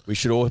 Yeah. We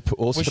should also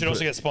We should put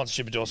also it- get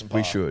sponsorship at Dawson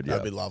Park. We should, yeah.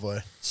 That'd be lovely.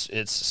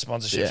 It's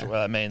sponsorships. Yeah.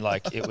 Well, I mean,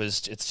 like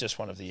it's just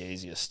one of the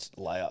easiest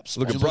layups.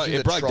 Look, Did it you broke, look it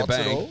at broke the trots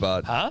at all? bank,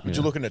 but Huh? Did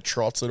you look into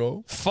trots at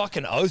all?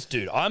 Fucking oath,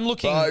 dude. I'm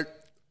looking So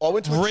I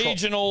went to a trot.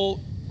 regional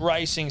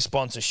racing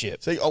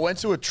sponsorship. See, I went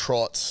to a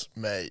trots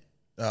meet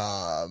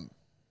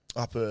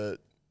up at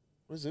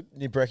what is it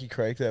near Brecky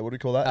Creek there? What do you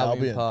call that?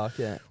 Albion Park,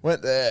 yeah.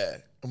 Went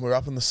there and we were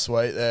up in the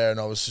suite there, and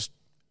I was just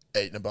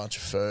eating a bunch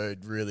of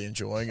food, really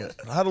enjoying it.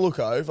 And I had a look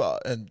over,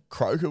 and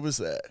Croker was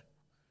there.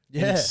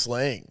 In Yeah. his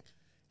sling.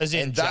 As in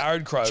And that-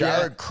 Jared Croker.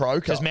 Jared Croker.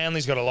 Because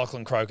Manly's got a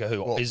Lachlan Croker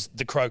who is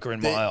the Croker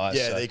in my eyes.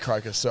 Yeah, so. the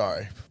Croker.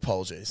 Sorry,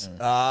 apologies.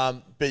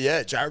 But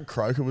yeah, Jared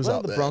Croker was One up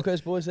of the there.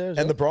 Broncos boys there as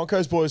well. And the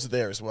Broncos boys are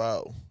there as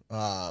well.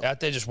 Out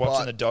there just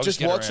watching the dogs Just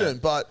get watching,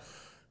 around. but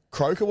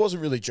Croker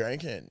wasn't really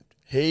drinking.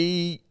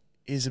 He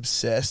is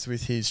obsessed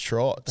with his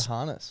trots, the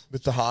harness.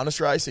 with the harness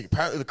racing.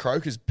 Apparently, the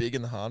Croker's big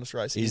in the harness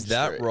racing. is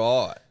that industry.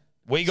 right?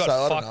 We got So,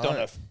 I don't fucked on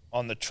know.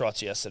 on the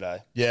trots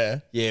yesterday. Yeah.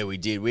 Yeah, we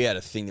did. We had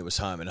a thing that was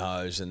home and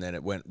hose, and then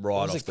it went right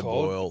What off was it the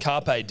called? boil.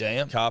 Carpe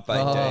Diem. Carpe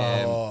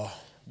Diem. Oh,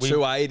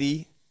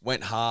 280,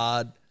 went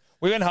hard.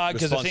 We went hard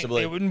because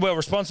Responsibly.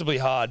 responsibly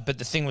hard, but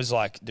the thing was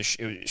like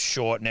it was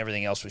short and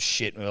everything else was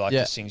shit. And we were like,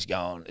 Yeah. this thing's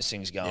going.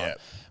 Yeah. It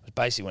was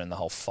basically winning the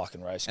whole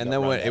fucking race. And got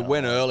then run it down.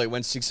 went early, it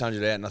went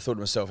 600 out, and I thought to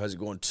myself, has it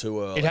gone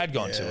too early? It had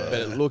gone too But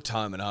early. it looked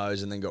home and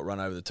hose and then got run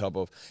over the top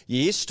of.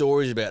 You hear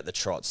stories about the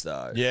trots,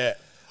 though. yeah.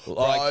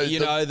 Like,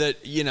 Bro,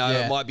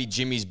 Yeah. it might be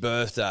Jimmy's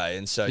birthday,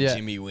 and so Yeah.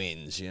 Jimmy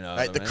wins, you know.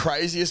 Mate, what the I mean?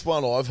 craziest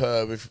one I've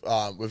heard,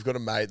 we've got a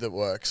mate that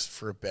works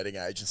for a betting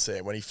agency,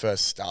 and when he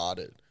first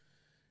started,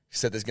 he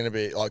said there's going to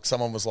be, like,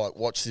 someone was like,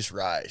 watch this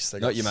race. They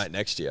Not got your mate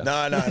next year.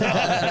 No.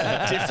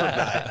 Different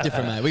mate.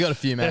 Different, mate. We got a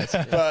few mates.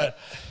 But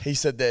he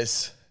said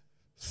there's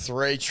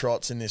 3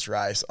 trots in this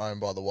race owned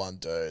by the one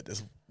dude.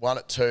 There's one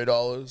at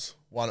 $2,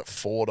 one at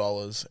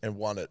 $4, and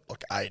one at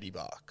like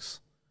 $80.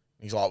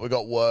 He's like, we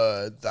got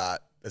word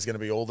that there's going to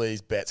be all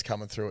these bets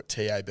coming through at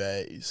TABs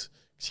because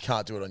you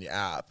can't do it on your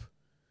app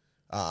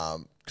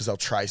because they'll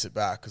trace it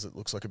back because it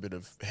looks like a bit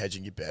of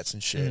hedging your bets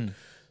and shit.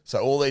 So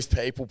all these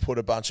people put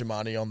a bunch of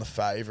money on the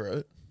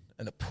favourite,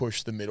 and it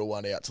pushed the middle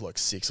one out to like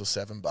 $6 or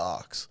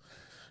 $7.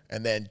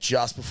 And then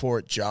just before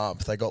it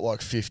jumped, they got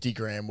like 50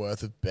 grand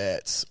worth of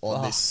bets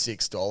on this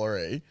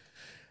 $6.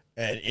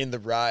 And in the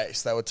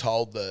race, they were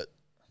told that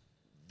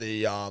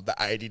the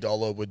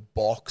 $80 would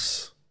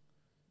box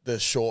the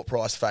short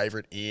price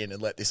favourite in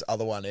and let this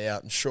other one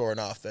out. And sure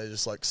enough, they're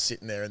just like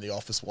sitting there in the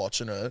office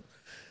watching it.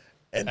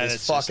 And And this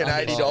it's just fucking $80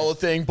 unbelievable.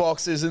 thing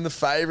boxes in the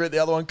favourite. The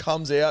other one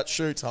comes out,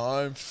 shoots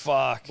home.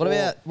 Fuck. What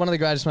about one of the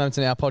greatest moments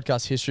in our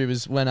podcast history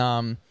was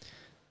when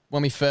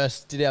we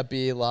first did our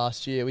beer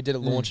last year. We did a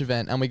launch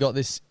event and we got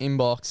this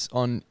inbox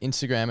on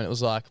Instagram and it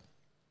was like,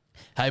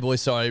 "Hey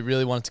boys, sorry,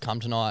 really wanted to come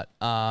tonight,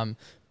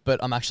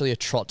 but I'm actually a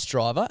trots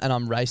driver and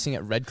I'm racing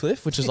at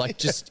Redcliffe, which is like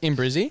just in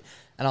Brizzy."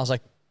 And I was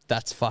like,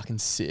 "That's fucking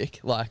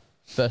sick." Like,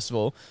 first of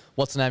all,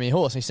 what's the name of your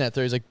horse? And he sent it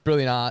through. He's like,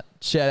 "Brilliant art.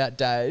 Shout out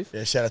Dave."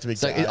 Yeah, shout out to Big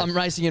So Dave. I'm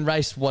racing in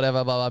race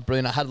whatever, blah, blah,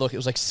 brilliant. I had a look. It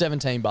was like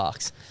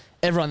 $17.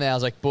 Everyone there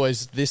was like,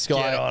 "Boys, this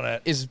guy Get on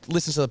it. is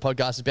listens to the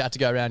podcast, is about to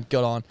go around,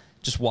 got on,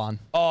 just won."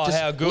 Oh, just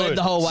how good. Led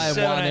the whole way and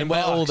won, and we're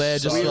all $17. there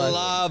just We like,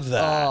 love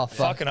that. oh, fuck.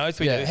 Fucking oath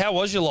we Yeah. do. How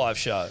was your live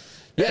show?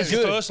 Yeah, It was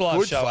your good. first live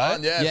Good show,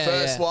 fun. eh? Yeah, Yeah,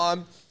 first yeah.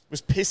 one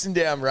was pissing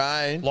down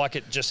rain. Like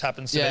it just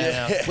happens to be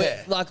Yeah.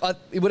 now.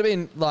 It would have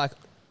been like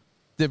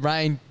the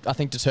rain, I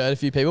think, deterred a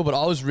few people, but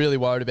I was really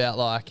worried about,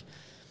 like,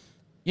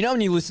 you know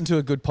when you listen to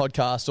a good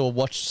podcast or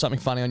watch something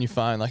funny on your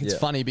phone, like it's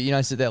funny, but you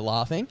don't sit there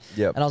laughing.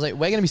 Yep. And I was like,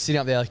 we're going to be sitting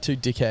up there like two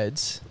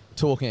dickheads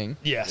talking.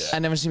 Yes.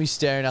 And everyone's going to be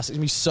staring at us. It's going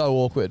to be so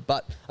awkward.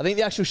 But I think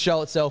the actual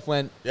show itself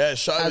went Yeah,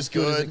 show as was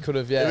good as good. it could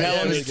have. How Yeah. long it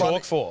did was you funny.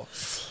 talk for?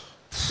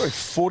 Probably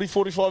 40,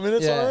 45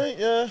 minutes, Yeah. I think.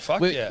 Yeah. Fuck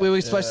We, yeah. we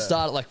were supposed to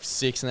start at like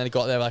 6 and then it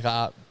got there like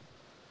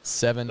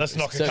 7. Let's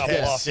knock a So, couple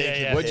yeah. off. Yeah,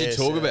 yeah. What did you Yes,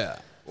 talk yeah. about?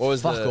 What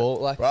was Fuck the all.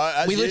 Like, Right,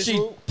 as we literally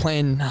usual.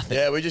 planned nothing.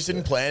 Yeah, we just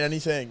didn't plan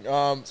anything.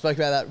 Spoke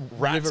about that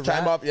Rats river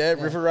came rat. up,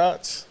 river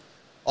rats.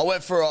 I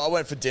went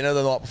for dinner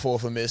the night before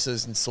for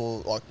Mrs. and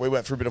saw, like, we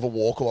went for a bit of a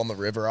walk along the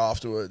river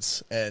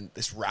afterwards, and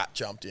this rat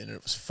jumped in and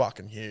it was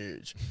fucking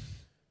huge.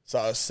 So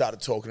I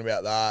started talking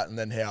about that, and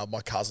then how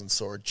my cousin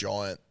saw a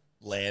giant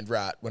land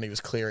rat when he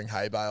was clearing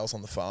hay bales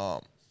on the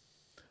farm.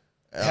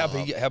 How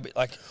big?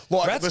 Like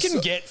Like, rats the can si-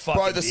 get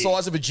fucking bro, the big.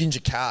 size of a ginger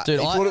cat.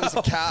 Dude, he I- thought it was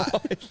a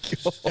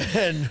cat,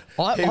 and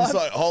he was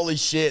like, "Holy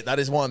shit, that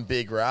is one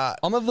big rat."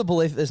 I'm of the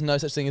belief that there's no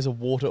such thing as a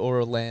water or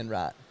a land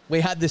rat.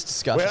 We had this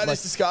discussion. We had like,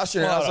 this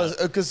discussion, and I Hold was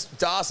because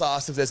Das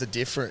asked if there's a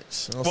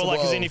difference. And I Well, said, like,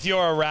 as in, if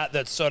you're a rat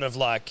that sort of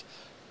like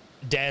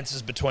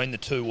dances between the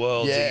two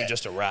worlds, are you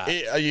just a rat,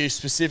 Are you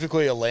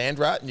specifically a land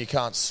rat and you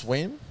can't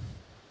swim?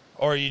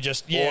 or are you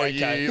just Or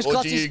okay? you- Because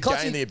or do you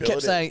Clutzy gain the ability?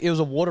 kept saying it was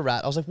a water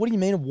rat. I was like, what do you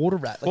mean a water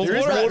rat? Like, Well, there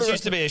is Water no- Rats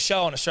used to be a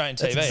show on Australian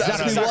TV. exactly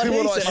I don't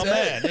know. what I Oh, said.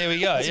 man, there we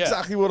go. That's yeah.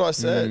 exactly what I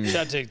said.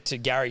 Shout out to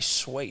Gary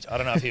Sweet. I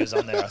don't know if he was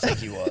on there. I think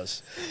he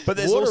was. But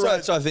there's water also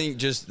rats? I think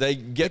just they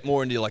get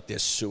more into like their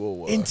sewer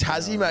work. in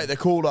Tassie, mate. They're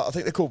called. I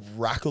think they're called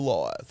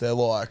Rackalai. They're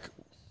like,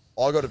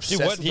 I got obsessed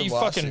Dude, what? with them You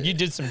last fucking year. you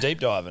did some deep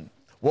diving.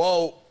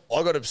 Well,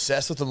 I got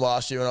obsessed with them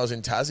last year when I was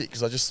in Tassie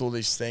because I just saw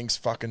these things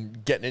fucking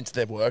getting into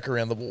their work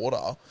around the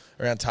water,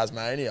 around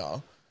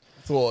Tasmania.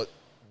 Thought,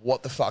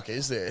 what the fuck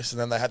is this?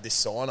 And then they had this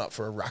sign up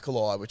for a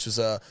Rackalai, which is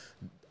a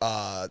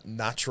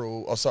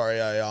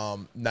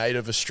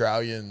native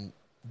Australian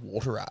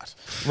water rat.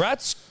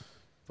 Rats.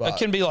 But- It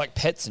can be like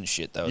pets and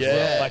shit though. As Yeah.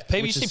 well. Like people,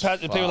 you Which see is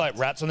people like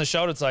rats on the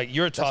shoulder. It's like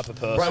you're a type of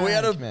person. Right, we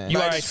had a man. mate You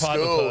are at a type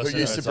of school person, who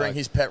used to it's bring like-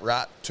 his pet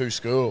rat to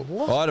school.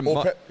 I had a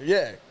Or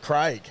mi-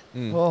 Craig.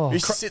 Oh. He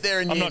used to sit there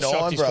in I'm year not shocked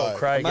 9, he's called bro.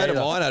 Craig. mate of either.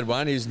 mine had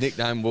one. His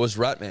nickname was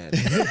Ratman.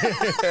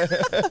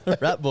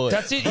 rat boy.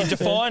 That's it. You're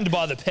defined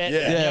by the pet. Yeah.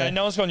 You know, Yeah.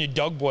 no one's calling you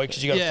dog boy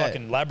because you got a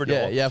fucking Labrador.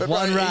 Yeah, you have But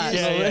one bro, rat. he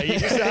Yeah,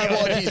 used to have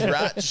like his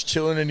rat just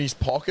chilling in his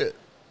pocket.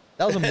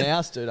 That was a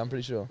mouse, dude. I'm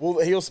pretty sure.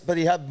 Well, but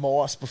he had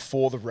mice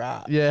before the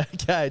rat. Yeah,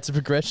 okay, it's a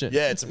progression.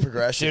 Yeah, it's a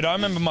progression. Dude, I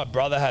remember my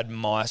brother had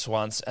mice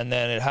once, and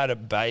then it had a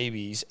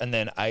babies, and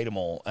then ate them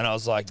all. And I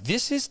was like,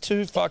 "This is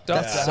too fucked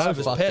up That's to so have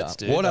as fucked pets, up.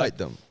 dude." What Like, ate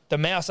them? The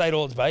mouse ate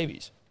all its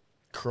babies.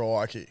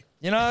 Crikey.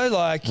 You know,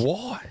 like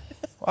Why?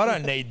 I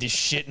don't need this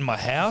shit in my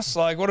house.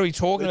 Like, what are we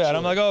talking about?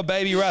 I'm like, oh,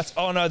 baby rats.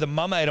 Oh no, the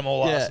mum ate them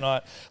all last Yeah.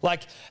 night.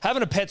 Like,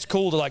 having a pet's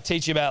cool to like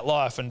teach you about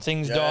life and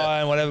things Yeah. die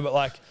and whatever. But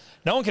like,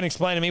 no one can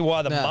explain to me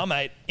why the No. mum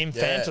ate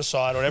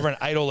infanticide or whatever and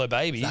ate all her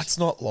babies. That's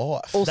not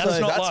life. Also- That's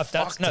not that's life.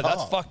 That's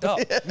fucked up.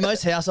 fucked up.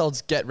 Most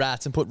households get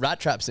rats and put rat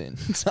traps in.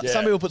 Some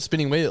Yeah. people put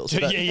spinning wheels. Yeah,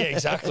 but- yeah,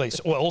 exactly.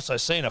 So, well, also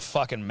seeing a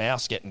fucking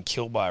mouse getting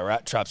killed by a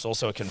rat trap's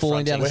also a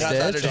Falling confronting. down the We had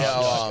that stairs. at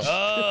our,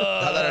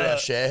 Oh. had that at our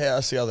share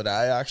house the other day,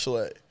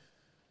 actually.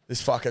 This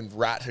fucking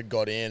rat had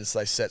got in, so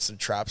they set some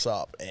traps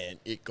up, and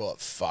it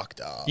got fucked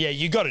up. Yeah,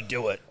 you got to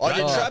do it. I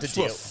didn't have to Traps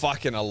were deal.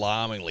 fucking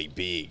alarmingly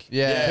big.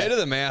 Yeah. Compared to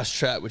the mouse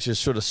trap, which is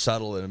sort of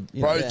subtle and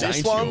Bro, this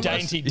dainty one- almost.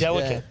 Dainty,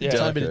 delicate. Yeah. Yeah.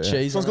 Tiny bit of Yeah.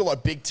 cheese. This one's on got it.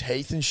 like big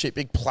teeth and shit,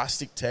 big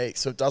plastic teeth,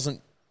 so it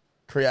doesn't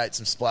create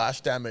some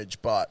splash damage,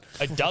 but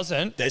It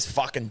doesn't. there's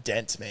fucking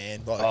dents,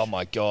 man. Like, Oh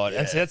my god!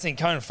 And so Yeah. that's the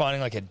kind of finding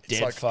like a it's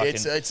dead like, fucking.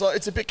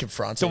 it's a bit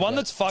confronting. The one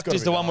but that's it's fucked gotta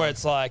is be the one where done.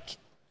 it's like,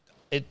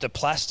 the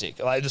plastic,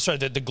 like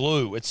the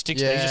glue. It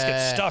sticks. They just get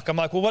Yeah. stuck. I'm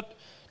like, well, what?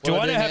 Do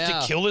What I do I now do have now?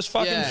 to kill this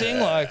fucking Yeah. thing?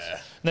 Like,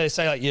 they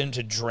say like you need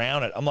to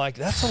drown it. I'm like,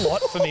 that's a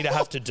lot for me to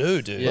have to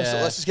do, dude. Yeah.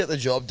 Let's just get the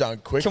job done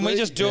quickly. Can we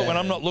just do it when Yeah.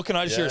 I'm not looking?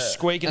 I just hear a Yeah.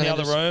 squeak in And the then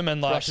other just room,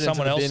 and like brush it into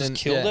someone the else bin has and-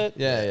 killed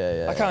yeah.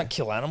 it. Yeah. I can't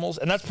kill animals,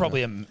 and that's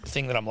probably a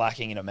thing that I'm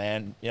lacking in a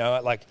man. You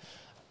know, like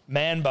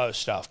manbo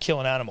stuff, kill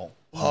an animal.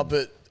 Oh,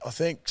 but I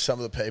think some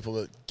of the people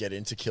that get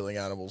into killing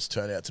animals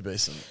turn out to be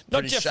some Not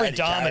pretty Jeffrey shady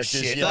Dahmer characters,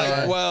 shit, you know?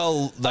 like,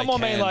 Well, they I mean,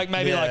 can. like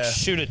maybe like Yeah.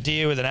 shoot a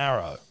deer with an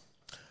arrow.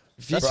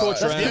 If you Bro,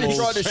 torture if you animals,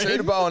 tried to shoot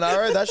a bow and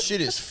arrow, that shit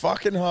is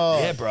fucking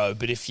hard. Yeah, bro.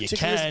 But if you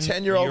Particularly can, as a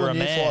 10-year-old you're a in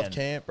year man. 5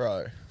 camp,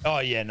 bro. Oh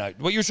yeah, no.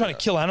 Well, you were trying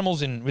to kill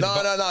animals in with a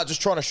bow. No,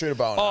 just trying to shoot a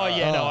bow and Oh arrow.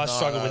 yeah, no, I no,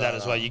 struggle no, with that no,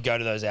 as well. no. You go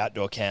to those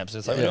outdoor camps.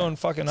 It's like Yeah. we're doing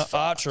fucking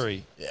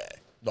archery. Yeah,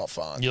 not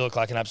fun. You look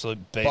like an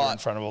absolute beater But- in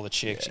front of all the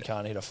chicks. You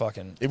can't hit a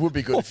fucking. It would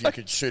be good if you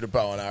could shoot a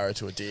bow and arrow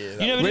to a deer.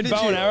 That You never Where did did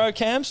bow and you- arrow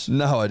camps?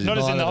 No, I didn't. Not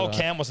as in the No, whole no, no.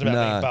 camp wasn't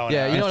about No. being bow and Yeah,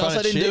 arrow. you know what In else I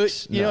front of didn't do?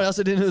 chicks? You know No. what else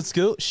I didn't do at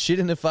school? Shit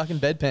in the fucking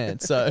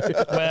bedpan. So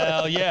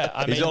Well, yeah.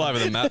 I mean, He's all over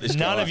the map, this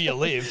None guy. of you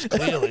lived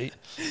clearly.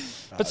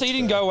 But so you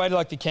didn't go away to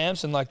like the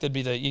camps and like there'd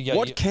be the you go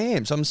What you-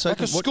 camps? I'm so like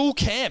a what- school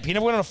camp. You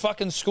never went on a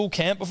fucking school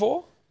camp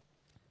before?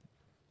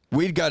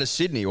 We'd go to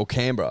Sydney or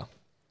Canberra.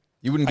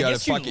 You wouldn't I go to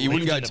guess you fucking. You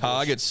wouldn't lived go in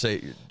the bush.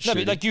 target. No,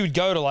 but like you would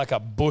go to like a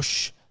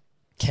bush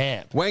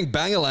camp. Wang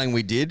Bangalang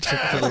we did for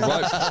the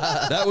rope.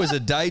 That was a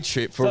day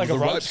trip for Like the a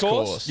ropes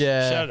course?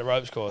 Yeah. Shout out to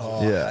ropes course.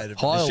 Yeah.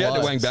 High or Shout out to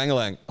low? Wang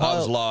Bangalang. I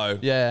was low.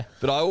 Yeah.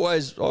 But I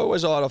always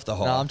eyed off the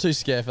high. No, I'm too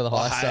scared for the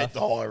high I hate stuff. the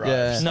high ropes.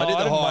 Yeah. No, I did the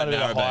didn't high mind at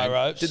it at high Narrabeen.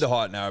 ropes. Did the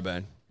high at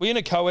Narrabeen. Were you in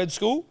a co-ed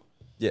school?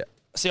 Yeah.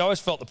 See, I always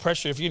felt the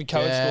pressure. If you're in a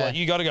co-ed Yeah. school, like,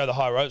 you got to go to the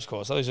high ropes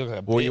course. Otherwise you look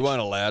like a Well, bitch. you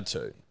weren't allowed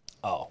to.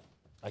 Oh,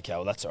 okay.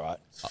 Well, that's all right.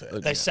 fair.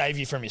 They save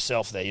you from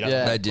yourself there. You don't Yeah.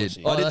 have to They be did.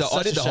 pussy. I did that's the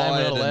such a shame high we're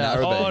at not allowed.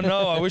 Narrabeen. Oh,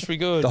 no. I wish we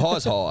could. The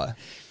high's high.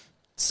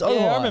 So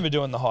yeah, I high. remember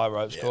doing the high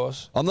ropes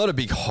course. I'm not a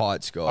big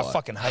heights guy. I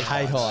fucking hate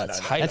Hate heights.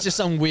 Hate That's it. just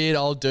some weird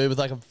old dude with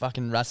like a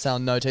fucking rat tail,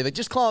 no teeth. Like,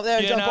 just climb up there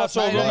and Yeah, jump no, off. it's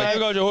all mate. good, mate. We've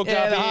got you hooked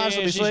yeah, up the here. harness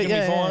will be She's gonna sweet. be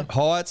Yeah, fine.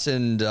 Heights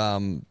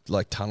and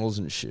like tunnels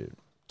and shit.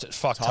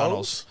 Fuck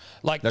tunnels.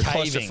 Like No, caving.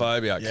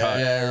 claustrophobia.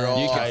 Yeah,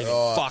 right. You can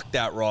right. fuck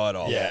that right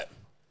off. Yeah.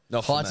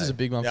 Not for Heights me. is a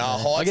big one. Yeah,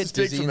 for me. I heights get is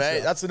big dizzy for and me.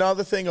 stuff. That's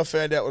another thing I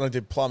found out when I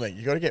did plumbing.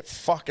 You got to get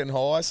fucking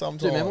high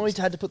sometimes. Dude, remember we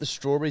had to put the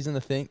strawberries in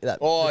the thing? That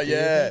Oh the beer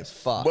yeah. thing?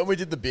 Fuck. When we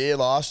did the beer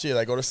last year,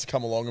 they got us to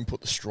come along and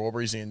put the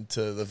strawberries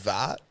into the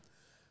vat.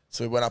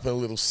 So we went up in a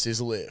little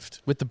scissor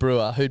lift. With the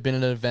brewer who'd been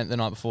at an event the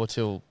night before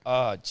till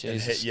Oh, And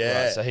Jesus.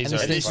 yeah. Right, so he's And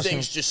already this fucking-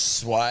 thing's just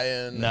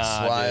swaying,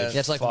 Nah, swaying. dude. you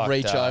have to like Fuck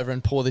reach that. over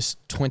and pour this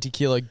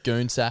 20-kilo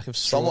goon sack of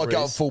So I'm like strawberries.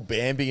 going full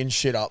Bambi and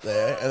shit up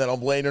there, and then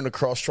I'm leaning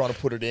across trying to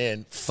put it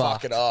in,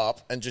 fuck it up,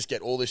 and just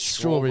get all this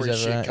Strawberries strawberry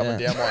shit everywhere, coming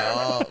yeah. down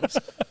my arms.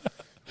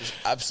 Just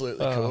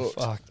absolutely Oh, cooked.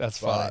 fuck. That's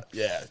funny. But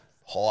yeah,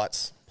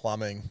 heights,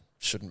 plumbing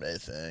shouldn't be a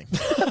thing.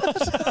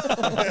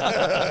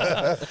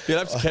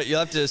 You'll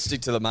have to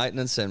stick to the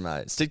maintenance then,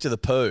 mate. Stick to the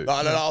poo. No,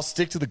 I'll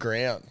stick to the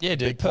ground. Yeah,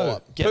 dude. Big Poo.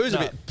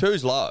 pipe.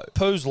 Poo's low.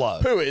 Poo's low.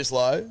 Poo is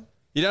low.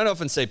 You don't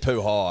often see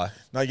poo high.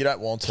 No, you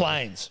don't want to.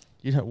 Planes.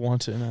 You don't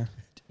want to, no.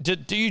 Do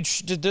they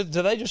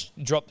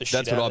just drop the shit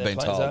That's out what of I've their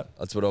been planes? told.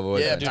 That's what I've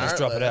always Yeah, been just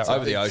told. drop it out, Over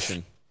right? the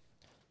ocean.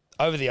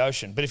 Over the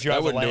ocean. But if you're They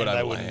over wouldn't do land, it they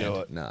over wouldn't land. do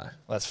it. No.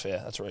 That's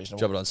fair. That's reasonable.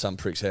 Drop it on some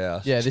prick's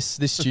house. Yeah, this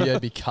studio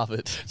would be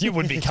covered. You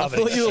would be I covered.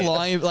 thought in you were shit.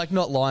 lying, like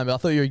not lying, but I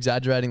thought you were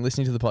exaggerating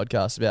listening to the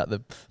podcast about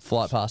the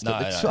flight past No,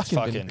 it. no, It's it's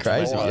fucking been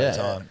crazy. all the Yeah.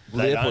 time.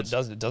 Well, They the don't,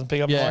 airport's- it doesn't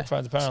pick up Yeah.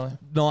 microphones, apparently.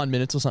 9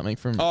 minutes or something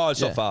from. Oh, it's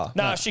yeah. not far.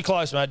 No, she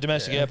close, mate.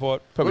 Domestic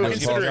airport. We Probably were not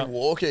Domestic considering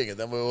airport. walking, and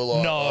then we were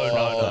like,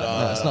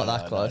 No, it's not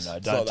that close. No,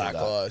 It's don't not do that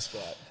close,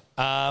 but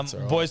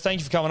Boys, thank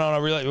you for coming on. I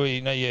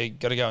really know you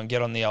got to go and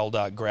get on the old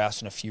grouse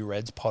and a few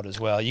Reds pod as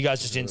well. You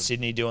guys just in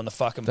Sydney doing the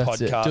fucking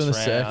That's it, podcast doing the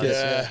rounds. circuit.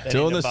 Yeah. Then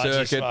Doing into the Budgie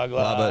circuit. Smuggler,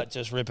 Love it.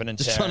 just ripping and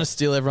Just tearing. trying to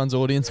steal everyone's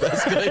audience,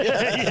 basically.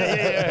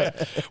 yeah.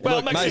 Well,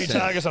 Look, make sure you makes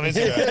tag us on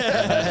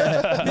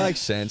Instagram. Makes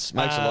sense.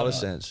 Makes a lot of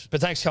sense.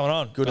 But thanks for coming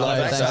on. Good Oh, luck.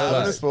 yeah, thanks thanks, for having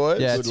guys. us, boys.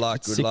 Yeah, Good it's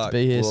luck. Good sick luck. to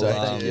be here, so We'll,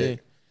 thank you.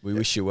 We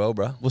wish you well,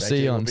 bro. We'll see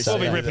you you. on We'll be We'll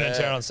be Saturday. ripping and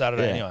tearing on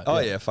Saturday Yeah. anyway. Oh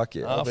yeah, fuck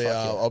yeah. I'll be, fuck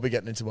yeah. I'll be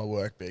getting into my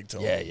work big time.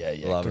 Yeah.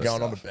 Love We're it.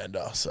 going on to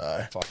Bender,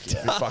 so Fuck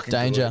yeah. be fucking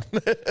Danger.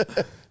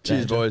 good.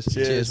 Cheers, boys.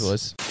 Cheers,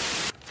 boys.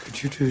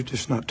 Could you two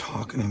just not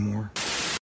talk anymore?